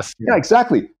 Yes. Yeah,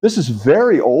 exactly. This is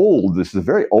very old. This is a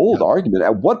very old argument.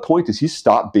 At what point does he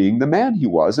stop being the man he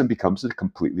was and becomes a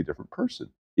completely different person?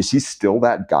 Is he still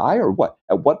that guy or what?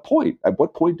 At what point? At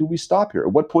what point do we stop here?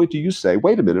 At what point do you say,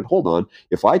 wait a minute, hold on.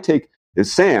 If I take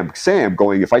Sam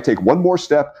going, if I take one more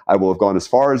step, I will have gone as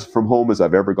far as from home as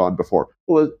I've ever gone before.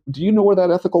 Well, do you know where that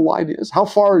ethical line is? How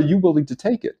far are you willing to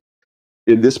take it?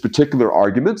 In this particular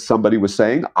argument, somebody was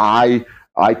saying, I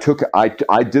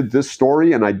did this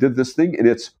story and I did this thing, and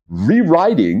it's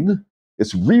rewriting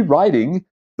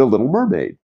The Little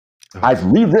Mermaid. Okay. I've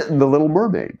rewritten The Little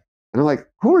Mermaid. And I'm like,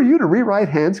 who are you to rewrite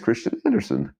Hans Christian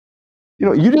Andersen?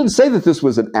 You didn't say that this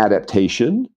was an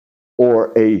adaptation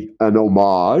or an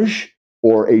homage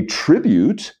or a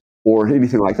tribute or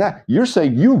anything like that. You're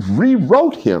saying you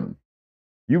rewrote him.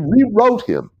 You rewrote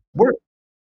him.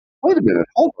 Wait a minute,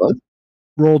 hold on.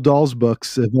 Roald Dahl's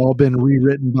books have all been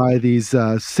rewritten by these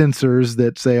censors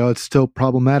that say, oh, it's still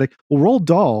problematic. Well, Roald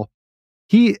Dahl,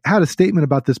 he had a statement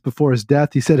about this before his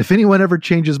death. He said, if anyone ever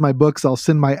changes my books, I'll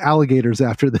send my alligators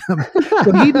after them.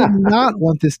 So he did not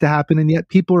want this to happen, and yet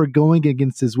people are going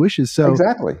against his wishes. So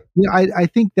exactly. I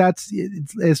think that's,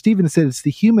 as Stephen said, it's the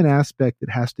human aspect that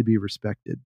has to be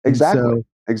respected. Exactly.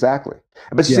 Exactly.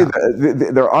 But you see,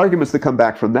 there are arguments that come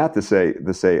back from that to say,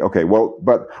 okay, well,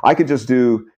 but I could just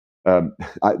do, there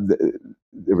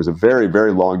was a very,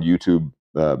 very long YouTube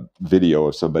video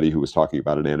of somebody who was talking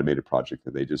about an animated project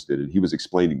that they just did. And he was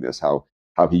explaining this, how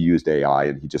he used AI,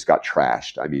 and he just got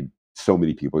trashed. I mean, so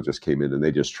many people just came in and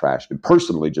they just trashed him,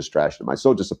 personally just trashed him. I'm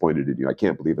so disappointed in you. I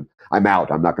can't believe it. I'm out.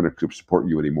 I'm not going to support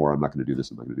you anymore. I'm not going to do this.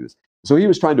 I'm not going to do this. So he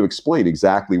was trying to explain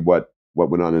exactly what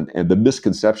went on and the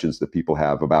misconceptions that people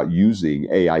have about using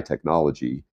AI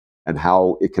technology and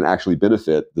how it can actually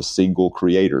benefit the single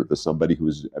creator, somebody who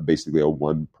is basically a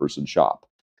one-person shop,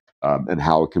 and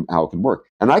how it can work.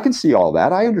 And I can see all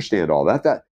that. I understand all that.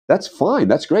 That's fine.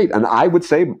 That's great. And I would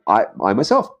say, I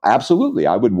myself, absolutely,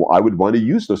 I would want to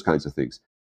use those kinds of things.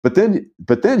 But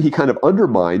then he kind of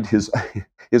undermined his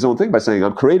own thing by saying,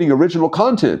 I'm creating original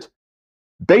content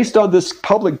based on this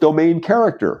public domain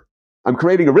character. I'm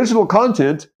creating original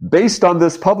content based on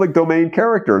this public domain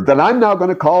character that I'm now going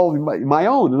to call my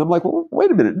own. And I'm like, well,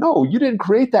 wait a minute. No, you didn't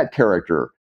create that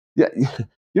character. Yeah,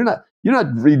 you're not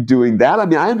redoing that. I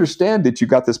mean, I understand that you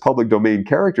got this public domain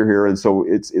character here, and so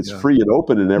it's free and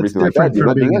open and everything like that. You're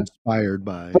not being inspired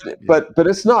by, but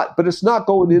it's not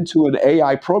going into an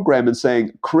AI program and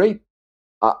saying, create.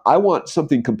 I want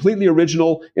something completely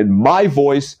original in my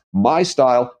voice, my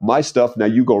style, my stuff. Now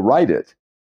you go write it.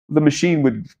 The machine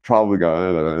would probably go,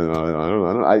 I don't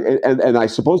know. And I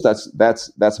suppose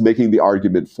that's making the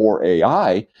argument for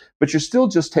AI, but you're still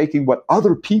just taking what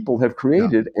other people have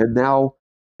created and now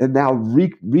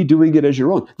redoing it as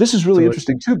your own. This is really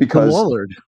interesting too, because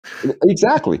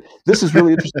exactly. This is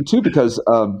really interesting too, because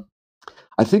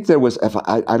I think there was,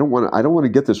 I don't want to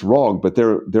get this wrong, but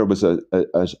there was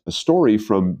a story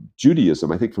from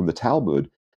Judaism, I think from the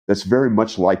Talmud, that's very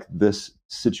much like this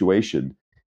situation.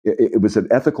 It was an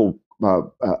ethical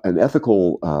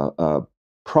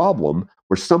problem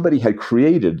where somebody had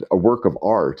created a work of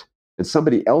art, and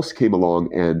somebody else came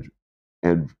along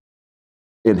and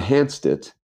enhanced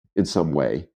it in some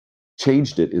way,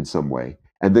 changed it in some way,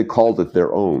 and then called it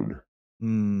their own.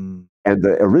 And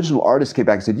the original artist came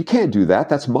back and said, "You can't do that.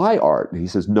 That's my art." And he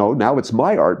says, "No, now it's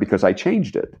my art because I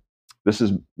changed it. This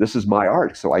is my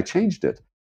art, so I changed it."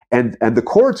 And the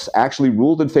courts actually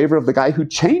ruled in favor of the guy who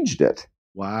changed it.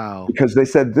 Wow. Because they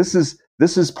said this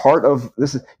is part of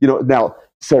this is, now,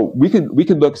 so we can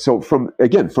look, so from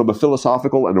a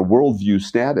philosophical and a worldview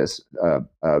status,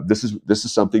 this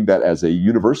is something that as a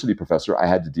university professor I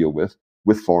had to deal with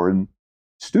foreign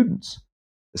students,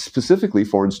 specifically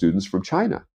foreign students from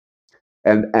China.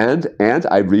 And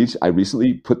I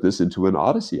recently put this into an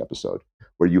Odyssey episode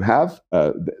where you have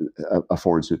a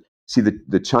foreign student. See,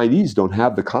 the Chinese don't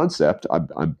have the concept.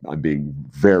 I'm being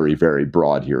very, very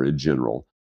broad here in general.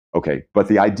 Okay, but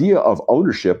the idea of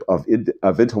ownership of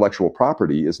intellectual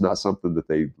property is not something that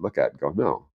they look at and go,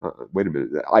 no, wait a minute.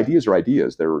 Ideas are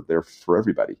ideas. They're for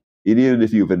everybody. Even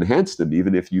if you've enhanced them,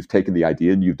 even if you've taken the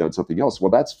idea and you've done something else,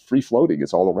 well, that's free floating.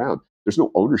 It's all around. There's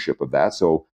no ownership of that.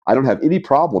 So I don't have any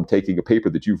problem taking a paper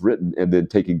that you've written and then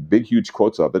taking big, huge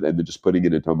quotes of it and then just putting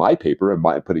it into my paper and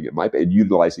putting it in and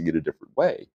utilizing it a different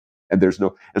way. And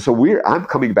so I'm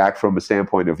coming back from a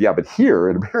standpoint of, but here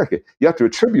in America, you have to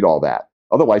attribute all that.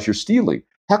 Otherwise you're stealing.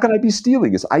 How can I be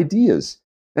stealing? It's ideas,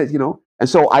 And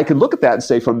so I can look at that and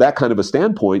say, from that kind of a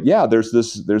standpoint, there's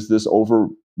this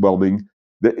overwhelming,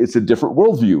 it's a different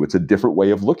worldview. It's a different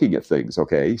way of looking at things.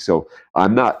 Okay. So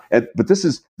I'm not, but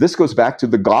this goes back to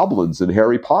the goblins in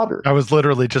Harry Potter. I was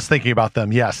literally just thinking about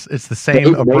them. Yes. It's the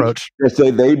same approach. They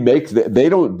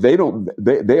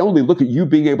only look at you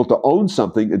being able to own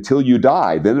something until you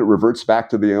die. Then it reverts back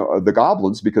to the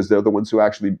goblins because they're the ones who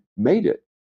actually made it.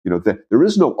 There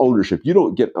is no ownership. You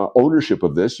don't get ownership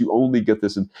of this. You only get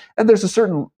this. And there's a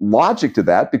certain logic to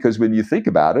that, because when you think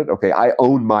about it, okay, I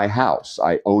own my house.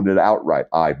 I own it outright.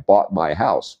 I bought my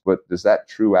house. But is that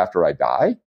true after I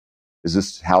die? Is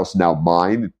this house now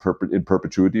mine in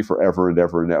perpetuity forever and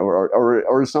ever and ever?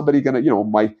 Or is somebody going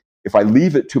to, if I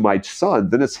leave it to my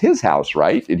son, then it's his house,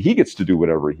 right? And he gets to do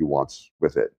whatever he wants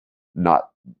with it,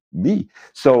 not me.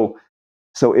 So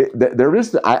there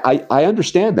is. I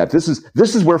understand that this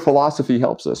is where philosophy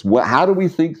helps us. How do we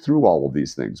think through all of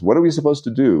these things? What are we supposed to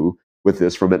do with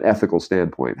this from an ethical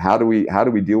standpoint? How do we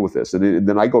deal with this? And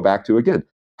then I go back to, again,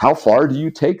 how far do you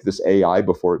take this AI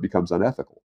before it becomes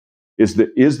unethical?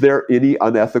 is there any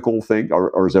unethical thing,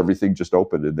 or is everything just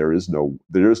open and there is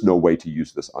no way to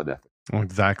use this unethical?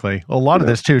 Exactly. A lot of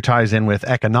this too ties in with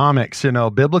economics,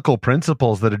 biblical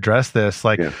principles that address this,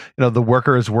 like, the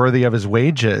worker is worthy of his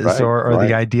wages, Right, or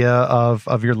the idea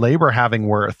of your labor having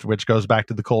worth, which goes back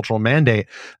to the cultural mandate.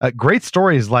 Great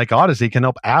stories like Odyssey can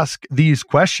help ask these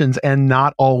questions and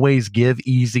not always give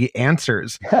easy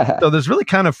answers. So there's really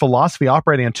kind of philosophy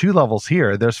operating on two levels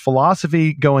here. There's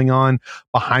philosophy going on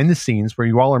behind the scenes where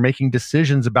you all are making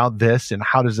decisions about this and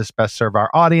how does this best serve our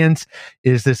audience?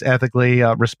 Is this ethically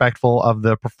respectful of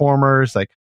the performers? Like,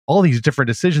 all these different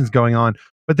decisions going on.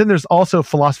 But then there's also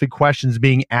philosophy questions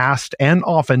being asked and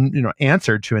often,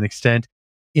 answered to an extent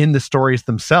in the stories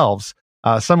themselves.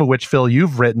 Some of which, Phil,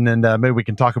 you've written, and maybe we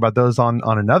can talk about those on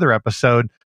another episode.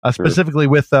 Specifically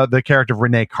with the character of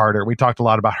Renee Carter. We talked a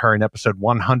lot about her in episode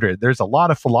 100. There's a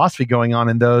lot of philosophy going on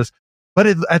in those, but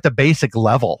at the basic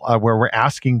level, where we're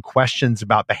asking questions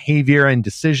about behavior and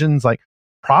decisions, like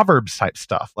Proverbs type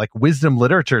stuff, like wisdom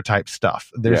literature type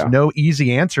stuff. There's no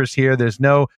easy answers here. There's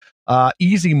no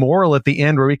easy moral at the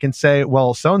end where we can say,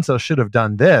 well, so-and-so should have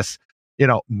done this.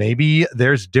 Maybe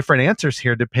there's different answers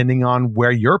here depending on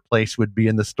where your place would be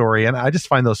in the story. And I just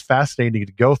find those fascinating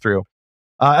to go through.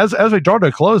 As we draw to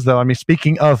a close, though, I mean,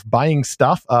 speaking of buying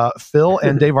stuff, Phil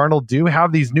and Dave Arnold do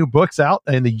have these new books out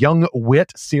in the Young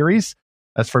Wit series.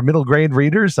 As for middle grade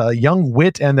readers, Young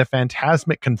Wit and the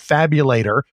Phantasmic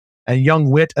Confabulator, and Young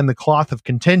Wit and the Cloth of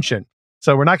Contention.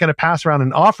 So we're not going to pass around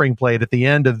an offering plate at the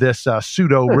end of this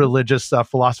pseudo-religious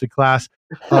philosophy class,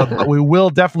 but we will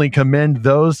definitely commend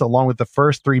those along with the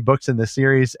first three books in the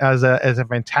series as a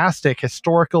fantastic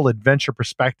historical adventure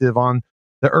perspective on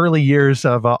the early years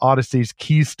of Odyssey's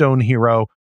keystone hero,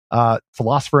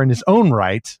 philosopher in his own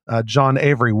right, John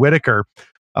Avery Whitaker.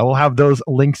 We'll have those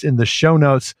links in the show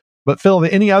notes. But Phil,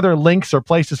 any other links or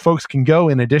places folks can go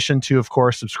in addition to, of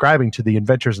course, subscribing to the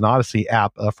Adventures in Odyssey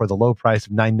app for the low price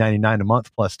of $9.99 a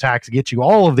month plus tax, get you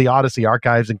all of the Odyssey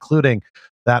archives, including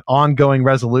that ongoing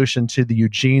resolution to the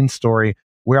Eugene story.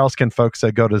 Where else can folks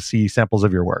go to see samples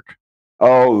of your work?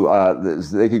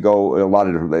 They could go a lot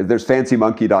of different places. There's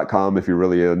fancymonkey.com if you're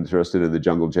really interested in the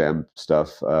Jungle Jam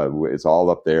stuff. It's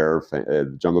all up there.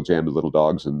 Jungle Jam, the Little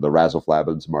Dogs, and the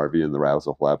Razzle-Flabbins, Marvy and the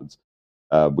Razzle-Flabbins.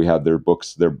 We have their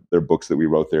books, their books that we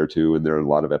wrote there too, and there are a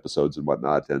lot of episodes and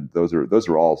whatnot. And those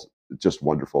are all just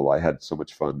wonderful. I had so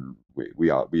much fun.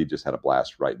 We just had a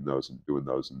blast writing those and doing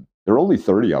those. And there are only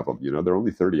 30 of them. There are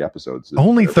only 30 episodes.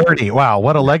 Only 30. Wow,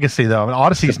 what a legacy though. I mean,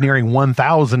 Odyssey's nearing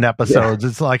 1,000 episodes.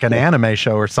 It's like an anime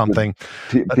show or something.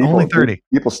 But only 30.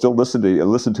 People still listen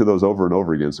to those over and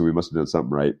over again. So we must have done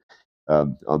something right.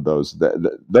 On those,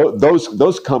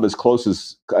 those come as close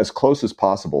as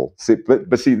possible. See,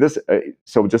 but see this.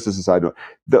 So just as a side note,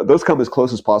 those come as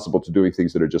close as possible to doing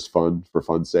things that are just fun for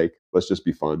fun's sake. Let's just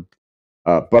be fun.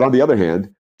 But on the other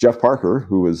hand, Jeff Parker,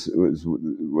 who was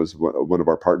one of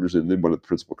our partners and then one of the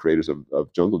principal creators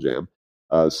of Jungle Jam,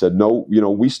 said, "No,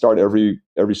 we start every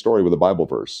story with a Bible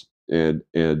verse." And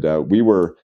we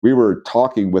were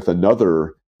talking with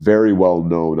another very well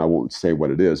known, I won't say what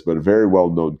it is, but a very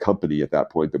well known company at that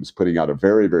point that was putting out a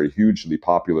very, very hugely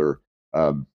popular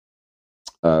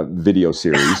video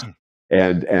series.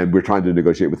 And we're trying to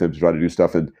negotiate with them to try to do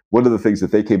stuff. And one of the things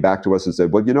that they came back to us and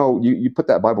said, well, you put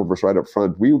that Bible verse right up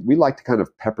front. We like to kind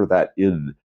of pepper that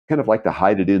in, kind of like to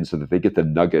hide it in so that they get the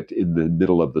nugget in the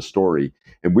middle of the story.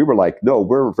 And we were like, no,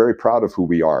 we're very proud of who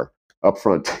we are up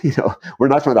front. We're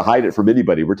not trying to hide it from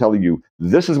anybody. We're telling you,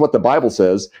 this is what the Bible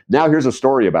says. Now here's a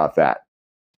story about that.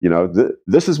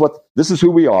 This is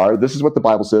who we are. This is what the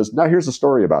Bible says. Now here's a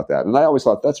story about that. And I always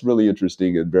thought that's really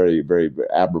interesting and very, very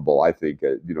admirable. I think,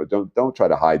 don't try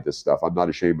to hide this stuff. I'm not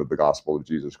ashamed of the gospel of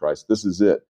Jesus Christ. This is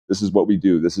it. This is what we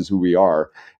do. This is who we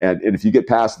are. And if you get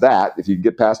past that, if you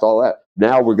get past all that,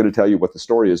 now we're going to tell you what the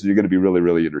story is, and you're going to be really,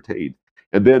 really entertained.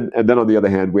 And then on the other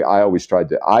hand, I always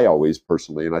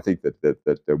personally, and I think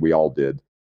that we all did,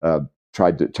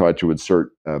 tried to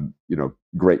insert,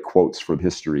 great quotes from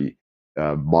history,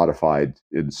 modified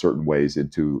in certain ways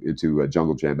into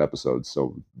Jungle Jam episodes.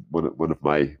 So one of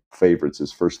my favorites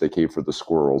is, first they came for the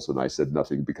squirrels, and I said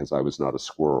nothing because I was not a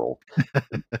squirrel.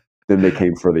 Then they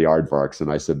came for the aardvarks,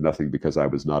 and I said nothing because I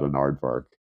was not an aardvark.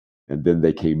 And then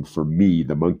they came for me,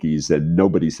 the monkeys, and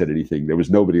nobody said anything. There was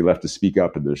nobody left to speak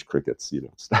up, and there's crickets,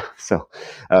 So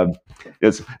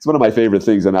it's one of my favorite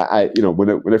things. And I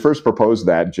when I first proposed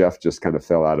that, Jeff just kind of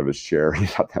fell out of his chair. He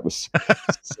thought that was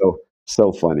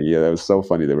so funny. Yeah, it was so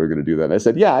funny that we were going to do that. And I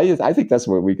said, yeah, I think that's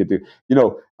what we could do.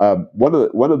 One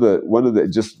of the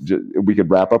just we could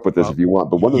wrap up with this if you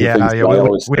want. But one of the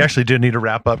things we actually do need to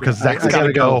wrap up because Zach's got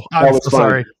to go. I'm so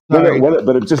sorry.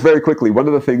 But just very quickly, one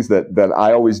of the things that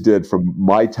I always did from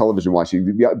my television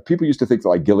watching, people used to think that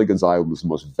like Gilligan's Island was the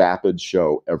most vapid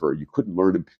show ever. You couldn't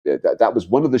learn that was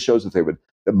one of the shows that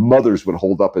mothers would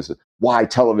hold up as why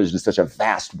television is such a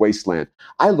vast wasteland.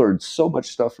 I learned so much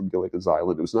stuff from Gilligan's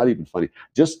Island. It was not even funny.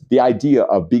 Just the idea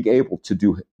of being able to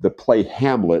do the play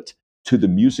Hamlet to the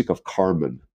music of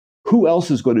Carmen. Who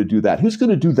else is going to do that? Who's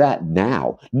going to do that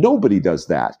now? Nobody does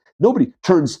that. Nobody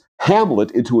turns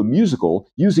Hamlet into a musical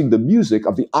using the music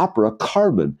of the opera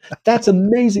Carmen. That's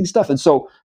amazing stuff. And so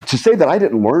to say that I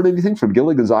didn't learn anything from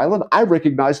Gilligan's Island, I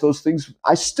recognize those things.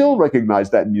 I still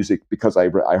recognize that music because I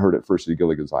heard it first in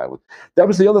Gilligan's Island. That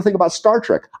was the other thing about Star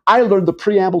Trek. I learned the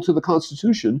preamble to the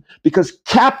Constitution because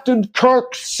Captain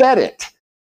Kirk said it.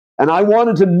 And I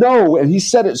wanted to know, and he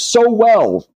said it so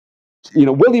well.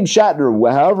 William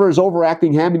Shatner, however his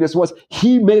overacting hamminess was,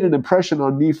 he made an impression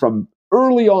on me from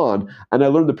early on, and I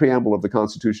learned the preamble of the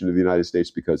Constitution of the United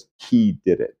States because he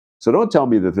did it. So don't tell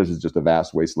me that this is just a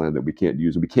vast wasteland that we can't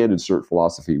use, and we can't insert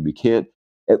philosophy. We can't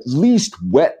at least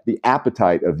whet the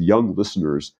appetite of young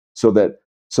listeners so that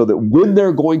when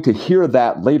they're going to hear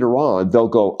that later on, they'll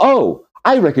go, oh,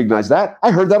 I recognize that.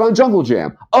 I heard that on Jungle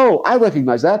Jam. Oh, I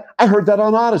recognize that. I heard that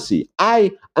on Odyssey.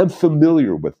 I am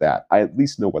familiar with that. I at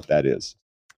least know what that is.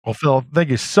 Well, Phil,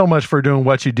 thank you so much for doing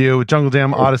what you do with Jungle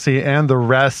Jam, Odyssey, and the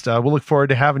rest. We'll look forward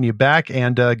to having you back,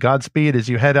 and Godspeed as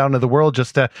you head out into the world.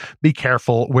 Just be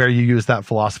careful where you use that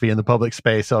philosophy in the public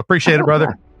space. So appreciate it,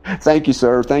 brother. Thank you,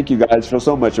 sir. Thank you, guys, for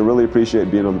so much. I really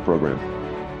appreciate being on the program.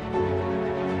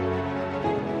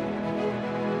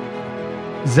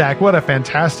 Zach, what a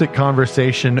fantastic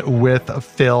conversation with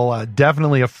Phil.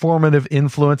 Definitely a formative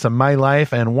influence on my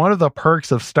life. And one of the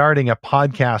perks of starting a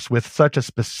podcast with such a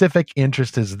specific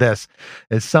interest as this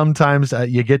is sometimes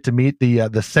you get to meet the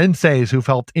senseis who've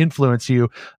helped influence you,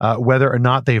 whether or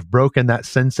not they've broken that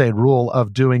sensei rule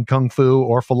of doing kung fu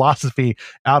or philosophy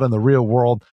out in the real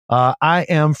world. I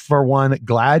am, for one,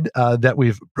 glad that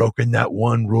we've broken that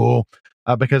one rule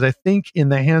because I think in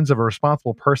the hands of a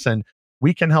responsible person,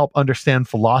 we can help understand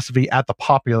philosophy at the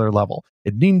popular level.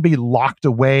 It needn't be locked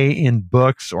away in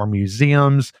books or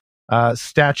museums,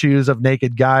 statues of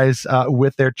naked guys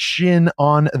with their chin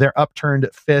on their upturned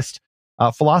fist.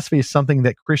 Philosophy is something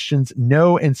that Christians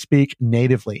know and speak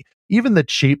natively. Even the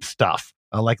cheap stuff,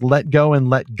 like let go and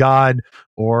let God,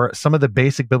 or some of the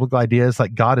basic biblical ideas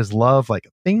like God is love, like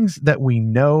things that we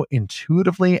know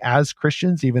intuitively as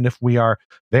Christians, even if we are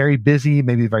very busy,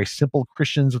 maybe very simple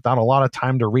Christians without a lot of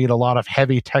time to read a lot of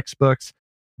heavy textbooks.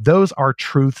 Those are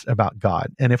truths about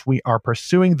God. And if we are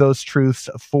pursuing those truths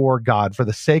for God, for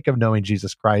the sake of knowing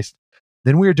Jesus Christ,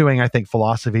 then we're doing, I think,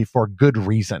 philosophy for good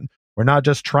reason. We're not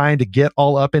just trying to get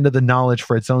all up into the knowledge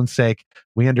for its own sake.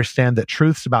 We understand that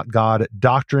truths about God,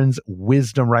 doctrines,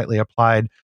 wisdom rightly applied,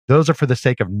 those are for the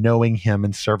sake of knowing Him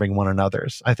and serving one another.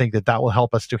 I think that will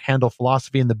help us to handle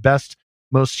philosophy in the best,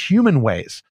 most human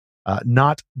ways,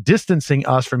 not distancing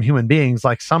us from human beings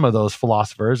like some of those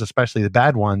philosophers, especially the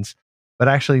bad ones, but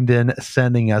actually then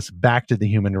sending us back to the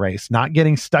human race, not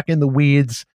getting stuck in the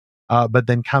weeds, but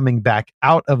then coming back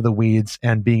out of the weeds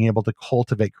and being able to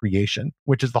cultivate creation,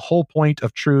 which is the whole point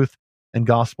of truth and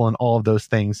gospel and all of those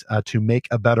things, to make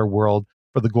a better world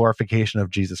for the glorification of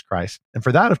Jesus Christ. And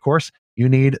for that, of course, you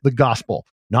need the gospel,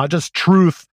 not just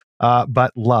truth,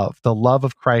 but love, the love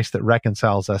of Christ that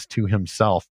reconciles us to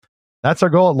Himself. That's our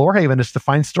goal at Lorehaven, is to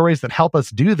find stories that help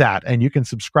us do that. And you can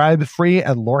subscribe free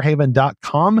at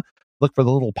lorehaven.com. Look for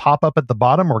the little pop-up at the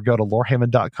bottom or go to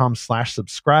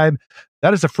lorehaven.com/subscribe.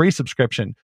 That is a free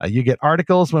subscription. You get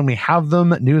articles when we have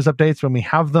them, news updates when we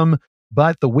have them,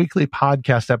 but the weekly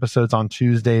podcast episodes on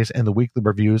Tuesdays and the weekly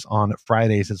reviews on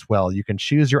Fridays as well. You can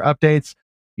choose your updates.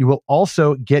 You will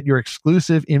also get your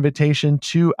exclusive invitation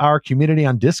to our community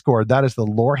on Discord. That is the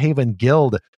Lorehaven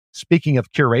Guild. Speaking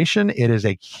of curation, it is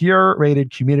a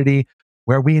curated community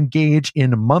where we engage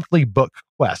in monthly book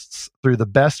quests through the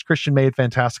best Christian-made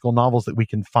fantastical novels that we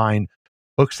can find,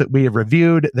 books that we have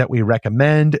reviewed, that we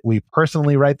recommend. We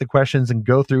personally write the questions and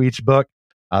go through each book.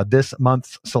 This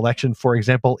month's selection, for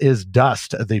example, is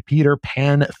Dust, the Peter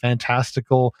Pan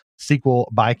Fantastical sequel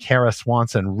by Kara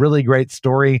Swanson. Really great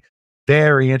story,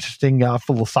 very interesting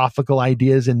philosophical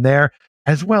ideas in there,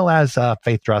 as well as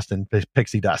Faith Trust and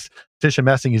Pixie Dust. Tisha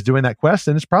Messing is doing that quest,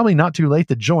 and it's probably not too late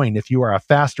to join. If you are a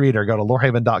fast reader, go to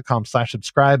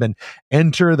lorehaven.com/subscribe and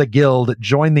enter the guild,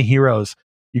 join the heroes.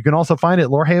 You can also find at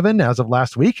Lorehaven, as of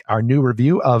last week, our new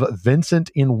review of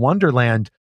Vincent in Wonderland,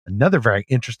 another very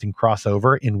interesting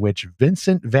crossover in which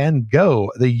Vincent van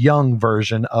Gogh, the young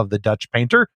version of the Dutch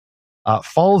painter,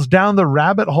 falls down the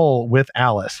rabbit hole with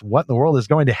Alice. What in the world is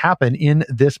going to happen in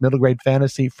this middle grade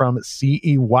fantasy from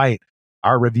C.E. White?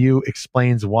 Our review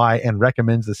explains why and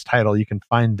recommends this title. You can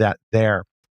find that there.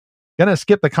 Gonna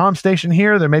skip the comm station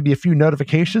here. There may be a few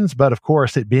notifications, but of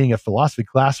course, it being a philosophy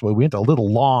class, we went a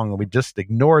little long. We just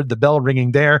ignored the bell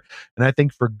ringing there, and I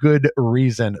think for good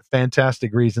reason.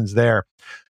 Fantastic reasons there.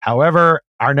 However,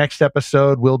 our next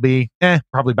episode will be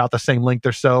probably about the same length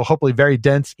or so, hopefully very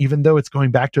dense, even though it's going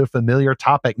back to a familiar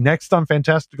topic. Next on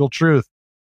Fantastical Truth,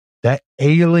 the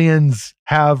aliens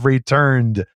have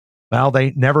returned. Well,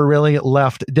 they never really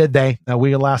left, did they?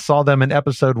 We last saw them in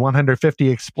episode 150,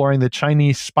 exploring the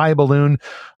Chinese spy balloon.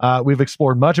 We've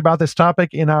explored much about this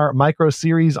topic in our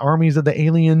micro-series, Armies of the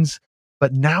Aliens.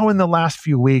 But now in the last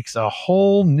few weeks, a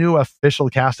whole new official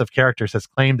cast of characters has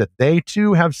claimed that they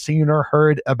too have seen or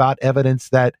heard about evidence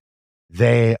that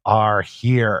they are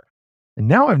here. And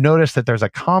now I've noticed that there's a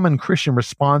common Christian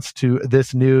response to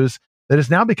this news that has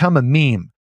now become a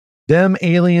meme. Them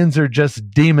aliens are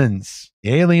just demons.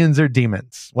 The aliens are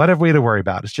demons. What have we to worry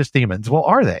about? It's just demons. Well,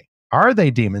 are they? Are they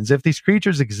demons? If these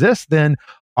creatures exist, then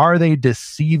are they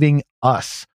deceiving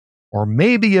us? Or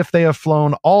maybe if they have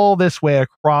flown all this way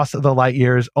across the light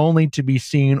years only to be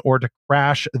seen or to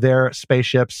crash their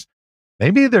spaceships,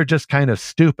 maybe they're just kind of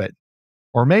stupid.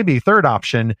 Or maybe, third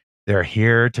option, they're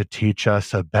here to teach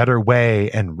us a better way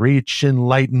and reach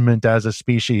enlightenment as a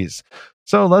species.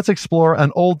 So let's explore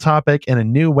an old topic in a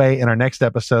new way in our next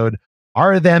episode.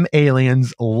 Are them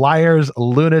aliens liars,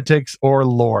 lunatics, or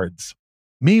lords?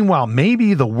 Meanwhile,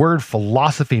 maybe the word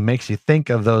philosophy makes you think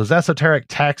of those esoteric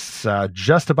texts,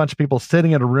 just a bunch of people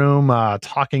sitting in a room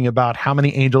talking about how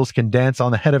many angels can dance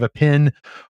on the head of a pin.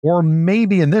 Or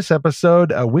maybe in this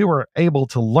episode, we were able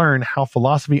to learn how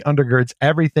philosophy undergirds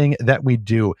everything that we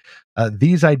do.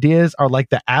 These ideas are like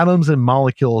the atoms and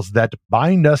molecules that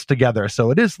bind us together. So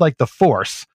it is like the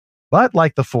Force, but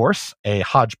like the Force, a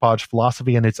hodgepodge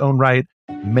philosophy in its own right.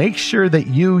 Make sure that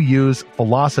you use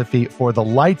philosophy for the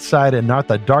light side and not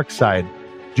the dark side.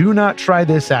 Do not try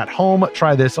this at home.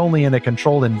 Try this only in a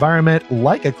controlled environment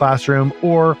like a classroom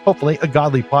or hopefully a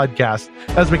godly podcast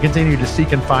as we continue to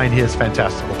seek and find his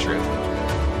fantastical truth.